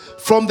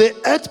 From the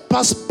earth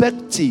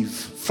perspective,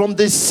 from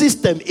the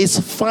system, it's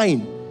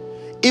fine,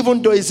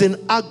 even though it's in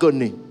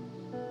agony.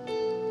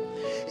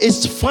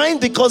 It's fine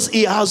because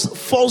it has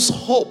false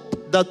hope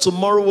that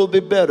tomorrow will be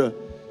better.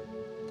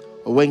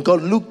 When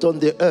God looked on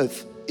the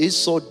earth, he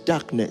saw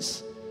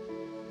darkness.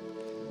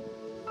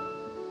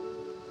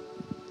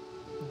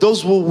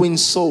 Those who win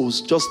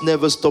souls just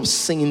never stop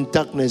seeing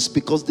darkness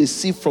because they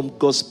see from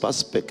God's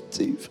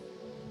perspective.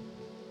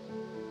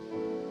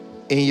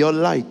 In your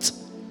light,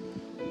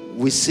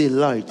 we see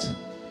light.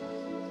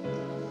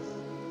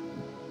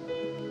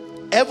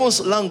 Heaven's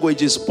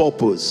language is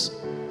purpose.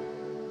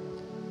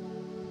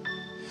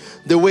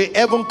 The way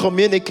heaven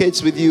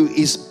communicates with you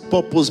is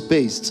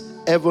purpose-based.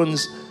 Heaven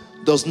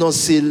does not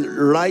see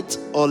right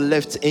or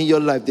left in your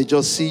life. They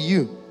just see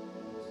you.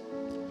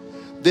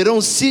 They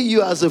don't see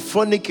you as a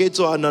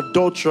fornicator, an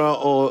adulterer,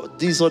 or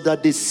this or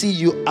that. They see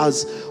you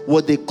as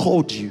what they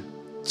called you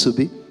to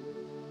be.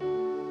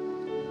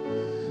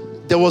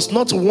 There was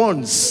not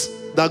once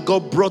that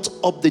God brought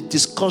up the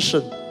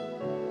discussion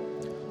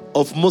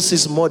of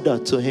Moses' mother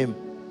to him.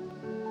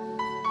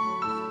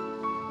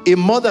 He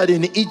murdered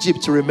in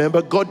Egypt,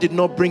 remember? God did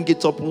not bring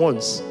it up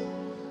once.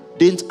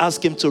 Didn't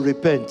ask him to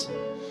repent.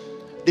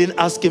 Didn't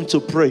ask him to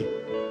pray.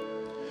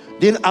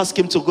 Didn't ask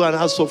him to go and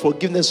ask for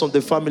forgiveness from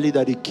the family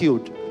that he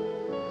killed.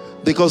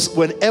 Because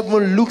when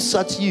heaven looks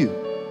at you,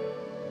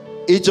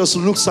 it just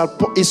looks at,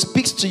 it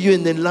speaks to you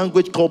in the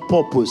language called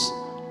purpose,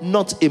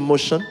 not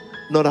emotion,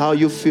 not how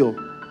you feel.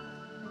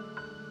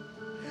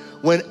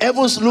 When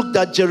heavens looked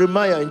at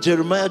Jeremiah in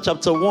Jeremiah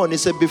chapter 1, he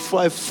said, "Before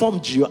I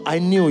formed you, I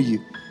knew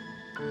you."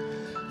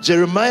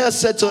 Jeremiah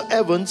said to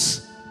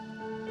heavens,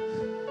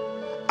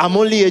 "I'm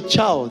only a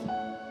child."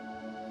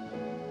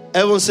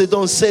 Heaven said,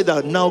 "Don't say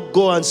that. Now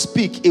go and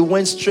speak." It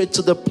went straight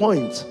to the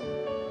point.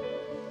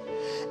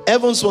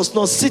 Evans was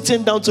not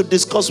sitting down to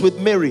discuss with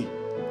Mary,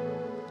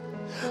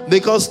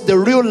 because the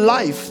real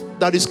life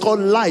that is called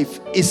life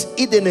is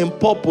hidden in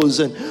purpose,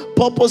 and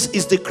purpose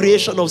is the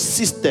creation of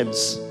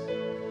systems.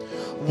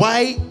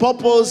 Why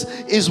purpose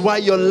is why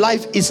your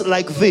life is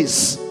like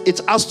this.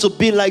 It has to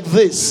be like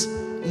this.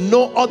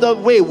 No other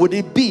way would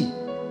it be.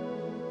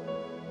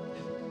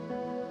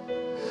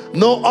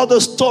 No other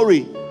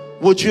story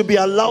would you be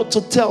allowed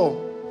to tell.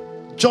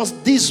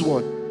 Just this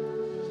one.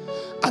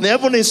 And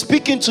heaven is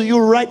speaking to you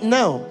right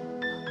now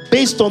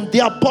based on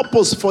their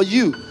purpose for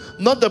you,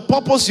 not the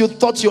purpose you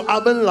thought you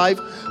have in life.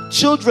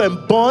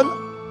 Children born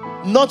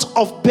not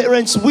of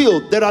parents'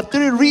 will. There are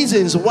 3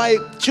 reasons why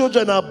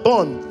children are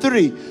born.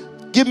 3.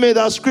 Give me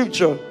that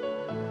scripture.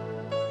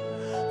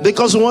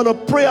 Because we want to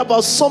pray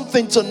about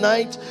something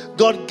tonight.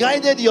 God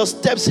guided your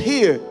steps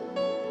here.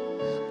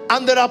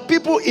 And there are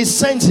people he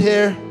sent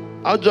here.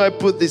 How do I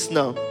put this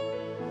now?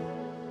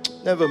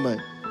 Never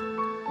mind.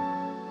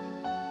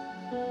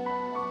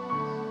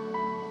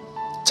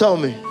 Tell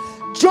me.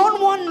 John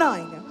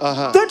 1:9.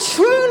 The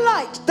true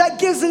light that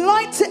gives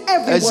light to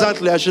everyone.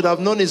 Exactly. I should have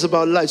known it's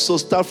about light. So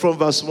start from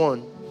verse 1.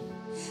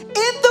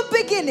 In the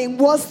beginning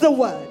was the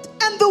Word,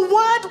 and the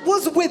Word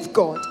was with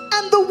God,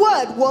 and the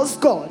Word was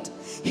God.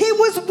 He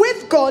was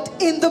with God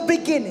in the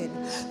beginning.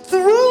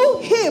 Through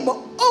him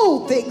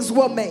all things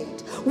were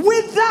made.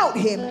 Without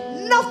him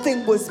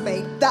nothing was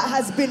made that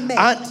has been made.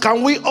 And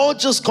can we all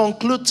just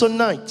conclude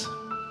tonight?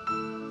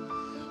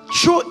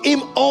 Through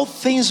him all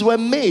things were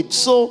made.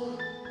 So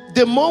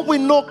the more we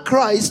know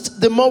Christ,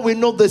 the more we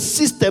know the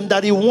system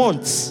that he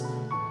wants.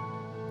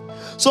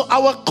 So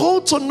our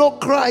call to know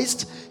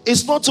Christ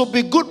is not to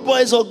be good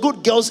boys or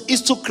good girls,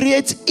 is to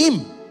create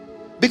him,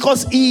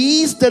 because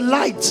he is the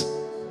light.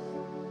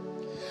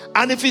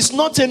 And if it's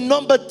not in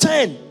number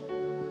 10,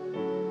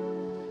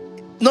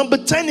 Number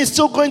 10 is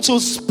still going to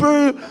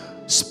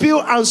spew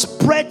and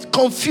spread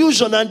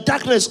confusion and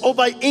darkness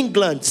over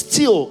England.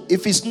 Still,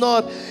 if it's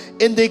not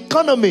in the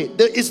economy,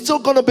 there is still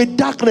going to be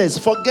darkness.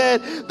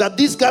 Forget that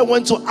this guy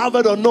went to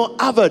Harvard or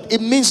not Harvard.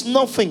 It means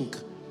nothing.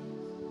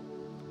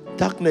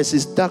 Darkness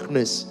is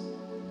darkness.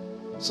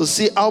 So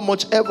see how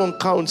much heaven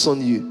counts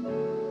on you.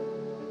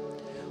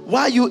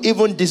 Why are you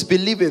even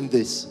disbelieving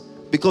this?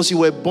 Because you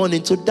were born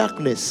into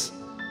darkness.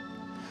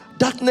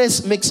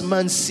 Darkness makes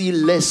man see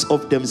less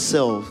of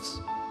themselves.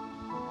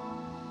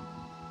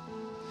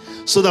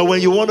 So that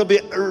when you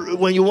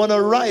want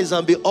to rise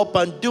and be up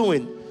and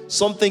doing,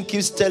 something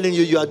keeps telling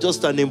you are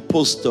just an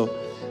imposter.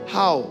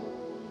 How?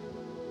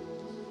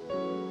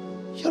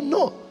 You're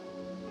not.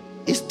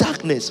 It's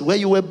darkness where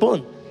you were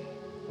born.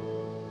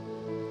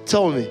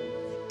 Tell me.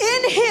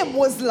 In him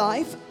was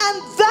life,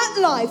 and that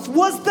life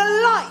was the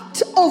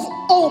light of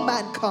all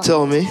mankind.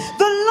 Tell me.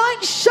 The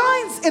light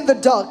shines in the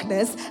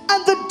darkness,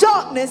 and the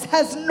darkness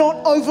has not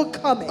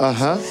overcome it.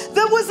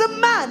 There was a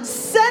man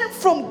sent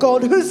from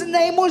God whose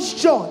name was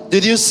John.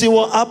 Did you see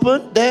what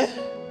happened there?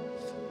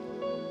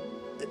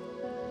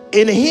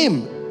 In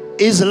him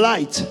is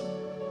light.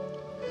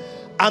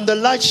 And the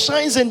light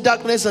shines in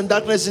darkness, and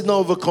darkness is not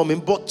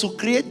overcoming. But to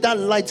create that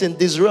light in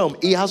this realm,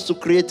 he has to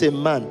create a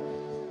man.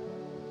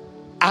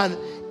 And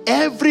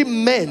every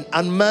man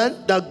and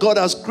man that God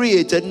has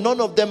created, none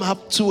of them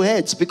have two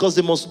heads, because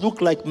they must look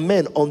like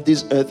men on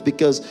this earth,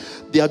 because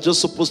they are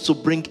just supposed to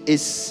bring a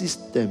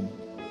system.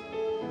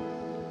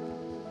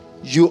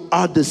 You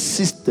are the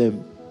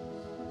system.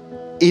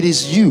 It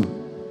is you.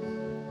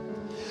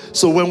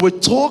 So when we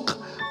talk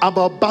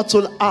about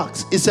battle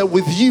axe, it said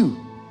with you.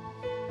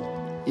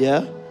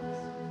 Yeah?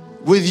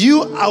 With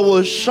you I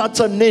will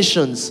shatter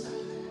nations.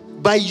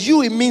 By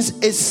you, it means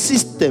a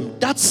system.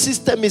 That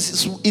system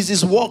is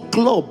his work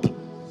club.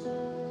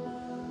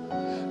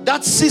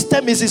 That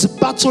system is his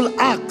battle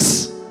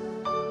axe.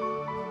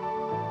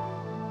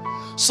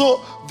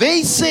 So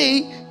they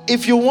say,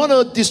 if you want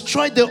to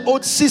destroy the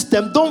old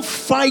system, don't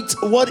fight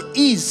what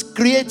is.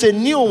 Create a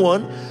new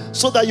one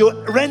so that you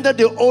render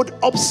the old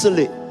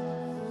obsolete.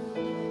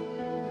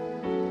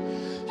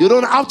 You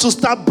don't have to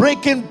start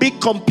breaking big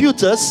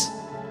computers.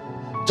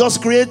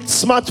 Just create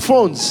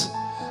smartphones.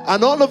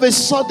 And all of a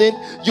sudden,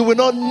 you will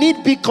not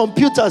need big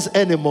computers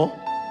anymore.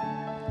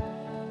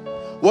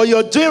 What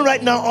you're doing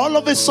right now, all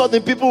of a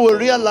sudden, people will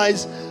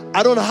realize,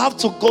 I don't have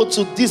to go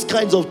to these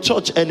kinds of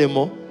church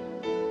anymore.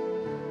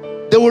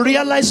 They will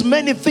realize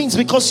many things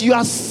because you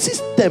are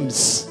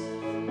systems.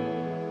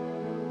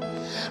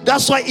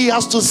 That's why he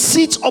has to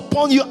sit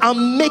upon you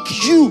and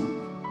make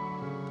you.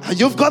 And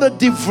you've got to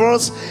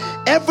divorce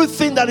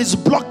everything that is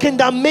blocking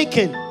that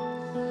making.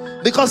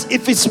 Because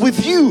if it's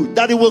with you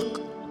that it will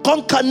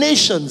conquer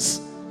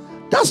nations,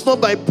 that's not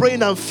by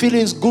praying and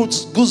feeling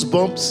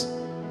goosebumps.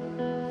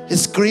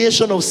 It's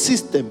creation of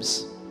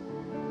systems.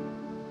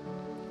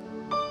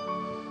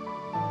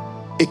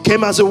 It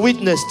came as a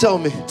witness, tell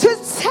me. To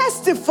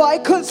testify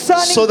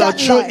concerning so that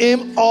through light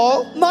him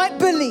all might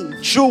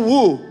believe. Through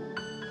who?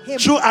 Him.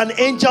 Through an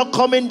angel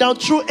coming down,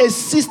 through a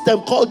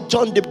system called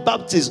John the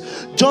Baptist.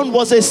 John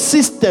was a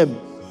system.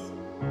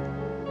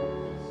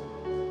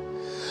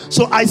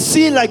 So I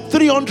see like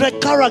 300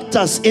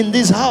 characters in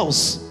this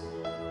house.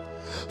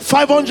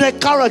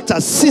 500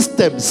 characters,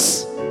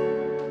 systems.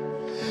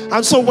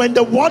 And so when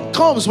the word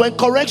comes, when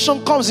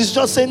correction comes, it's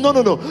just saying, no,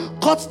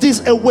 cut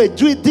this away,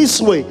 do it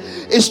this way.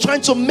 It's trying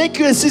to make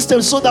you a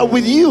system so that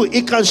with you,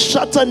 it can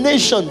shatter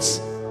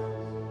nations.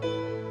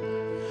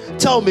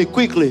 Tell me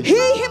quickly.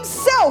 He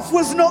himself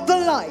was not the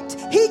light.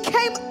 He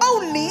came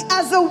only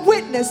as a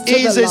witness to the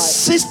light. He is a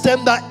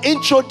system that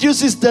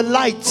introduces the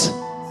light.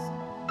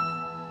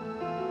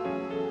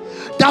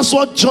 That's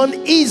what John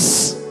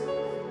is.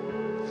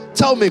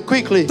 Tell me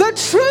quickly. The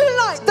true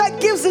light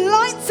that gives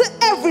light to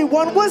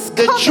everyone was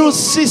coming. The true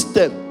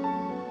system.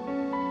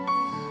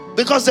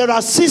 Because there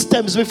are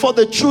systems before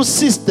the true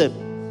system.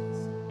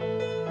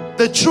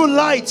 The true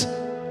light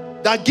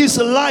that gives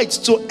light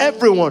to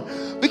everyone.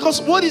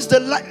 Because what is the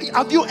light?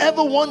 Have you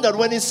ever wondered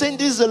when he's saying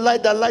this is the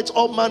light that lights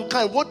all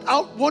mankind?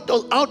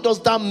 How does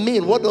that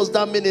mean? What does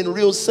that mean in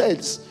real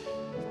sense?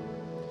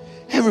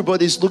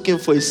 Everybody's looking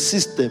for a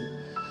system.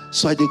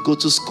 So they go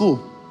to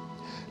school.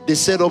 They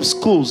set up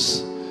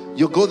schools.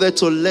 You go there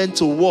to learn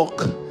to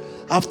walk.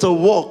 After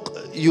walk,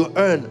 you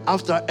earn.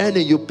 After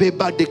earning, you pay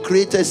back. They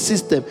create a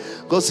system.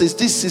 God says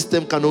this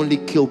system can only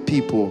kill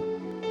people.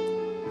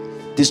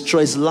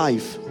 Destroys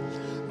life.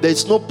 There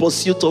is no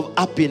pursuit of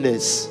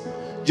happiness.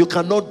 You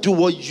cannot do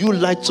what you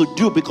like to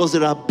do because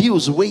there are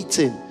bills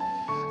waiting.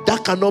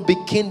 That cannot be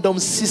kingdom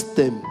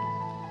system.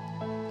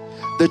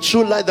 The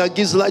true light that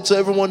gives light to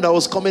everyone that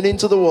was coming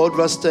into the world,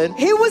 verse 10.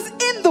 He was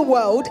in the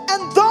world,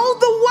 and though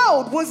the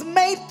world was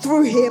made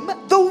through him,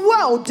 the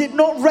world did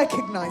not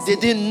recognize him.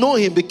 They didn't know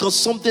him because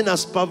something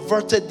has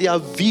perverted their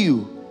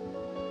view.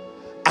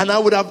 And I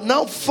would have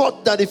now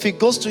thought that if he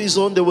goes to his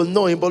own, they will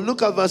know him. But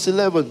look at verse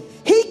 11.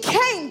 He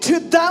came to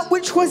that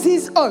which was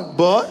his own.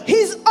 But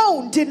his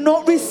own did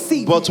not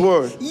receive him. But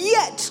word.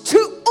 Yet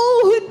to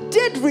all who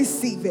did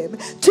receive him,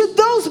 to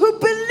those who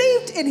believed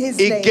in his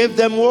He name. gave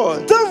them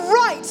what? The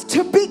right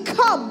to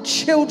become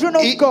children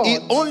of God. He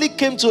only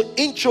came to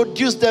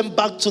introduce them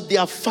back to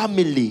their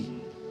family.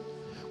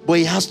 But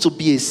it has to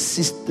be a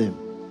system.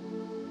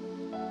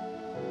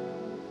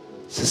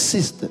 It's a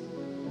system.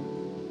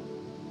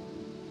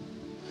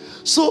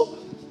 So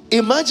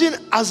imagine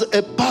as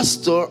a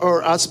pastor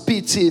or as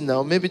PT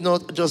now, maybe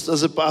not just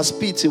as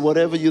PT,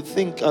 whatever you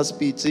think as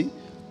PT.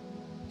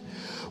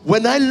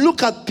 When I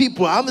look at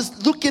people, I'm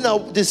looking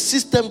at the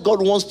system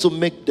God wants to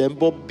make them,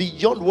 but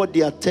beyond what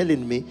they are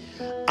telling me,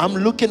 I'm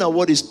looking at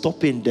what is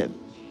stopping them.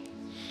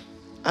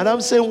 And I'm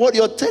saying, what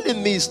you're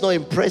telling me is not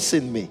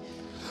impressing me.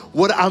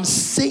 What I'm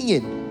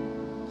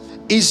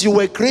saying is you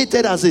were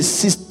created as a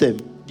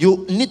system.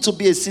 You need to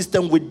be a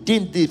system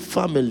within the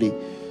family.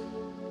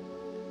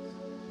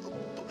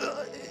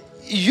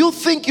 You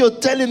think you're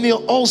telling me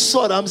all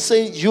sorts. I'm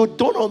saying you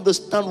don't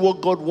understand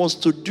what God wants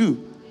to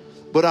do.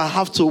 But I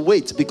have to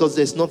wait because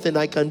there's nothing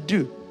I can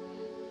do.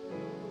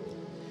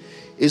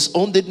 His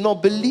own did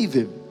not believe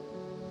him.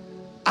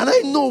 And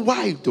I know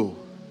why though.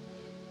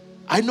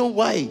 I know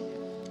why.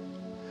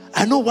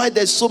 I know why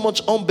there's so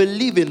much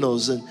unbelief in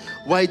us and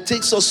why it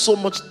takes us so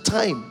much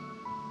time.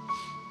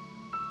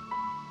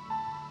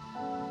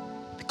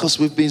 Because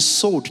we've been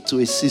sold to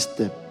a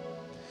system.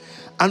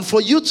 And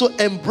for you to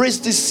embrace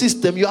this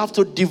system, you have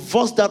to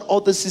divorce that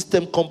other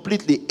system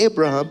completely.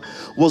 Abraham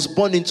was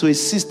born into a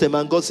system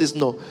and God says,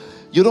 no,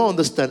 you don't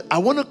understand. I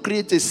want to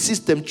create a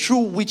system through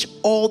which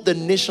all the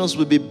nations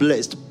will be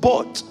blessed.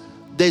 But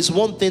there's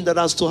one thing that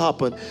has to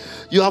happen.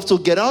 You have to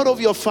get out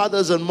of your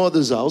father's and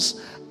mother's house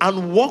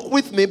and walk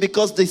with me,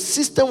 because the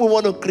system we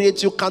want to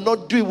create, you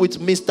cannot do it with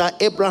Mr.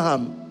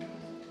 Abraham.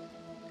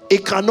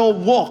 It cannot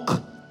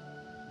work.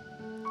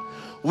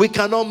 We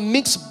cannot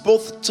mix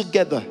both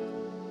together.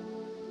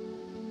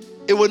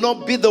 It will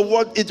not be the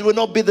word, it will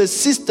not be the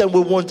system we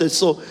wanted.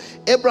 So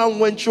Abraham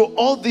went through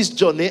all this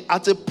journey.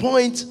 At a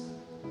point,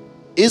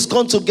 he's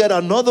going to get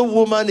another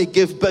woman. He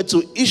gave birth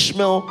to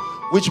Ishmael,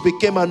 which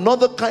became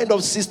another kind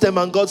of system.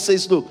 And God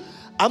says, look,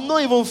 I'm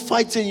not even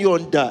fighting you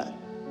on that.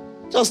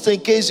 Just in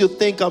case you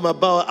think I'm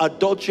about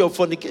adultery or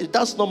fornication,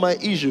 that's not my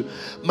issue.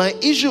 My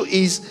issue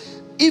is,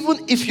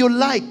 even if you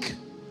like,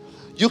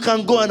 you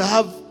can go and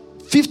have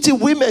 50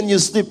 women you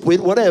sleep with,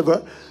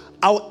 whatever.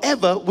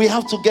 However, we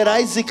have to get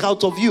Isaac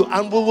out of you,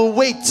 and we will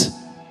wait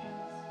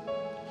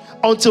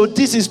until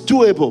this is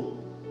doable.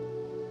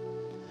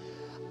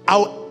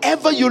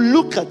 However you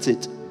look at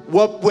it,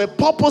 where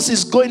purpose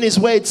is going is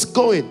where it's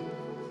going.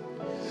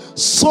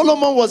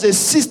 Solomon was a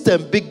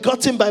system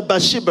begotten by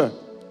Bathsheba.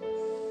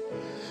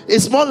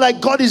 It's more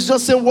like God is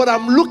just saying, what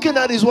I'm looking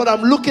at is what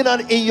I'm looking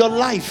at in your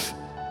life.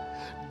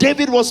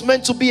 David was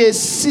meant to be a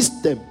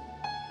system.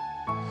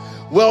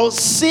 Well,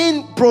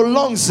 sin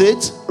prolongs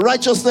it,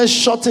 righteousness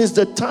shortens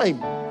the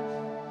time.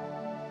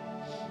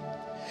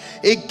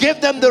 It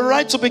gave them the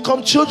right to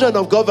become children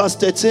of God, verse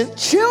 13.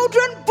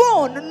 Children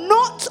born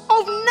not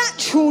of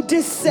natural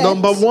descent.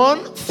 Number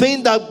one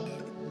thing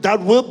that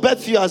will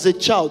birth you as a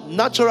child,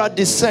 natural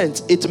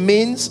descent. It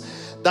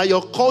means that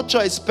your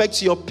culture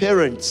expects your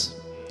parents,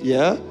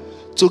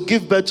 to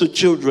give birth to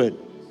children.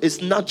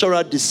 It's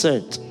natural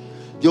descent.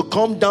 You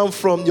come down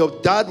from, your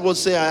dad will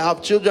say, I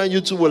have children,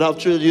 you too will have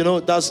children. You know,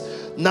 that's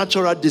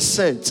natural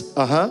descent.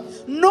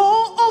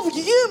 Nor of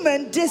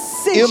human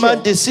decision.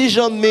 Human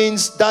decision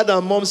means dad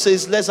and mom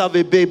says, let's have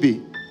a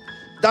baby.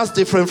 That's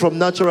different from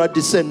natural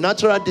descent.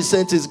 Natural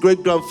descent is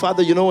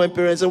great-grandfather. You know, when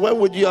parents say, when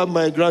would you have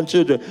my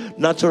grandchildren?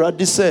 Natural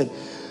descent.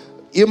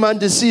 Human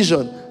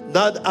decision.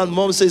 Dad and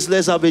mom says,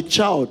 let's have a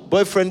child.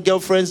 Boyfriend,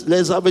 girlfriends,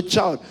 let's have a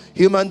child.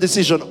 Human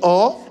decision.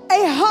 Or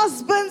a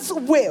husband's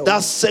will.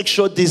 That's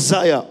sexual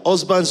desire,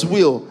 husband's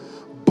will.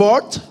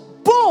 But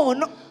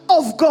born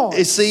of God.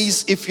 It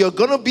says, if you're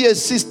going to be a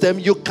system,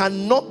 you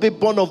cannot be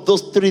born of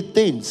those three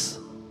things.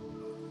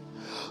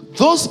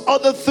 Those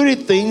other three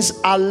things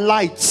are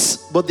lights,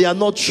 but they are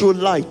not true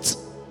light.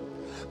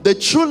 The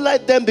true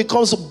light then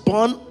becomes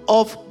born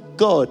of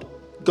God.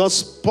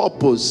 God's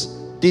purpose,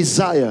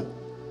 desire.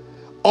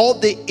 All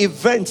the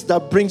events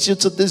that brings you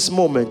to this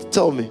moment.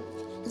 Tell me.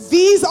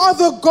 These are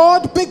the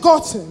God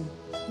begotten,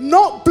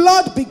 not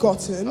blood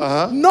begotten,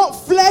 not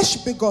flesh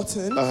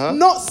begotten,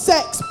 not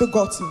sex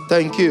begotten.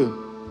 Thank you.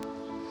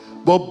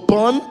 But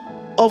born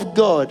of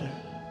God.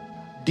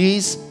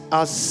 These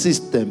are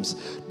systems.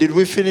 Did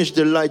we finish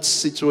the light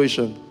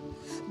situation?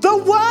 The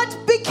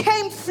word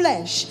became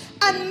flesh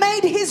and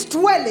made his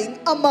dwelling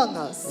among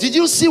us. Did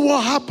you see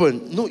what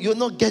happened? No, you're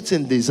not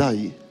getting this, are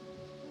you?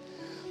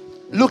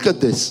 Look at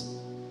this.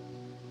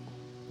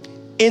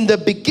 In the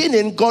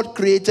beginning, God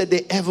created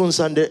the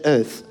heavens and the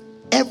earth.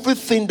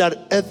 Everything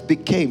that earth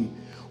became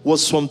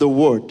was from the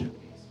word.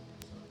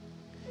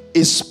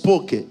 He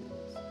spoke it.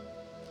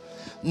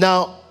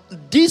 Now,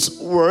 this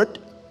word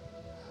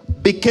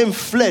became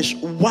flesh.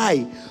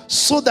 Why?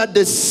 So that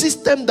the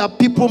system that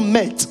people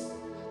met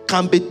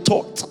can be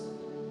taught.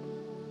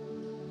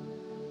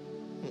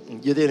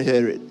 You didn't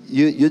hear it.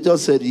 You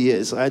just said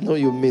yes. I know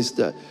you missed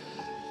that.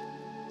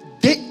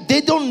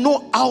 They don't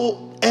know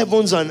how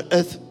heavens and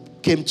earth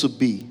came to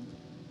be.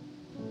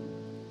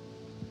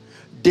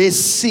 They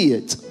see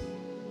it.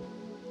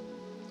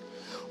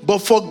 But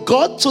for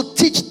God to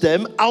teach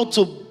them how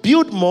to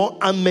build more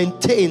and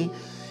maintain,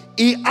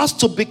 He has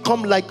to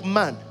become like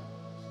man,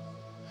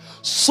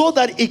 so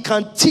that He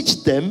can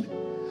teach them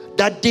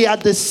that they are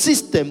the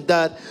system,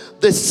 that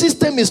the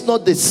system is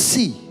not the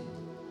sea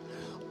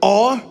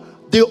or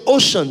the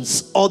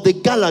oceans or the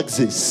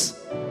galaxies,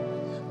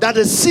 that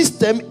the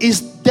system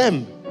is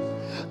them,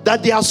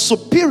 that they are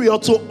superior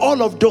to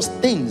all of those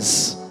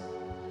things.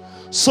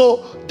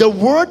 So the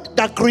word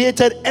that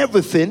created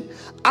everything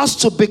has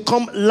to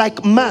become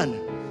like man,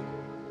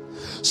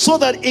 so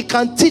that it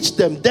can teach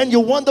them. Then you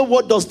wonder,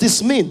 what does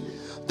this mean?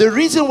 The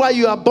reason why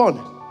you are born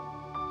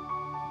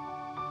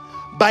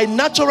by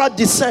natural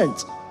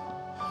descent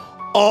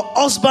or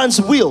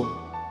husband's will,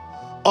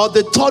 or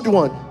the third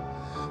one,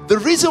 the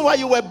reason why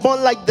you were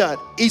born like that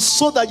is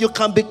so that you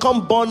can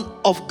become born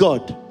of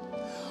God.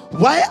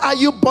 Why are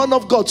you born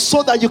of God?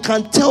 So that you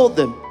can tell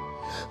them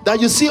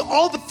that you see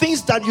all the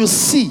things that you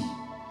see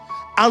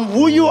and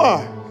who you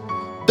are.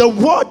 The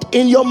word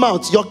in your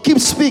mouth, you keep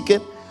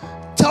speaking,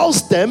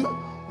 tells them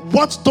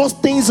what those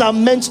things are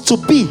meant to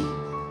be.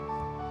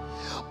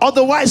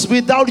 Otherwise,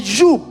 without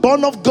you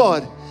born of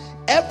God,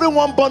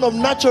 everyone born of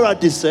natural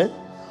descent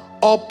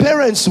or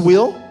parents'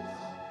 will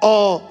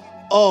or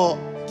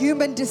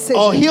human decision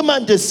or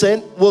human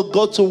descent will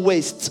go to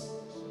waste.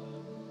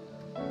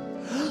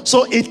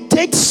 So it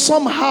takes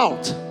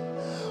somehow,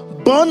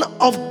 born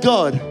of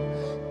God,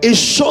 it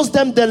shows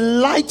them the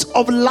light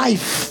of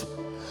life,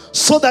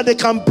 so that they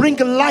can bring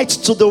light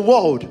to the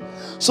world.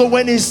 So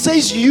when it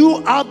says you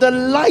are the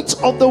light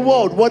of the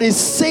world, what it's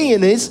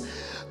saying is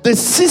the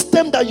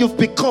system that you've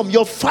become,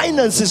 your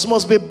finances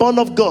must be born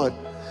of God.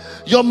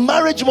 Your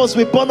marriage must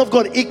be born of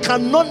God. It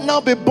cannot now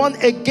be born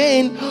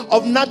again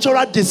of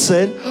natural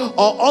descent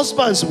or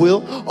husband's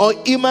will or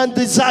human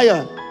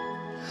desire.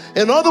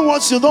 In other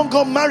words, you don't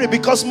go married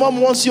because mom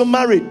wants you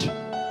married.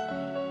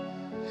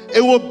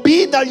 It will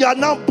be that you are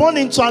now born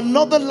into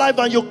another life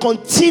and you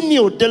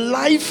continue the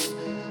life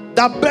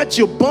that birthed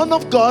you. Born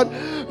of God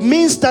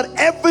means that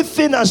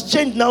everything has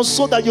changed now,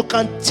 so that you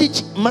can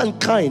teach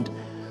mankind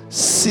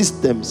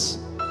systems.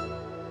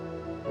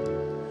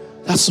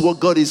 That's what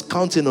God is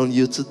counting on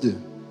you to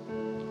do.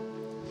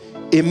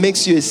 It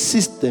makes you a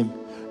system.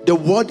 The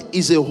word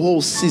is a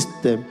whole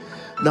system.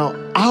 Now,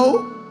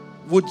 how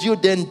would you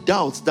then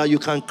doubt that you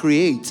can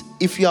create?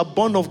 If you are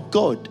born of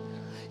God,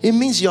 it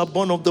means you are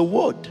born of the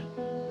word.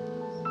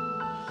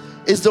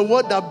 It's the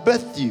word that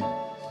birthed you.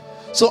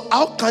 So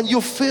how can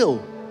you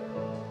fail?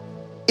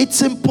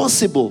 It's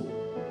impossible.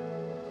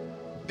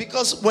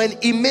 Because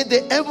when He made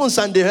the heavens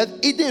and the earth,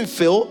 He didn't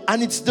fail,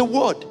 and it's the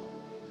word.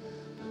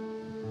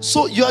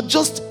 So you are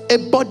just a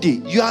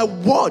body. You are a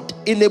word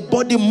in a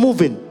body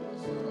moving.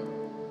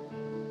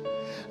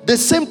 The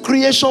same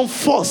creation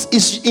force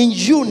is in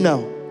you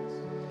now.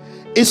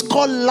 It's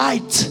called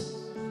light.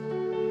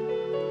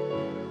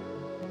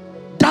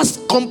 That's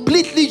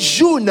completely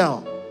you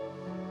now.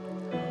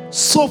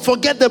 So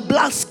forget the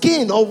black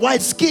skin or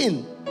white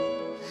skin.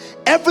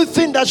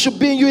 Everything that should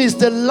be in you is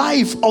the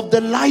life of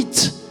the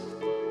light.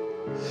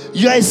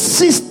 You are a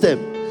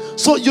system.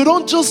 So you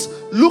don't just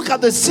look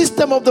at the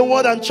system of the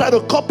world and try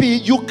to copy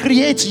it. You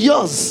create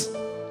yours.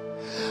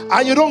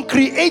 And you don't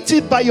create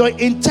it by your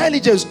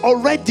intelligence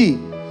already.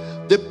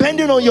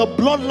 Depending on your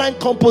bloodline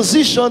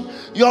composition,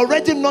 you're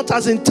already not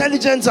as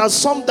intelligent as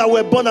some that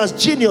were born as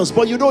genius.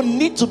 But you don't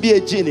need to be a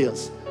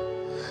genius.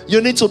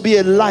 You need to be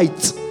a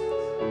light.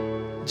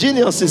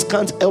 Geniuses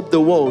can't help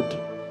the world.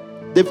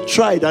 They've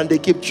tried and they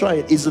keep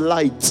trying. It's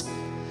light.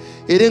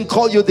 He didn't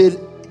call you the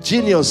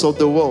genius of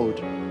the world.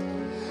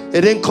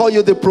 He didn't call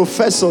you the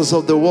professors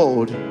of the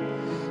world.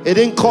 He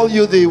didn't call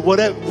you the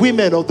whatever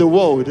women of the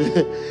world.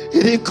 He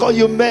didn't call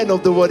you men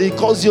of the world. He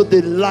calls you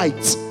the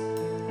light.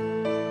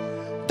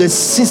 The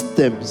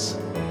systems.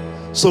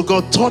 So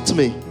God taught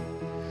me.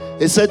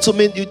 He said to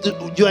me,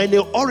 you are in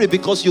a hurry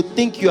because you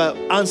think you are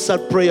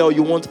answered prayer or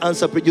you want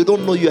answered prayer. You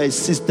don't know you are a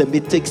system.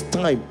 It takes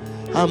time.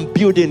 I'm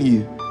building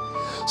you.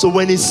 So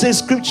when He says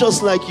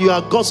scriptures like you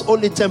are God's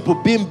holy temple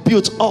being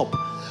built up,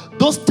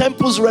 those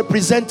temples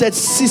represented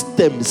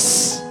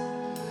systems.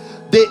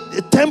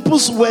 The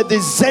temples were the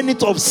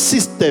zenith of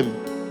system.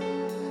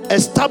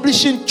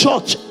 Establishing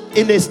church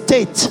in a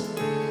state,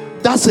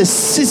 that's a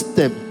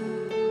system.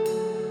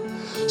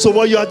 So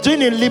what you are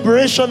doing in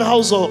Liberation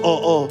House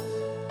or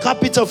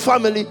Capital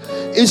Family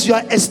is you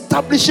are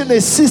establishing a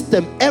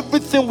system.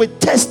 Everything we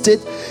tested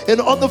in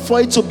order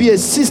for it to be a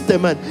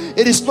system. And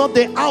it is not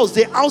the house.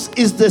 The house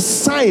is the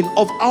sign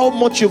of how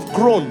much you've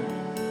grown.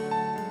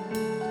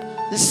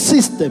 The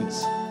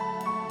systems.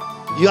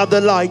 You are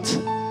the light.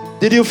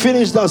 Did you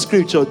finish that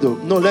scripture though?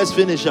 No, let's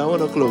finish. I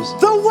want to close.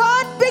 The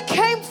word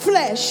became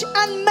flesh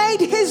and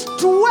made His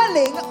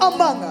dwelling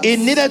among us. It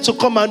needed to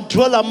come and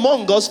dwell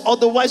among us.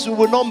 Otherwise we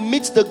will not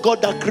meet the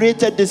God that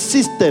created the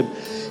system.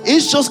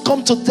 It's just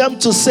come to them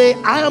to say,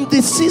 I am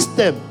the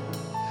system.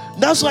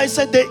 That's why I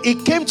said that He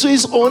came to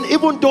His own,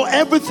 even though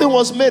everything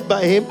was made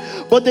by Him,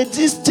 but they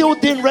still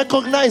didn't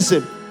recognize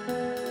Him.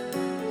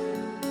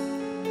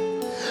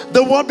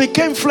 The Word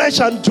became flesh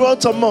and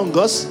dwelt among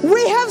us.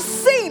 We have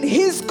seen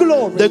his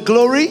glory. The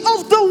glory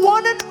of the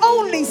one and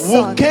only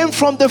Son, who came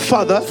from the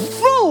Father,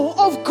 full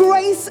of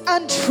grace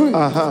and truth.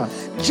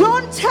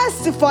 John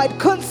testified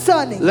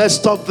concerning. Let's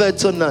stop there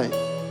tonight.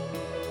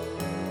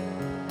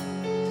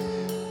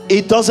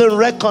 It doesn't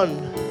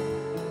reckon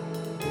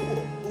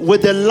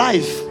with the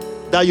life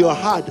that you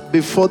had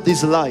before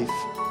this life.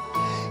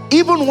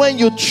 Even when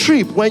you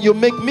trip, when you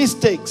make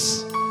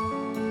mistakes,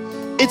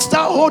 it's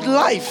that whole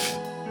life.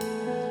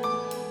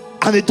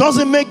 And it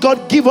doesn't make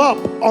God give up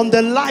on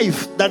the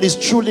life that is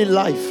truly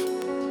life.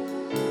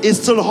 It's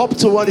still up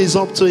to what He's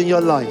up to in your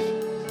life.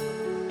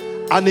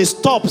 And it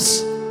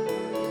stops.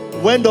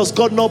 When does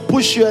God not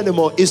push you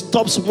anymore? It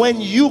stops when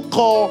you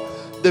call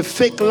the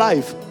fake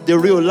life the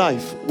real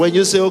life. When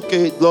you say,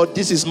 okay, Lord,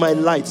 this is my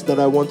light that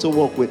I want to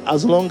walk with.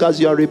 As long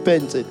as you are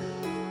repenting,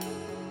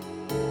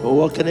 we're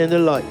walking in the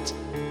light.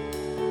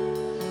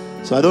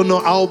 So I don't know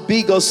how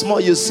big or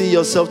small you see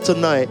yourself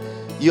tonight.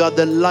 You are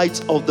the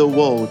light of the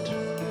world.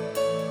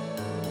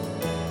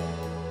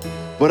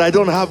 But I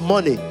don't have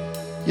money.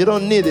 You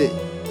don't need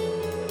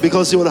it.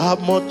 Because you will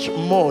have much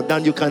more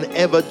than you can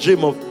ever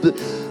dream of.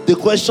 The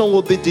question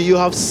will be, do you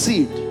have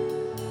seed?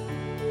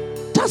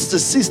 That's the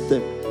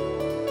system.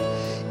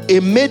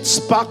 It made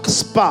spark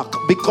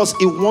because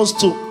it wants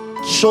to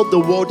show the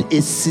world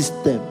a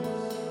system,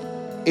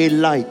 a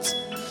light.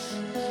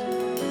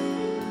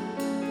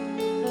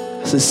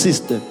 It's a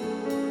system.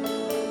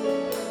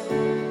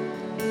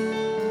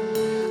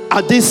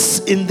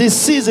 In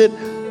this season,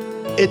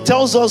 it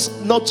tells us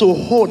not to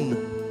hone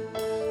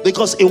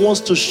because it wants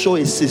to show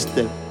a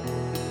system.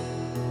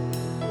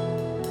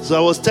 So I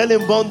was telling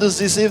Bondus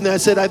this evening, I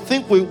said, I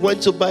think we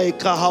went to buy a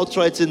car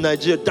outright in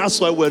Nigeria. That's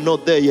why we're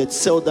not there yet.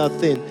 Sell that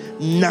thing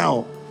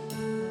now.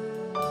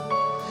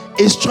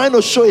 It's trying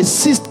to show a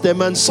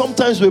system, and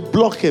sometimes we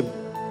block him.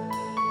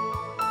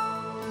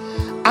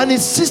 And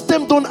his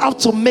system don't have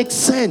to make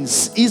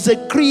sense. He's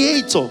a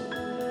creator.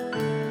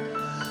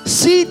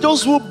 See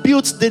those who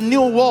built the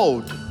new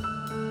world.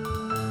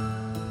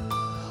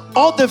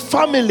 All the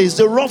families,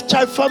 the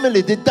Rothschild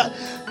family,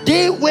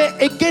 they were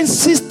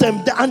against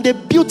system and they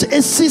built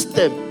a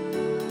system.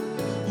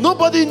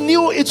 Nobody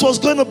knew it was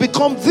going to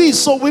become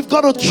this, so we've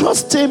got to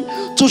trust him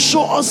to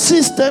show us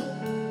system.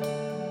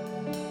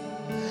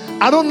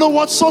 I don't know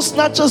what soul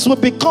snatchers will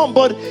become,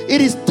 but it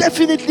is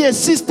definitely a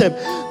system.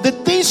 The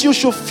things you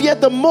should fear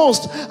the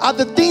most are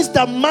the things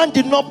that man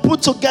did not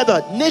put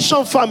together.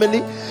 Nation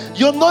family,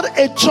 you're not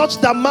a church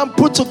that man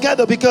put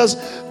together, because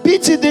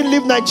PT didn't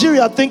leave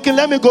Nigeria thinking,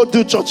 let me go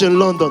do church in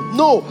London.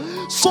 No,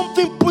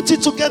 something put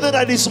it together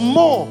that is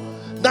more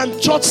than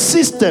church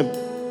system.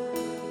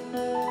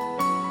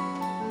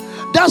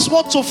 That's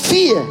what to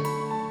fear.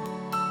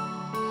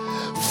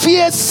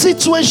 Fear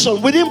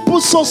situation. We didn't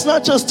put soul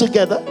snatchers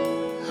together.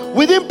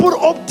 We didn't put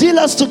up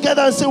dealers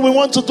together and say we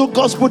want to do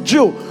gospel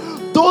drill.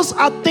 Those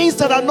are things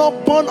that are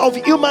not born of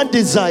human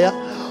desire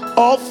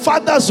or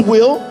father's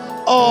will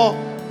or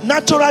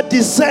natural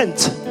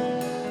descent.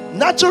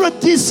 Natural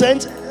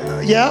descent,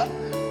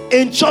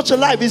 in church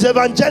life is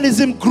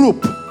evangelism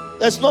group.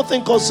 There's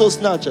nothing called soul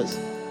snatchers.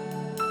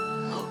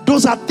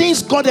 Those are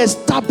things God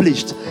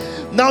established.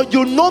 Now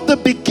you know the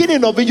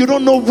beginning of it, you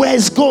don't know where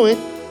it's going.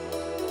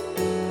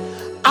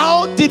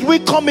 How did we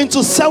come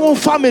into 7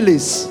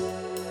 families?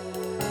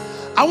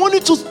 I want you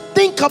to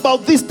think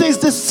about these things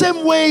the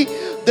same way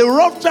the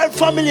Rothschild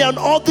family and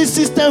all this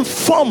system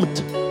formed.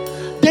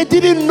 They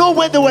didn't know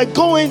where they were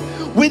going.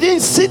 We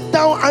didn't sit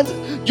down and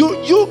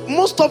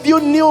most of you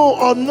knew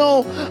or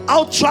know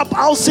how trap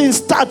housing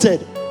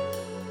started.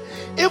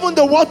 Even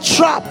the word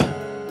trap,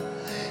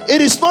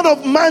 it is not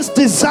of man's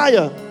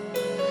desire.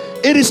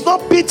 It is not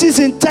PT's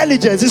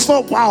intelligence. It's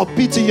not, wow,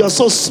 PT, you're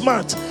so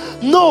smart.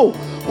 No,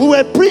 we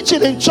were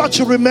preaching in church,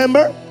 you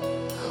remember?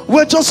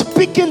 We're just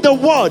speaking the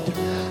word.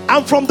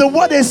 And from the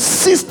word a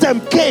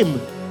system came.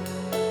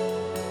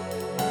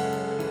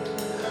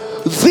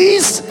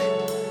 This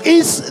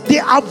is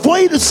the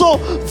avoid. So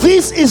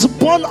this is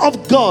born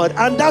of God.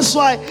 And that's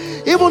why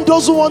even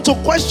those who want to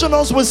question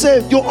us will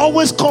say, you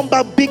always come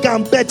back bigger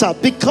and better.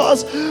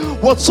 Because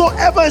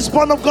whatsoever is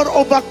born of God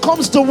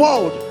overcomes the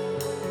world.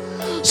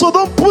 So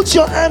don't put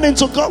your hand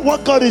into God,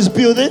 what God is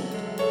building.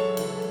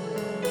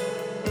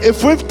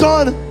 If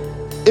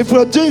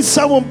we're doing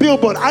 7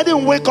 billboard, I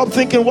didn't wake up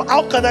thinking, well,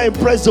 how can I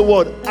impress the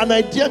world? An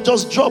idea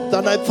just dropped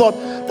and I thought,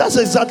 that's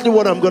exactly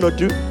what I'm going to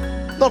do.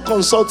 Not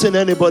consulting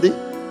anybody.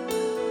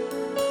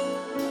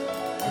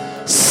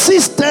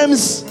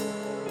 Systems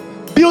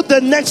build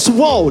the next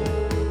world.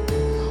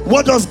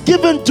 What does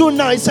given do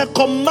now is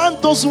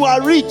command those who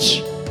are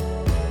rich.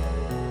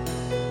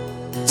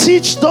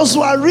 Teach those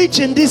who are rich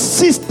in this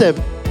system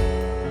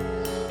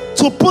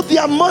to put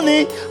their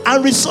money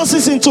and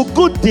resources into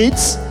good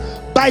deeds.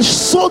 By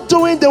so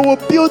doing, they will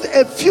build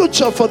a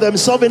future for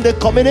themselves in the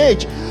coming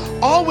age.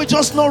 All we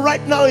just know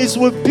right now is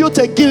we've built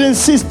a given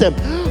system.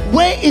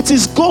 Where it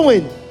is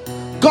going,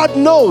 God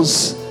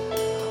knows.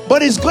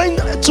 But it's going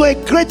to a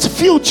great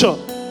future.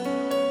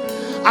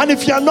 And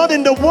if you are not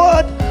in the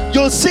word,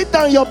 you'll sit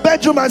down in your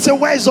bedroom and say,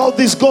 where is all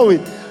this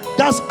going?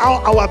 That's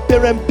how our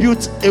parents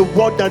built a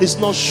world that is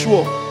not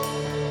sure.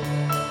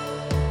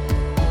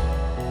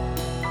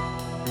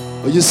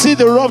 You see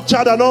the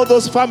Rothschild and all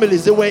those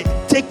families, they were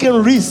taking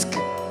risk,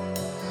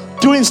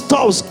 doing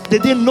stuff. They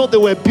didn't know they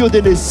were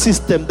building a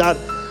system that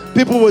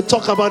people will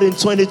talk about in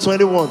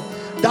 2021.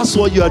 That's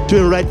what you are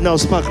doing right now,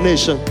 Spark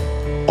Nation.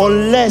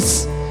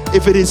 Unless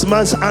if it is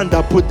man's hand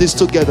that put this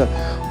together.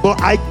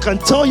 But I can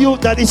tell you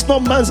that it's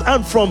not man's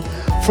hand, from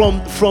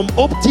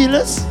hope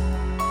dealers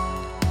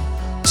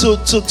to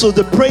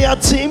the prayer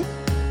team,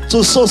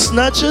 to soul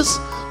snatchers,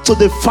 to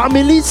the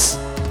families.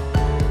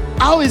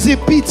 How is it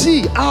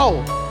PT?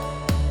 How?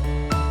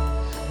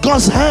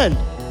 God's hand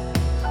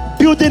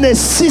building a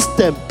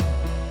system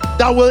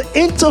that will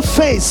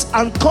interface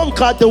and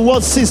conquer the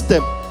world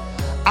system.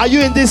 Are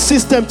you in this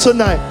system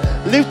tonight?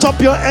 Lift up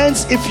your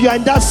hands if you are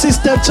in that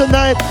system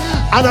tonight.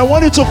 And I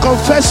want you to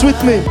confess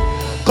with me.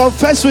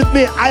 Confess with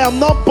me. I am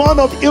not born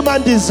of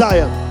human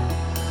desire.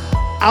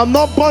 I'm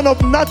not born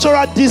of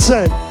natural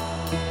descent.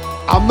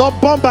 I'm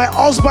not born by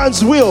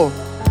husband's will.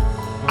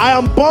 I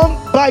am born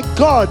by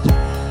God.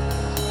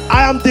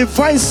 I am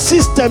divine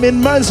system in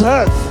man's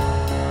earth.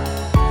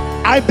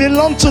 I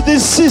belong to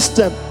this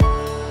system.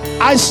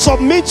 I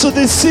submit to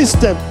this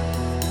system.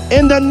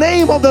 In the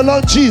name of the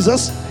Lord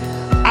Jesus,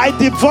 I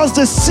divorce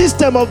the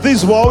system of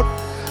this world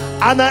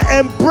and I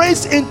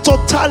embrace in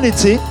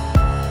totality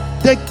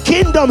the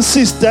kingdom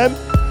system,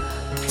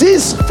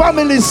 this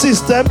family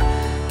system,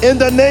 in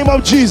the name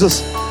of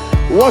Jesus.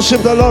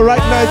 Worship the Lord right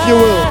now if you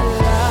will.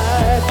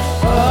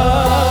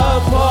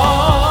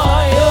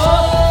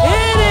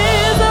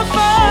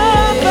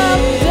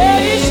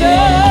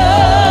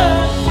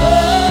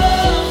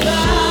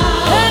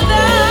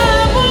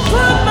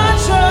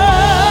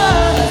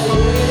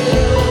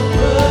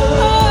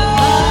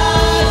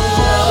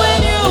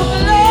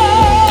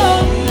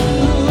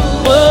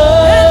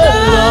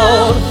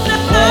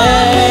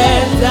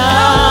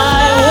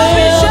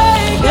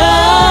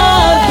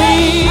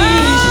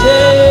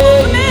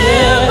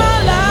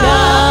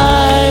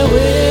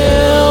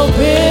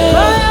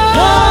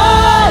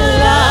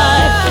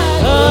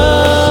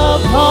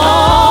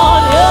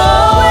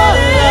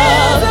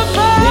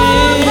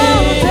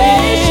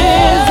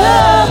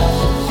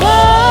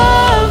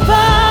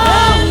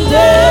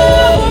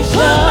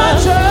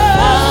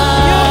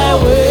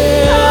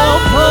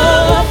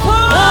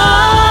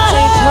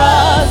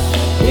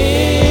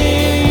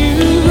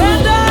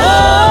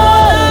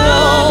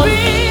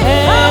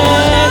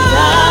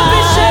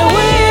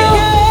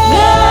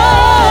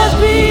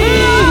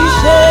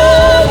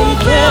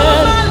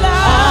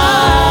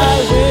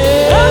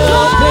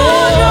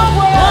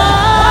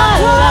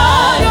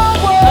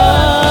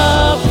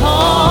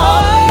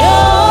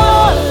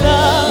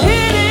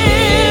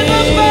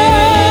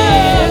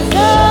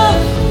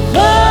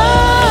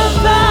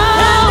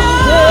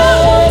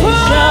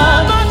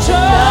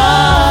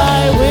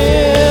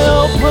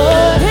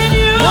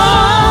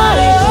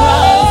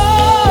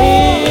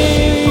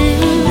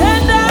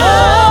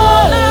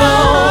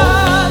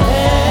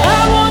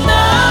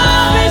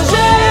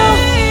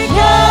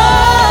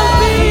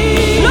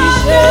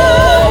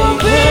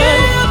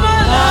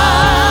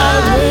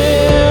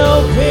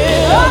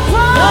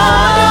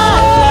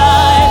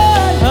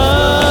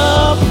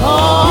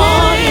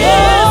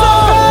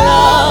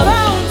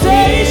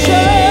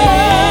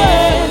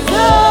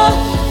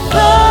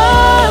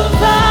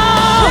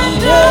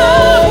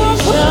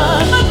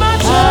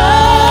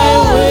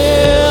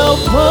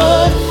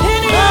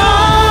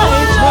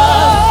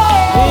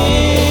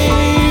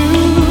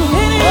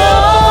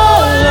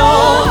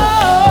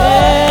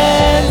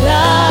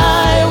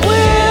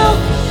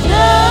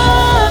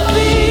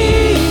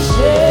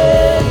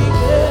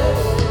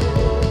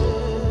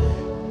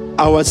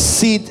 Our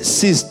seed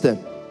system,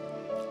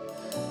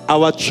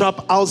 our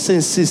trap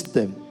housing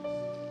system,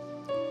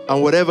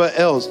 and whatever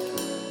else,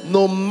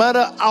 no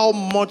matter how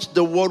much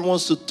the world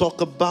wants to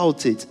talk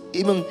about it,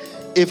 even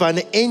if an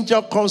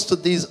angel comes to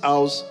this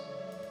house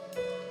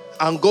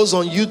and goes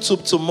on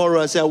YouTube tomorrow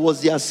and says, I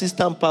was the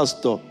assistant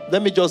pastor,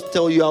 let me just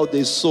tell you how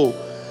they sow,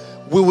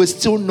 we will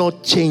still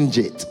not change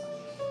it.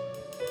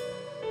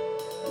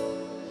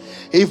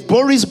 If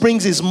Boris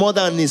brings his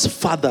mother and his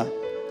father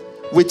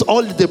with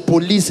all the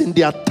police in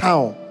their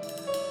town,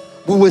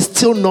 we will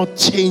still not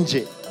change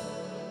it.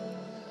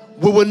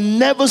 We will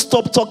never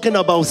stop talking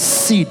about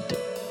seed.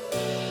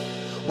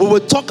 We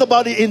will talk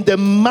about it in the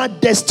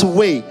maddest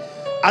way.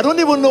 I don't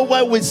even know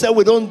why we say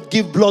we don't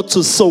give blood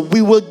to sow.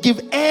 We will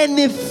give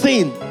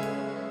anything.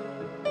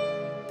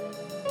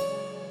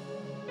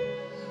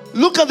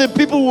 Look at the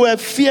people who are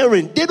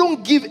fearing. They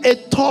don't give a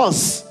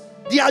toss.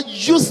 They are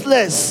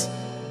useless.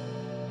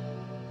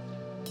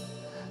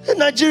 The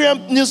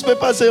Nigerian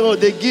newspaper say, oh,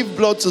 they give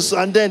blood to sow,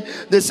 and then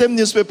the same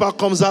newspaper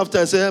comes after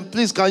and says,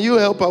 please, can you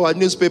help our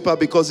newspaper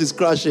because it's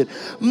crashing?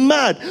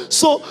 Mad.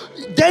 So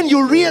then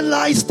you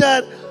realize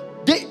that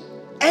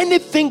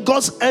anything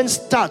God's hand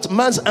starts,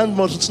 man's hand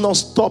must not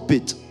stop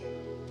it.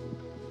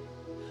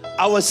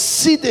 Our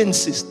seeding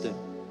system,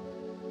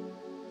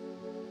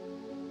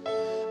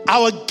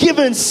 our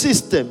giving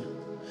system,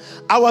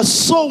 our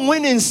soul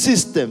winning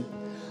system,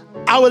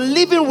 our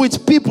living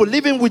with people,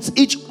 living with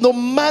each, no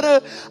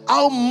matter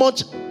how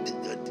much,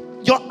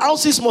 your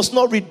houses must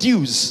not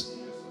reduce.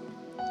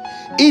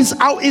 Is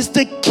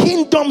the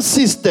kingdom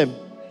system.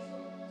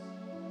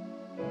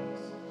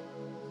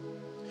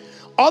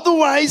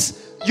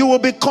 Otherwise, you will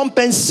be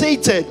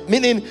compensated.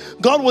 Meaning,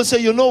 God will say,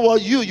 you know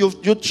what,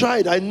 you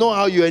tried. I know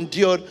how you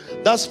endured.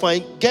 That's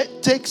fine.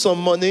 Take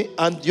some money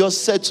and you're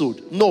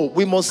settled. No,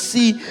 we must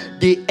see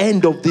the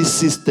end of this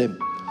system.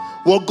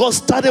 What God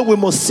started, we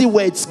must see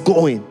where it's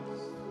going.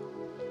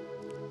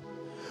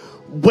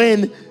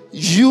 When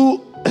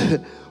you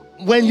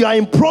are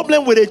in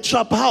problem with a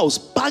trap house,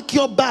 pack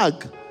your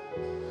bag.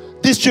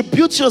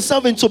 Distribute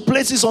yourself into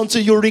places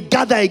until you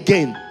regather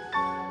again.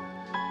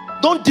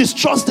 Don't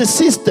distrust the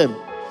system.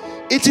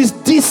 It is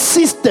this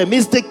system,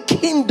 it's the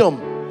kingdom.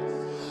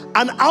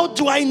 And how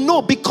do I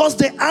know? Because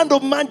the hand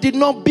of man did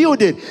not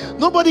build it.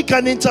 Nobody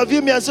can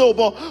interview me and say, oh,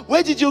 but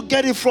where did you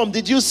get it from?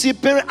 Did you see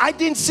parents? I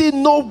didn't see it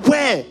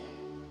nowhere.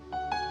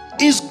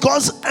 It's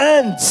God's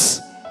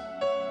hands.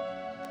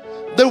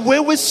 The way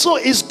we sow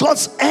is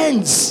God's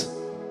hands.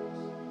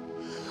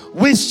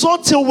 We sow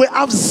till we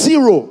have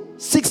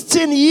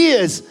 16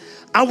 years.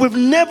 And we've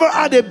never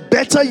had a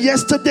better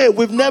yesterday.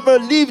 We've never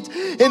lived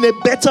in a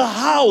better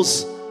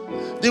house.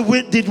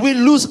 Did we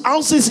lose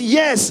houses?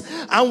 Yes.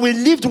 And we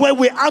lived where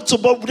we had to,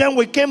 but then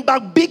we came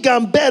back bigger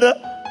and better.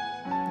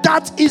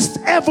 That is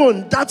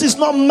heaven. That is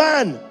not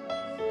man.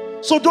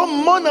 So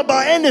don't mourn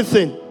about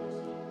anything.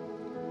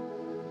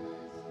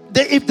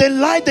 If they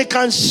lie, they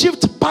can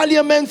shift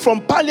parliament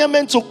from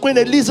parliament to Queen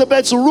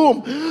Elizabeth's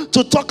room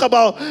to talk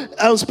about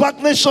Spark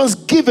Nation's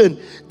giving.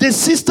 The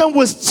system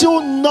will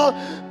still not.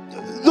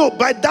 Look,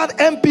 by that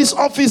MP's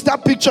office,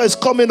 that picture is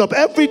coming up.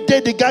 Every day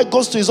the guy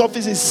goes to his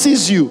office, he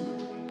sees you.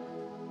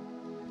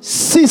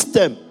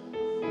 System.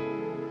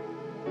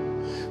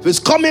 If he's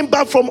coming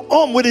back from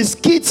home with his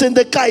kids in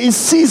the car, he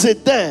sees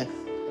it there.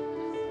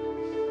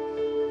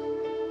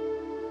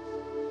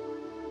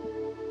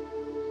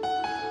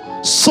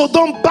 So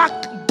don't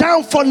back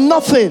down for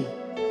nothing.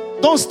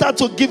 Don't start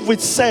to give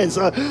with sense.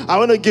 I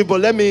want to give,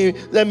 but let me.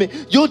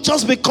 You'll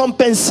just be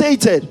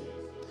compensated.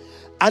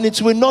 And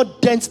it will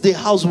not dent the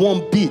house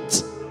one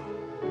bit.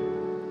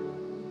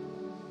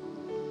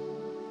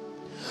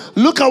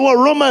 Look at what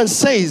Romans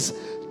says.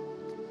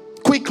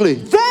 Quickly.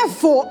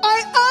 Therefore,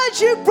 I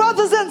urge you,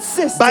 brothers and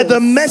sisters, by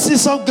the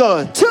mercies of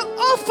God, to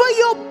offer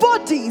your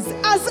bodies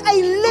as a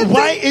living.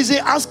 Why is he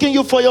asking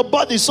you for your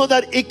body? So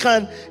that it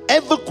can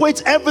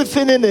evacuate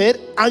everything in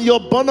it and you're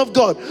born of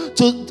God.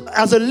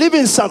 As a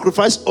living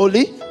sacrifice,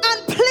 holy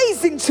and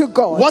pleasing to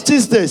God. What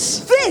is this?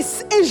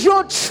 This is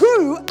your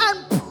true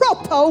and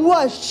proper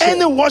worship.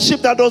 Any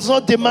worship that does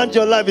not demand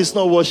your life is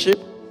not worship.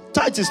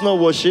 Tithe is not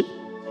worship.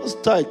 What's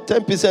tithe?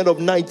 10% of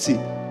 90.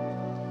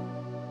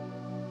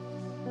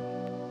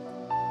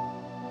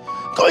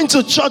 Going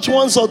to church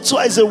once or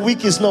twice a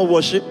week is not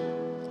worship.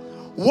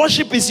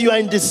 Worship is you are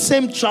in the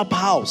same trap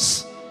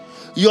house.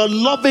 You're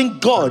loving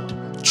God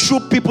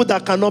through people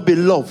that cannot be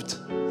loved.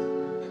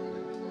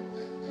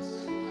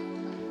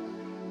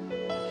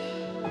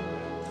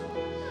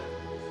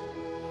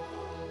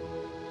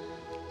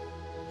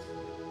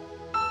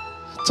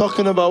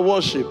 Talking about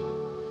worship.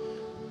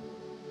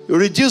 You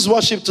reduce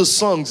worship to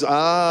songs.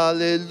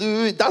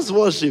 Hallelujah. That's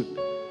worship.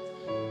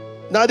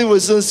 Daddy will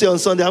soon say on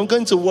Sunday, I'm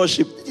going to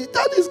worship.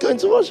 Daddy's going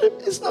to worship.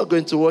 It's not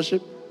going to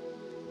worship.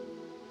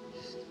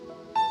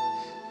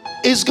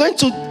 It's going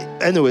to...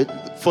 Anyway,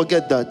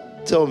 forget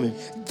that. Tell me.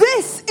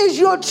 This is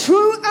your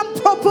true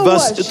and proper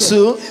Verse worship.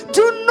 2.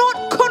 Do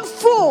not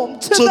conform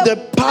to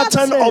the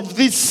pattern of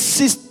this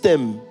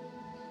system.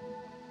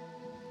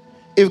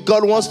 If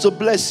God wants to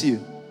bless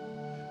you,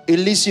 He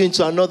leads you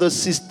into another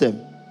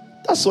system.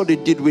 That's what He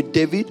did with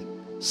David.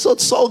 So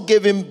Saul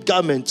gave him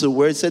garment to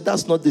wear. He said,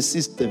 that's not the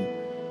system.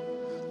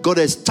 God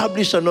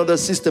established another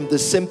system. The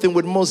same thing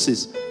with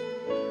Moses.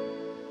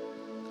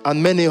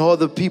 And many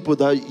other people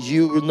that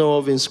you know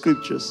of in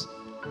scriptures.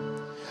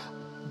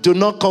 Do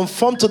not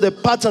conform to the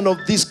pattern of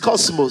this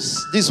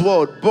cosmos, this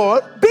world,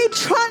 but be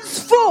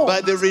transformed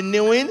by the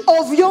renewing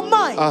of your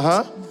mind.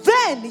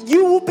 Then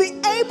you will be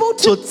able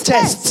to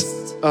test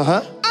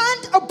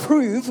and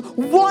approve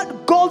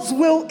what God's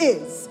will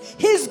is.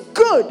 His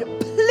good,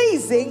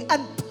 pleasing,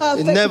 and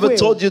perfect He never will.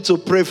 told you to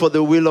pray for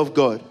the will of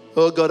God.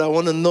 Oh God, I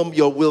want to know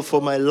your will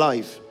for my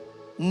life.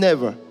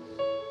 Never.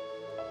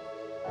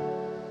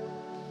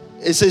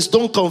 It says,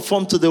 don't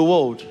conform to the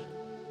world.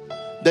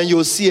 Then you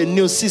will see a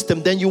new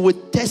system. Then you will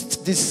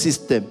test this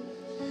system.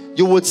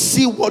 You will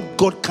see what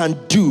God can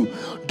do.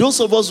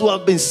 Those of us who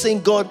have been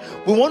saying, God,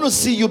 we want to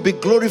see you be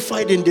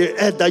glorified in the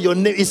earth. That your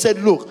name. He said,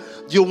 look,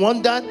 do you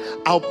want that?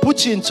 I'll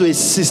put you into a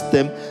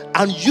system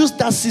and use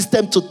that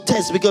system to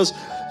test. Because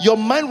your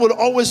mind will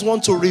always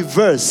want to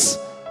reverse.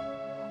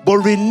 But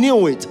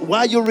renew it.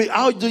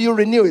 How do you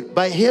renew it?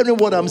 By hearing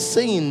what I'm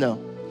saying now.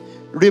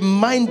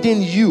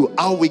 Reminding you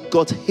how we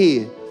got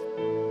here.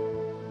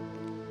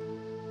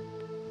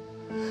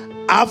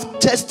 I've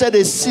tested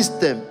a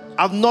system.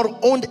 I've not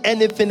owned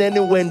anything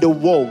anywhere in the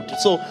world.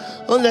 So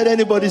don't let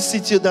anybody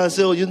sit you down and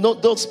say, oh, you know,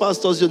 those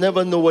pastors, you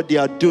never know what they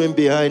are doing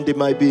behind. They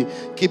might be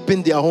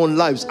keeping their own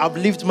lives. I've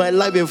lived my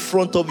life in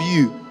front of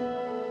you.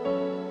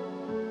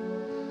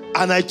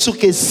 And I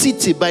took a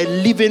city by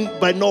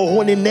not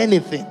owning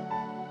anything.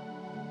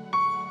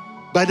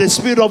 By the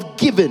spirit of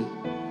giving.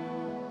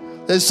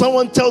 Then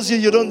someone tells you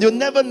you'll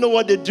never know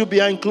what they do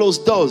behind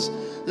closed doors.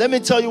 Let me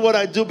tell you what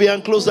I do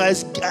behind closed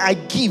doors. I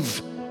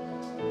give.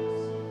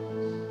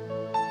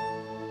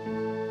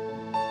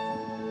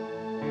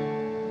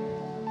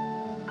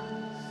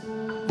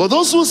 But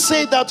those who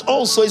say that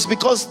also is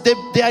because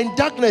they are in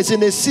darkness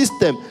in a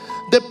system.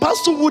 The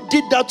pastor who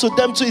did that to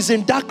them too is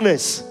in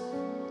darkness.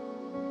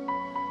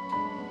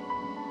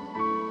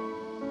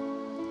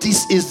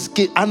 This is,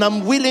 and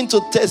I'm willing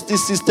to test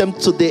this system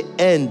to the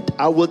end.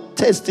 I will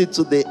test it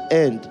to the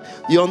end.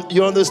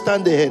 You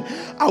understand the end?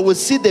 I will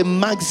see the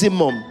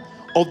maximum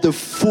of the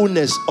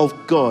fullness of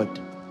God.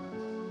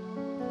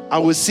 I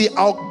will see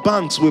how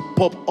banks will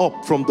pop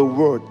up from the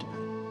word.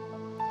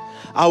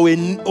 Our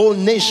whole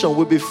nation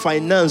will be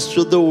financed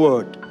through the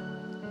word.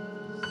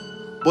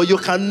 But you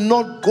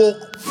cannot go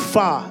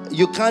far.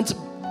 You can't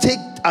take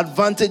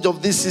advantage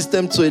of this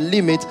system to a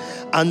limit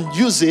and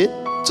use it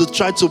to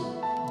try to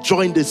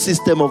join the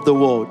system of the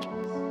world.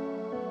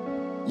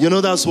 You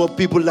know, that's what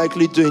people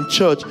likely do in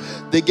church.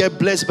 They get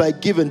blessed by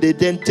giving. They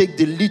then take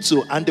the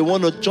little and they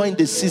want to join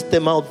the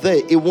system out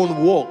there. It won't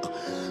work.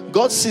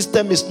 God's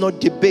system is not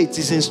debate.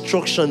 It's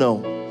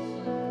instructional.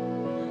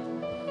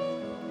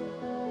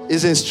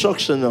 It's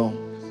instructional.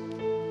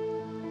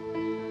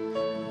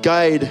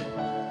 Guide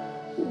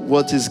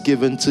what is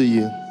given to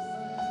you.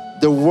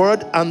 The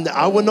word, and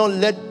I will not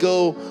let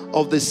go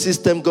of the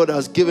system God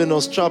has given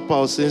us, trap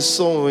house and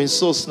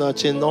soul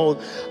snatching.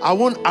 All I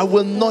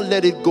will not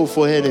let it go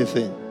for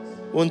anything.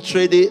 Won't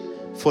trade it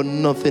for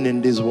nothing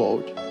in this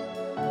world.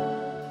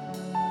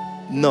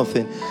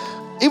 Nothing.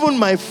 Even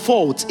my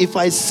fault, if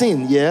I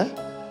sin,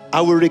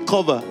 I will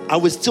recover. I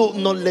will still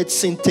not let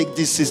sin take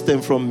this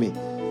system from me.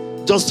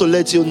 Just to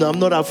let you know, I'm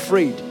not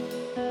afraid.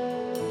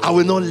 I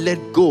will not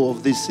let go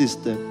of this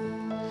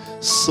system.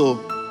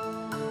 So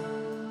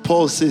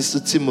Paul says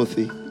to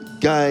Timothy,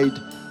 guide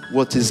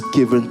what is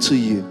given to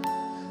you.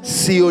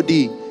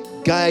 COD,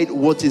 guide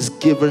what is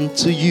given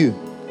to you.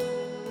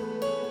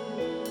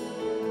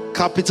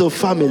 Capital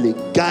family,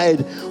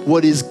 guide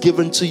what is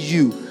given to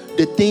you.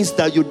 The things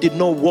that you did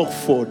not work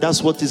for,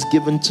 that's what is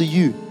given to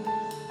you.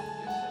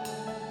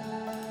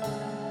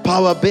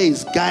 Power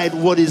base, guide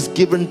what is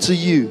given to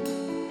you.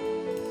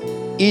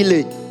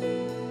 Ile,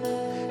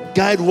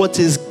 guide what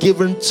is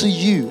given to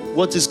you,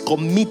 what is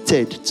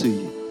committed to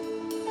you.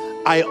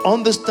 I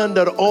understand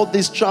that all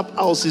these trap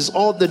houses,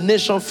 all the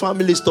nation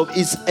family stuff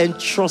is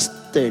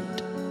entrusted.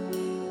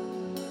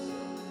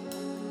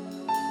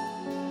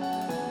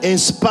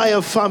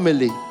 Inspire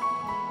family,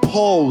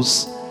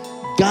 pause,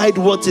 guide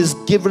what is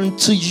given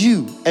to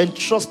you,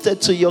 entrusted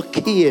to your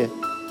care.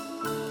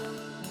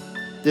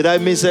 Did I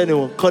miss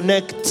anyone?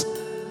 Connect,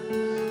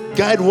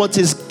 guide what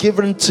is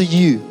given to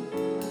you.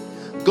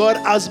 God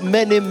has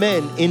many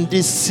men in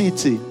this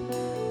city.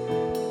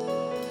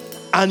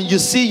 And you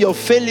see, your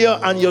failure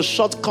and your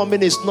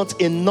shortcoming is not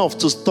enough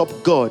to stop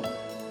God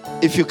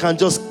if you can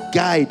just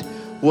guide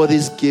what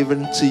is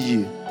given to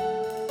you.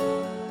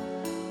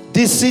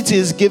 This city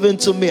is given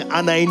to me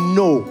and I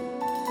know.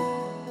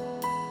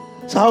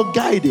 So I'll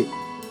guide it.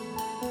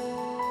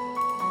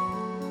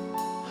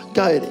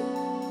 Guide it.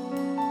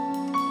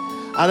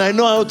 And I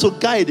know how to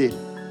guide it.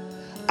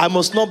 I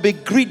must not be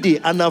greedy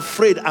and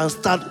afraid and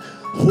start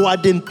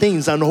hoarding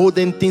things and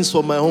holding things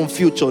for my own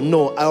future.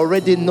 No, I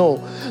already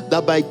know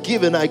that by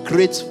giving, I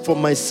create for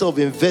myself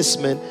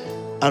investment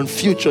and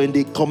future in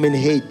the coming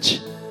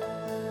age.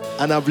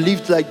 And I've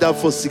lived like that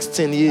for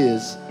 16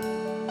 years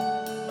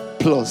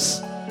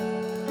plus.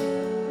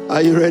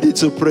 Are you ready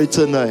to pray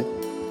tonight?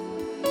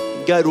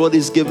 Guide what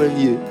is given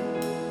you.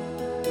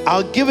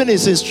 Our giving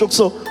is instruction.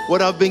 So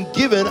what I've been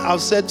given,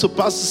 I've said to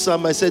Pastor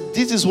Sam, I said,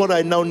 this is what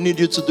I now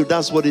need you to do.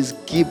 That's what is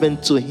given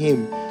to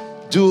him.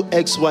 Do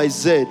X, Y,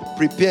 Z.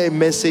 Prepare a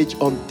message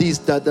on this,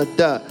 that.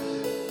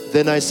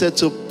 Then I said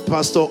to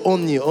Pastor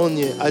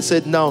Onye, I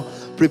said, now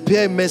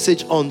prepare a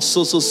message on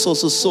so.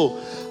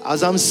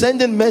 As I'm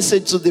sending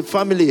message to the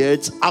family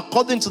heads,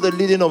 according to the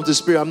leading of the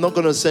Spirit, I'm not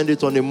going to send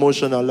it on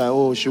emotional, like,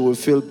 oh, she will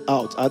feel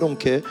out. I don't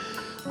care.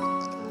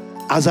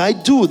 As I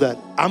do that,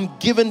 I'm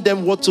giving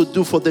them what to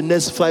do for the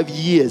next 5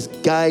 years.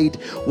 Guide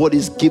what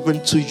is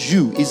given to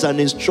you. It's an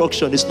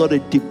instruction. It's not a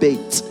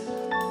debate.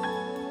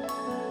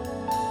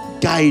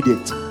 Guide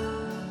it.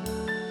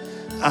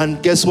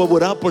 And guess what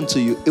would happen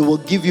to you? It will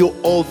give you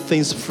all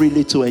things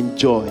freely to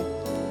enjoy.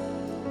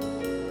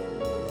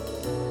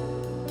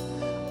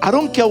 I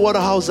don't care what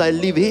house I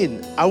live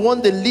in. I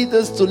want the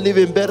leaders to live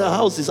in better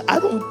houses. I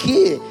don't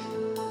care.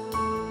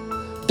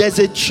 There's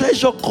a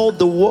treasure called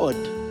the word.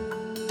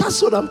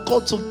 That's what I'm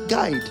called to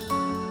guide.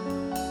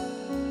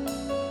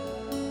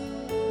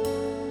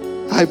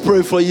 I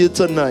pray for you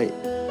tonight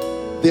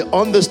the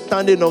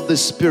understanding of the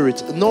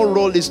Spirit. No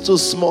role is too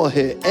small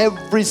here.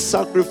 Every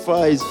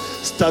sacrifice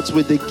starts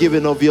with the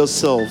giving of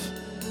yourself.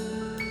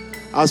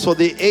 As for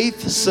the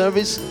 8th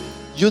service,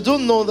 you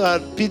don't know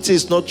that Peter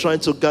is not trying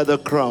to gather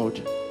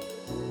crowd.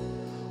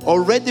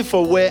 Already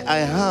for where I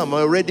am, I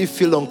already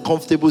feel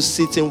uncomfortable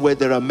sitting where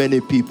there are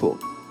many people.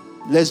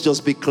 Let's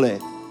just be clear.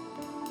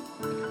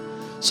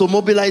 So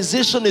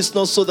mobilization is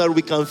not so that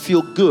we can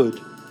feel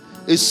good.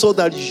 It's so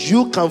that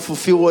you can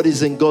fulfill what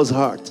is in God's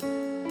heart.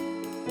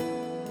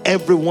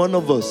 Every one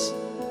of us.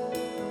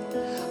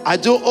 I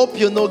do hope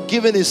you know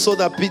giving is so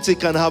that Peter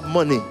can have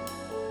money.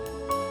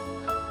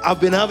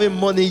 I've been having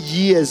money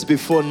years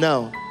before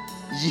now.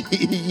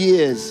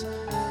 Years.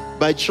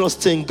 By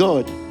trusting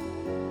God.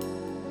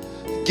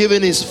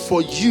 Giving is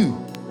for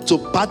you to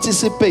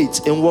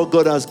participate in what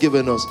God has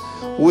given us.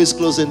 Who is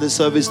closing the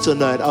service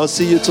tonight? I'll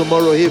see you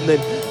tomorrow evening.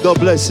 God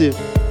bless you.